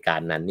เหตุการ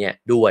ณ์นั้นเนี่ย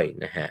ด้วย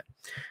นะฮะ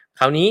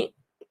คราวนี้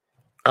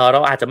เร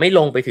าอาจจะไม่ล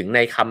งไปถึงใน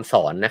คำส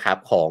อนนะครับ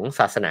ของ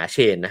ศาสนาเช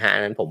นนะฮะอั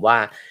นนั้นผมว่า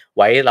ไ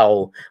ว้เรา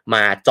ม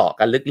าเจาะ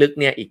กันลึกๆ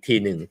เนี่ยอีกที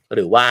หนึ่งห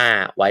รือว่า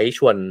ไว้ช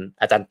วน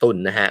อาจารย์ตุล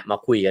นะฮะมา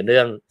คุยกันเ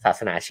รื่องศา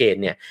สนาเชน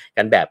เนี่ย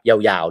กันแบบยา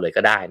วๆเลย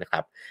ก็ได้นะครั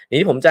บ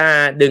นี้ผมจะ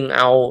ดึงเ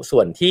อาส่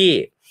วนที่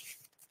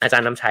อาจา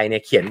รย์นำชัยเนี่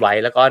ยเขียนไว้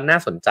แล้วก็น่า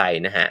สนใจ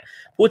นะฮะ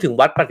พูดถึง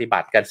วัดปฏิบั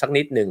ติกันสัก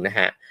นิดหนึ่งนะฮ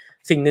ะ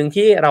สิ่งหนึ่ง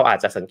ที่เราอาจ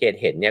จะสังเกต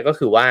เห็นเนี่ยก็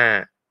คือว่า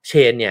เช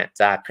นเนี่ย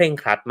จะเคร่ง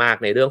ครัดมาก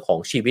ในเรื่องของ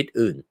ชีวิต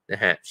อื่นน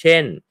ะฮะเช่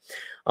น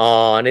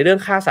ในเรื่อง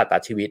ฆ่าสัตว์ตั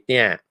ดชีวิตเ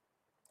นี่ย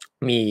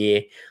มี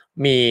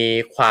มี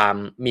ค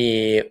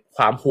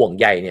วามห่วง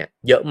ใยเนี่ย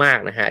เยอะมาก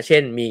นะฮะเช่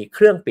นมีเค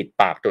รื่องปิด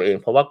ปากตัวเอง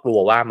เพราะว่ากลัว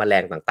ว่าแมล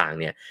งต่างๆ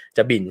เนี่ยจ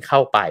ะบินเข้า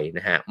ไปน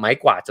ะฮะไม้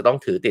กวาดจะต้อง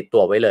ถือติดตั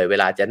วไว้เลยเว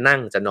ลาจะนั่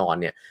งจะนอน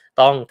เนี่ย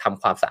ต้องท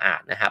ำความสะอา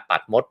ดนะฮะปั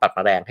ดมดปัดแม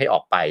ลงให้อ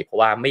อกไปเพราะ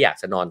ว่าไม่อยาก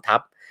จะนอนทั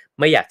บ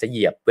ไม่อยากจะเห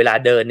ยียบเวลา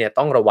เดินเนี่ย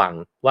ต้องระวัง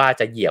ว่า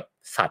จะเหยียบ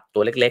สัตว์ตั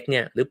วเล็กๆเ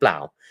นี่ยหรือเปล่า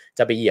จ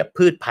ะไปเหยียบ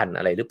พืชพันธุ์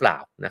อะไรหรือเปล่า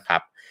นะครั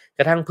บก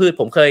ระทั่งพืช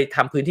ผมเคยท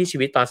ำพื้นที่ชี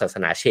วิตตอนศาส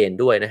นาเชน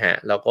ด้วยนะฮะ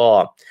แล้วก็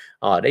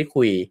ได้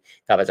คุย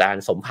กับอาจาร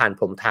ย์สมภาร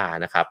พรหมทา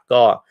นะครับ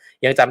ก็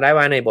ยังจำได้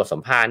ว่าในบทสั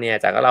มภาษณ์เนี่ยอ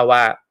าจารย์ก็เล่าว่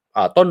า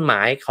ต้นไ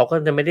ม้เขาก็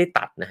จะไม่ได้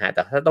ตัดนะฮะแ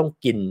ต่ถ้าต้อง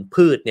กิน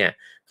พืชเนี่ย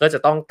ก็จะ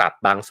ต้องตัด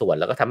บางส่วน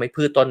แล้วก็ทำให้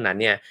พืชต้นนั้น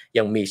เนี่ย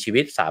ยังมีชี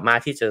วิตสามารถ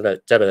ที่จะ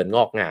เจริญง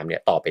อกงามเนี่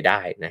ยต่อไปได้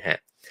นะฮะ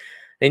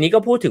ในนี้ก็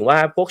พูดถึงว่า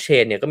พวกเช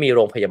นเนี่ยก็มีโ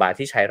รงพยาบาล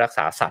ที่ใช้รักษ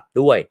าสัตว์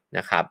ด้วยน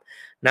ะครับ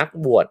นัก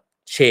บวช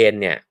เชน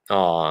เนี่ย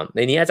ใน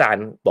นี้อาจาร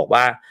ย์บอก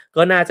ว่า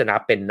ก็น่าจะนั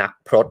บเป็นนัก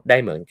พรตได้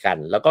เหมือนกัน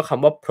แล้วก็ค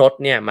ำว่าพรต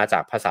เนี่ยมาจา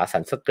กภาษาสั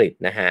นสกฤต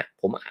นะฮะ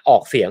ผมออ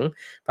กเสียง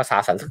ภาษา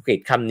สันสกฤต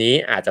คำนี้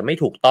อาจจะไม่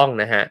ถูกต้อง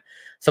นะฮะ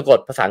สะกด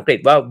ภาษาอังกฤษ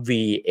ว่า V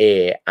A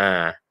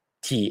R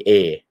T A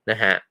น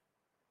ะฮะ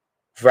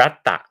วรัต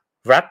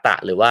ตะ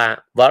หรือว่า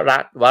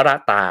วร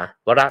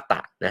ต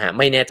ะนะฮะไ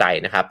ม่แน่ใจ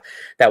นะครับ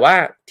แต่ว่า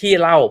ที่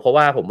เล่าเพราะ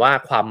ว่าผมว่า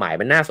ความหมาย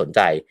มันน่าสนใ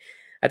จ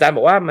อาจารย์บ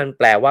อกว่ามันแ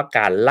ปลว่าก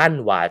ารลั่น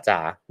วาจา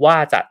ว่า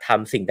จะท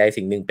ำสิ่งใด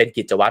สิ่งหนึ่งเป็น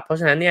กิจวัตรเพราะ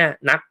ฉะนั้นเนี่ย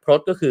นักพรต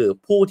ก็คือ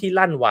ผู้ที่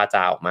ลั่นวาจ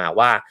าออกมา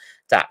ว่า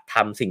จะท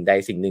ำสิ่งใด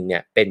สิ่งหนึ่งเนี่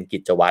ยเป็นกิ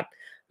จวัตร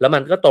แล้วมั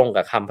นก็ตรง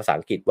กับคำภาษา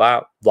อังกฤษว่า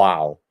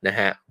vow นะ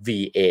ฮะ V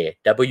A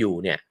W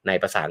เนี่ยใน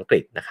ภาษาอังกฤ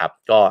ษนะครับ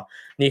ก็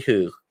นี่คื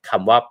อค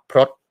ำว่าพร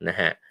ตนะ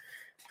ฮะ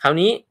คราว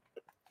นี้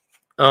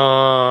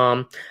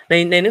ใ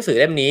นหนังสือ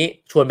เล่มนี้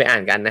ชวนไปอ่า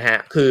นกันนะฮะ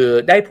คือ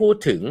ได้พูด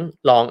ถึง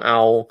ลองเอา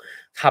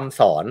คำ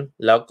สอน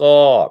แล้วก็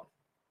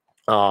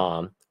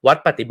วัด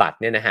ปฏิบัติ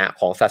เนี่ยนะฮะ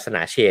ของศาสน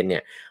าเชนเนี่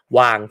ยว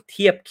างเ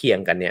ทียบเคียง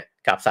กันเนี่ย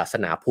กับศาส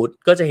นาพุทธ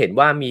ก็จะเห็น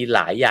ว่ามีห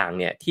ลายอย่าง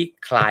เนี่ยที่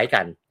คล้าย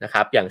กันนะค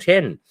รับอย่างเช่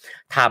น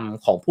ธรรม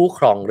ของผู้ค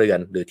รองเรือน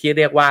หรือที่เ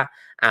รียกว่า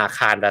อาค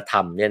ารธร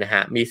รมเนี่ยนะฮ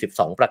ะมี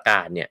12ประกา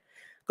รเนี่ย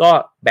ก็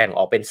แบ่งอ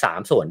อกเป็น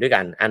3ส่วนด้วย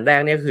กันอันแร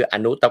กเนี่ยคืออ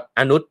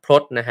นุพร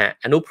ตนะฮะ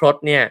อนุพรต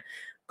เนี่ย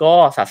ก็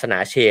ศาสนา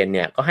เชนเ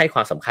นี่ยก็ให้คว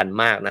ามสำคัญ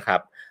มากนะครั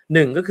บ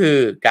1ก็คือ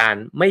การ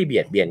ไม่เบี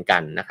ยดเบียนกั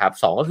นนะครับ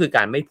2ก็คือก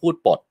ารไม่พูด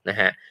ปดนะ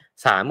ฮะ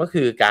3ก็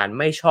คือการ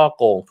ไม่ช่อ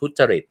โกงทุ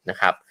จริตนะ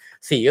ครับ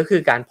4ก็คื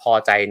อการพอ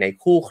ใจใน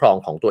คู่ครอง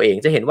ของตัวเอง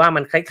จะเห็นว่า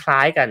มันคล้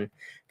ายๆกัน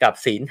กับ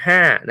ศีล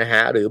5นะฮ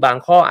ะหรือบาง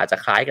ข้ออาจจะ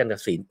คล้ายกันกับ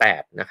ศีล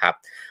8นะครับ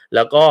แ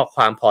ล้วก็ค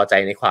วามพอใจ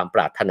ในความป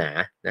รารถนา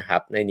นะครั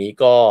บในนี้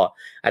ก็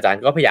อาจาร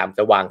ย์ก็พยายามจ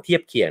ะวางเทีย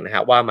บเคียงนะฮ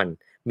ะว่ามัน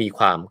มีค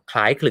วามค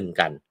ล้ายคลึง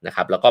กันนะค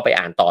รับแล้วก็ไป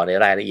อ่านต่อใน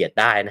รายละเอียด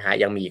ได้นะฮะ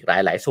ยังมีอีกห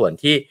ลายๆส่วน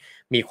ที่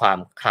มีความ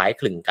คล้าย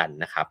คลึงกัน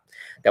นะครับ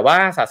แต่ว่า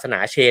ศาสนา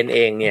เชนเอ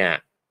งเนี่ย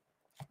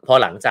พอ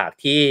หลังจาก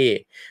ที่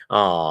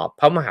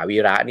พระมหาวี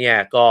ระเนี่ย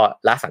ก็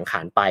ละสังข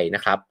ารไปน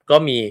ะครับก็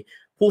มี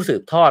ผู้สื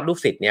บทอดลูก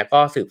ศิษย์เนี่ยก็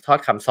สืบทอด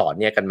คำสอน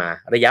เนี่ยกันมา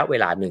ระยะเว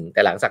ลาหนึ่งแ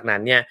ต่หลังจากนั้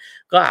นเนี่ย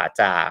ก็อาจ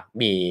จะ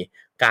มี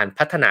การ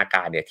พัฒนาก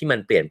ารเนี่ยที่มัน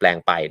เปลี่ยนแปลง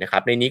ไปนะครั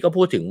บในนี้ก็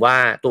พูดถึงว่า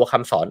ตัวค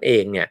ำสอนเอ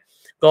งเนี่ย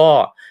ก็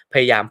พ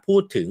ยายามพู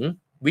ดถึง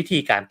วิธี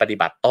การปฏิ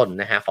บัติตน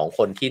นะฮะของค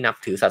นที่นับ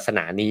ถือศาสน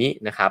านี้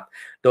นะครับ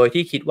โดย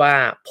ที่คิดว่า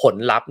ผล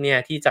ลัพธ์เนี่ย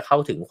ที่จะเข้า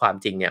ถึงความ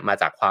จริงเนี่ยมา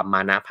จากความม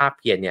านะภาคเ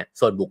พียรเนี่ย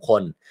ส่วนบุคค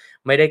ล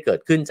ไม่ได้เกิด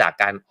ขึ้นจาก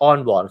การอ้อน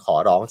วอนขอ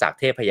ร้องจาก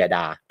เทพยด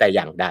าแต่อ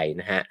ย่างใด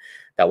นะฮะ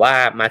แต่ว่า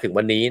มาถึง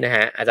วันนี้นะฮ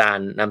ะอาจาร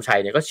ย์นำชัย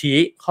เนี่ยก็ชี้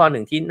ข้อห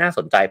นึ่งที่น่าส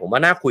นใจผมว่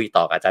าน่าคุย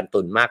ต่อกับอาจารย์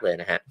ตุลมากเลย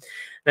นะฮะ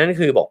นั่น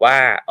คือบอกว่า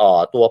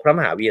ตัวพระม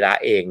หาวีระ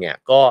เองเนี่ย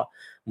ก็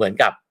เหมือน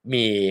กับ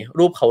มี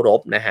รูปเคาร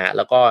พนะฮะแ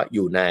ล้วก็อ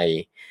ยู่ใ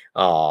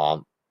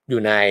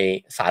น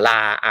ศาลา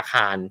อาค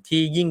าร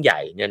ที่ยิ่งใหญ่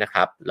เนี่ยนะค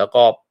รับแล้ว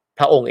ก็พ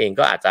ระองค์เอง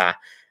ก็อาจจะ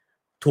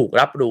ถูก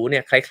รับรู้เนี่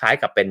ยคล้าย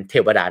ๆกับเป็นเท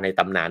วดาใน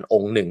ตำนานอ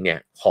งค์หนึ่งเนี่ย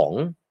ของ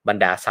บรร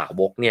ดาสา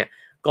วกเนี่ย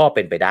ก็เ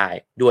ป็นไปได้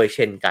ด้วยเ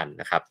ช่นกัน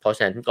นะครับเพราะฉ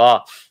ะนั้นก็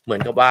เหมือ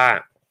นกับว่า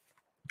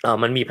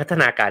มันมีพัฒ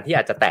นาการที่อ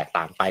าจจะแตก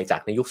ต่างไปจา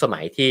กในยุคส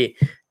มัยที่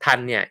ท่าน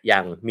เนี่ยยั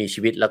งมีชี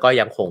วิตแล้วก็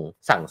ยังคง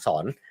สั่งสอ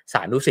นส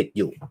านุศิษย์อ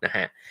ยู่นะฮ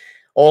ะ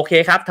โอเค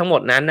ครับทั้งหม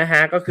ดนั้นนะฮ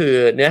ะก็คือ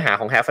เนื้อหา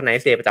ของ Have a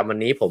Nice Day ประจำวัน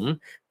นี้ผม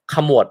ข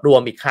มวดรว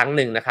มอีกครั้งห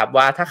นึ่งนะครับ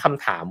ว่าถ้าค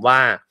ำถามว่า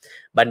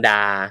บรรด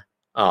า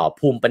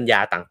ภูมิปัญญา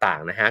ต่า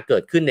งๆนะฮะเกิ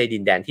ดขึ้นในดิ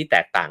นแดนที่แต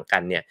กต่างกั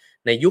นเนี่ย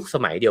ในยุคส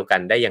มัยเดียวกั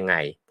นได้ยังไง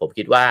ผม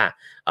คิดว่า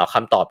ค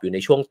ำตอบอยู่ใน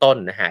ช่วงต้น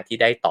นะฮะที่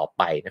ได้ตอบ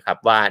ไปนะครับ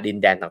ว่าดิน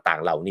แดนต่าง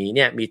ๆเหล่านี้เ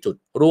นี่ยมีจุด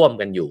ร่วม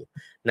กันอยู่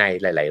ใน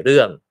หลายๆเ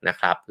รื่องนะ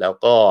ครับแล้ว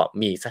ก็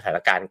มีสถาน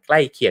การณ์ใกล้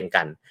เคียง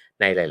กัน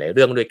ในหลายๆเ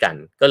รื่องด้วยกัน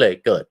ก็เลย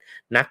เกิด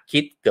นักคิ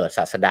ดเกิดศ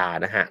าสดา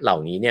นะฮะเหล่า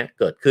นี้เนี่ย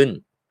เกิดขึ้น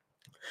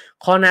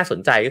ข้อน่าสน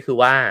ใจก็คือ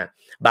ว่า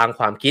บาง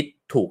ความคิด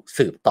ถูก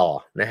สืบต่อ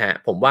นะฮะ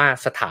ผมว่า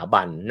สถา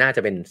บันน่าจ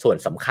ะเป็นส่วน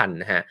สำคัญ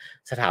นะฮะ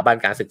สถาบัน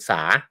การศึกษ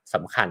าส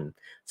ำคัญ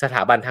สถ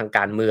าบันทางก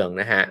ารเมือง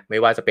นะฮะไม่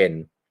ว่าจะเป็น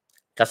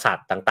กษัต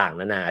ริย์ต่างๆ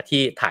นานา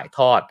ที่ถ่ายท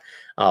อด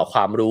คว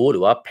ามรู้หรื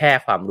อว่าแพร่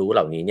ความรู้เห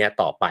ล่านี้เนี่ย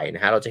ต่อไปน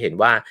ะฮะเราจะเห็น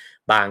ว่า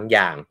บางอ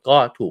ย่างก็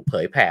ถูกเผ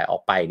ยแผ่ออ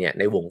กไปเนี่ย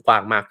ในวงกว้า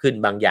งมากขึ้น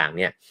บางอย่าง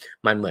เนี่ย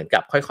มันเหมือนกั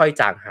บค่อยๆ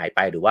จางหายไป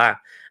หรือว่า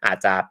อาจ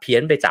จะเพี้ย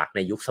นไปจากใน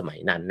ยุคสมัย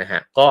นั้นนะฮ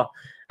ะก็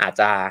อาจ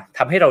จะท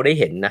ำให้เราได้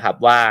เห็นนะครับ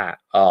ว่า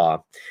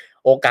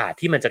โอกาส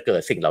ที่มันจะเกิ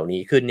ดสิ่งเหล่า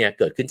นี้ขึ้นเนี่ย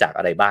เกิดขึ้นจาก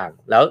อะไรบ้าง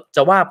แล้วจ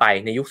ะว่าไป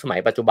ในยุคสมัย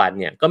ปัจจุบัน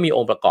เนี่ยก็มีอ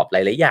งค์ประกอบหล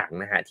ายๆอย่าง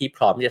นะฮะที่พ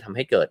ร้อมที่จะทำใ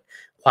ห้เกิด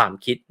ความ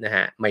คิดนะฮ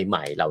ะให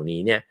ม่ๆเหล่านี้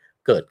เนี่ย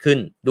เกิดขึ้น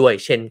ด้วย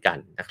เช่นกัน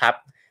นะครับ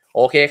โ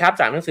อเคครับ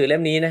จากหนังสือเล่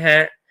มนี้นะฮะ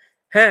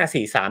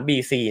543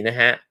 BC นะ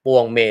ฮะปว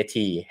งเม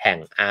ธีแห่ง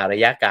อาร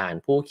ยการ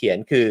ผู้เขียน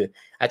คือ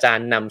อาจาร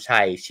ย์นำ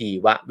ชัยชี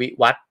ววิ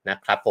วัฒน์นะ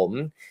ครับผม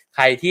ใค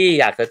รที่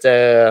อยากจะเจ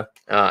อ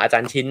อาจา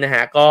รย์ชิ้นนะฮ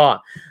ะก็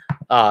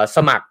ส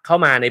มัครเข้า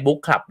มาในบุ๊ก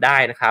คลับได้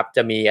นะครับจ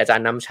ะมีอาจาร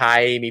ย์นำชั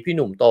ยมีพี่ห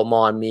นุ่มโตม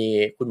อนมี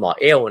คุณหมอ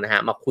เอลนะฮ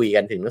ะมาคุยกั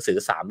นถึงหนังสือ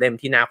3เล่ม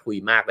ที่น่าคุย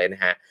มากเลยน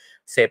ะฮะ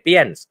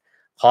Sapiens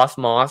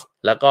Cosmos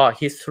แล้วก็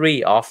History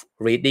of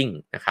Reading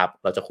นะครับ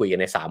เราจะคุยกัน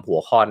ใน3หัว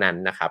ข้อนั้น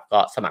นะครับก็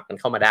สมัครกัน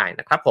เข้ามาได้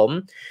นะครับผม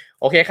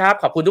โอเคครับ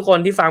ขอบคุณทุกคน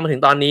ที่ฟังมาถึ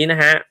งตอนนี้นะ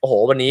ฮะโอ้โห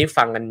วันนี้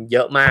ฟังกันเย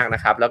อะมากน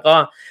ะครับแล้วก็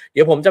เ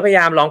ดี๋ยวผมจะพยาย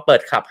ามลองเปิ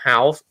ด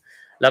Clubhouse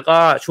แล้วก็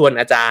ชวน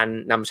อาจารย์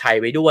นำชัย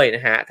ไว้ด้วยน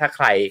ะฮะถ้าใค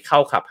รเข้า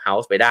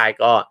Clubhouse ไปได้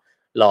ก็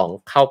ลอง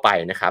เข้าไป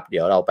นะครับเดี๋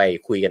ยวเราไป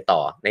คุยกันต่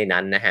อใน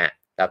นั้นนะฮะ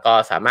แล้วก็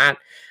สามารถ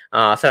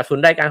สนับสนุ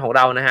นรายการของเ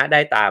รานะฮะไ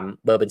ด้ตาม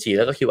เบอร์บัญชีแ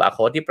ล้วก็ QR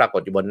code ที่ปราก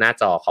ฏอยู่บนหน้า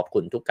จอขอบคุ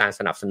ณทุกการ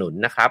สนับสนุน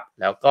นะครับ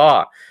แล้วก็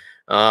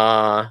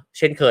เ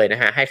ช่นเคยน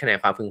ะฮะให้คะแนน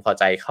ความพึงพอ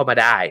ใจเข้ามา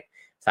ได้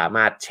สาม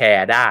ารถแช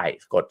ร์ได้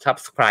กด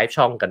Subscribe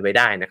ช่องกันไว้ไ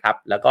ด้นะครับ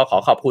แล้วก็ขอ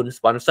ขอบคุณส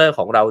ปอนเซอร์ข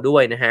องเราด้ว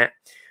ยนะฮะ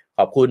ข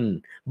อบคุณ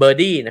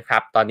Birdie นะครั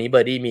บตอนนี้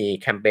Birdie มี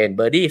แคมเปญ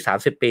Birdie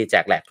 30 ปีแจ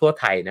กแหลกทั่ว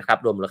ไทยนะครับ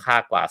รวมมูลค่า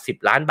กว่า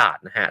10 ล้านบาท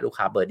นะฮะลูก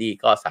ค้า Birdie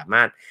ก็สาม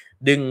ารถ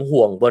ดึง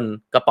ห่วงบน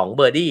กระป๋อง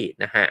Birdie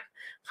นะฮะ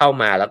เข้า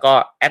มาแล้วก็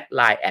แอดไ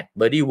ลน์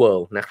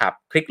 @birdieworld นะครับ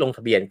คลิกลงท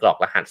ะเบียนกรอก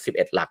รหัส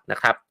11 หลักนะ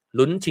ครับ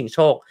ลุ้นชิงโช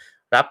ค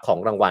รับของ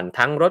รางวัล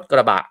ทั้งรถก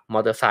ระบะมอ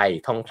เตอร์ไซ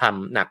ค์ทองค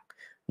ำหนัก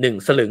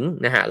1 สลึง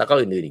นะฮะแล้วก็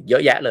อื่นๆอีกเยอ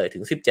ะแยะเลยถึ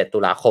ง17 ตุ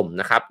ลาคม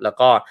นะครับแล้ว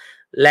ก็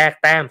แลก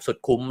แต้มสุด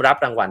คุ้มรับ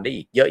รางวัลได้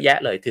อีกเยอะแยะ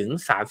เลยถึง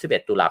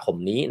31 ตุลาคม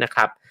นี้นะค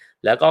รับ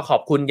แล้วก็ขอ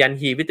บคุณยัน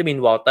ฮีวิตามิน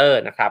วอเตอร์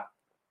นะครับ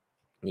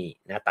นี่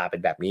หน้าตาเป็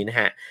นแบบนี้นะ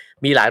ฮะ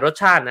มีหลายรส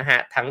ชาตินะฮะ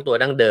ทั้งตัว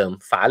ดั้งเดิม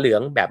ฝาเหลือ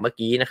งแบบเมื่อ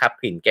กี้นะครับ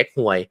กลิ่นเก๊กฮ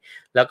วย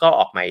แล้วก็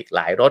ออกมาอีกห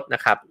ลายรสน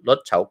ะครับรส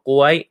เฉาก๊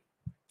วย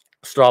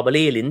สตรอเบอ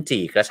รี่ลิ้น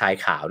จี่กระชาย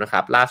ขาวนะค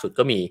รับล่าสุด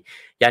ก็มี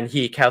ยัน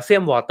ฮีแคลเซีย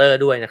มวอเตอร์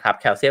ด้วยนะครับ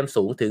แคลเซียม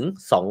สูงถึง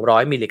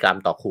200 มิลลิกรัม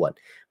ต่อขวด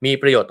มี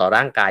ประโยชน์ต่อ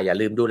ร่างกายอย่า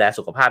ลืมดูแล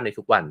สุขภาพใน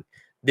ทุกวัน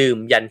ดื่ม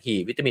ยันฮี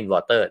วิตามินวอ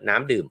เตอร์น้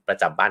ำดื่มประ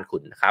จำบ้านคุ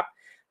ณนะครับ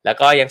แล้ว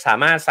ก็ยังสา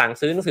มารถสั่ง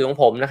ซื้อหนังสือของ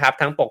ผมนะครับ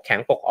ทั้งปกแข็ง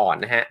ปกอ่อน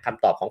นะฮะค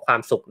ำตอบของควา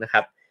มสุขนะค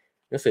รับ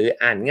หนังสือ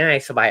อ่านง่าย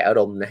สบายอาร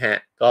มณ์นะฮะ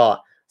ก็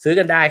ซื้อ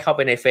กันได้เข้าไป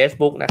ใน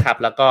Facebook นะครับ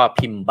แล้วก็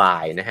พิมพ์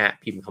buy นะฮะ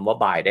พิมพ์คำว่า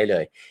buy ได้เล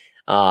ย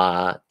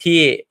ที่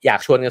อยาก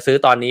ชวนกันซื้อ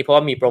ตอนนี้เพราะว่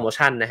ามีโปรโม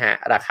ชั่นนะฮะ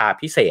ราคา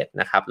พิเศษ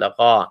นะครับแล้ว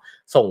ก็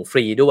ส่งฟ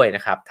รีด้วยน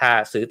ะครับถ้า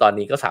ซื้อตอน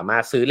นี้ก็สามา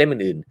รถซื้อเล่ม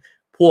อื่น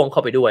ๆพ่วงเข้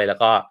าไปด้วยแล้ว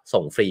ก็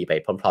ส่งฟรีไป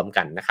พร้อมๆ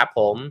กันนะครับผ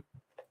ม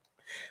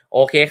โอ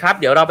เคครับ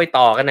เดี๋ยวเราไป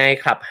ต่อกันใน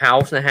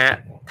Clubhouse นะฮะ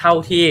เท่า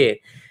ที่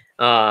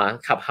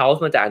Clubhouse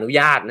มันจะอนุ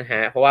ญาตนะฮ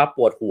ะเพราะว่าป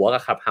วดหัวกั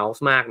บ Clubhouse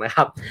มากนะค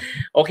รับ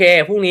โอเค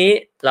พรุ่งนี้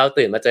เรา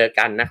ตื่นมาเจอ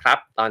กันนะครับ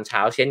ตอนเช้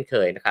าเช่นเค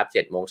ยนะครับ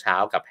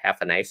 7:00 นกับ Have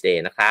a nice day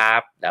นะครั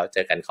บแล้วเจ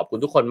อกันขอบคุณ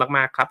ทุกคนม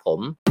ากๆครับผ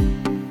ม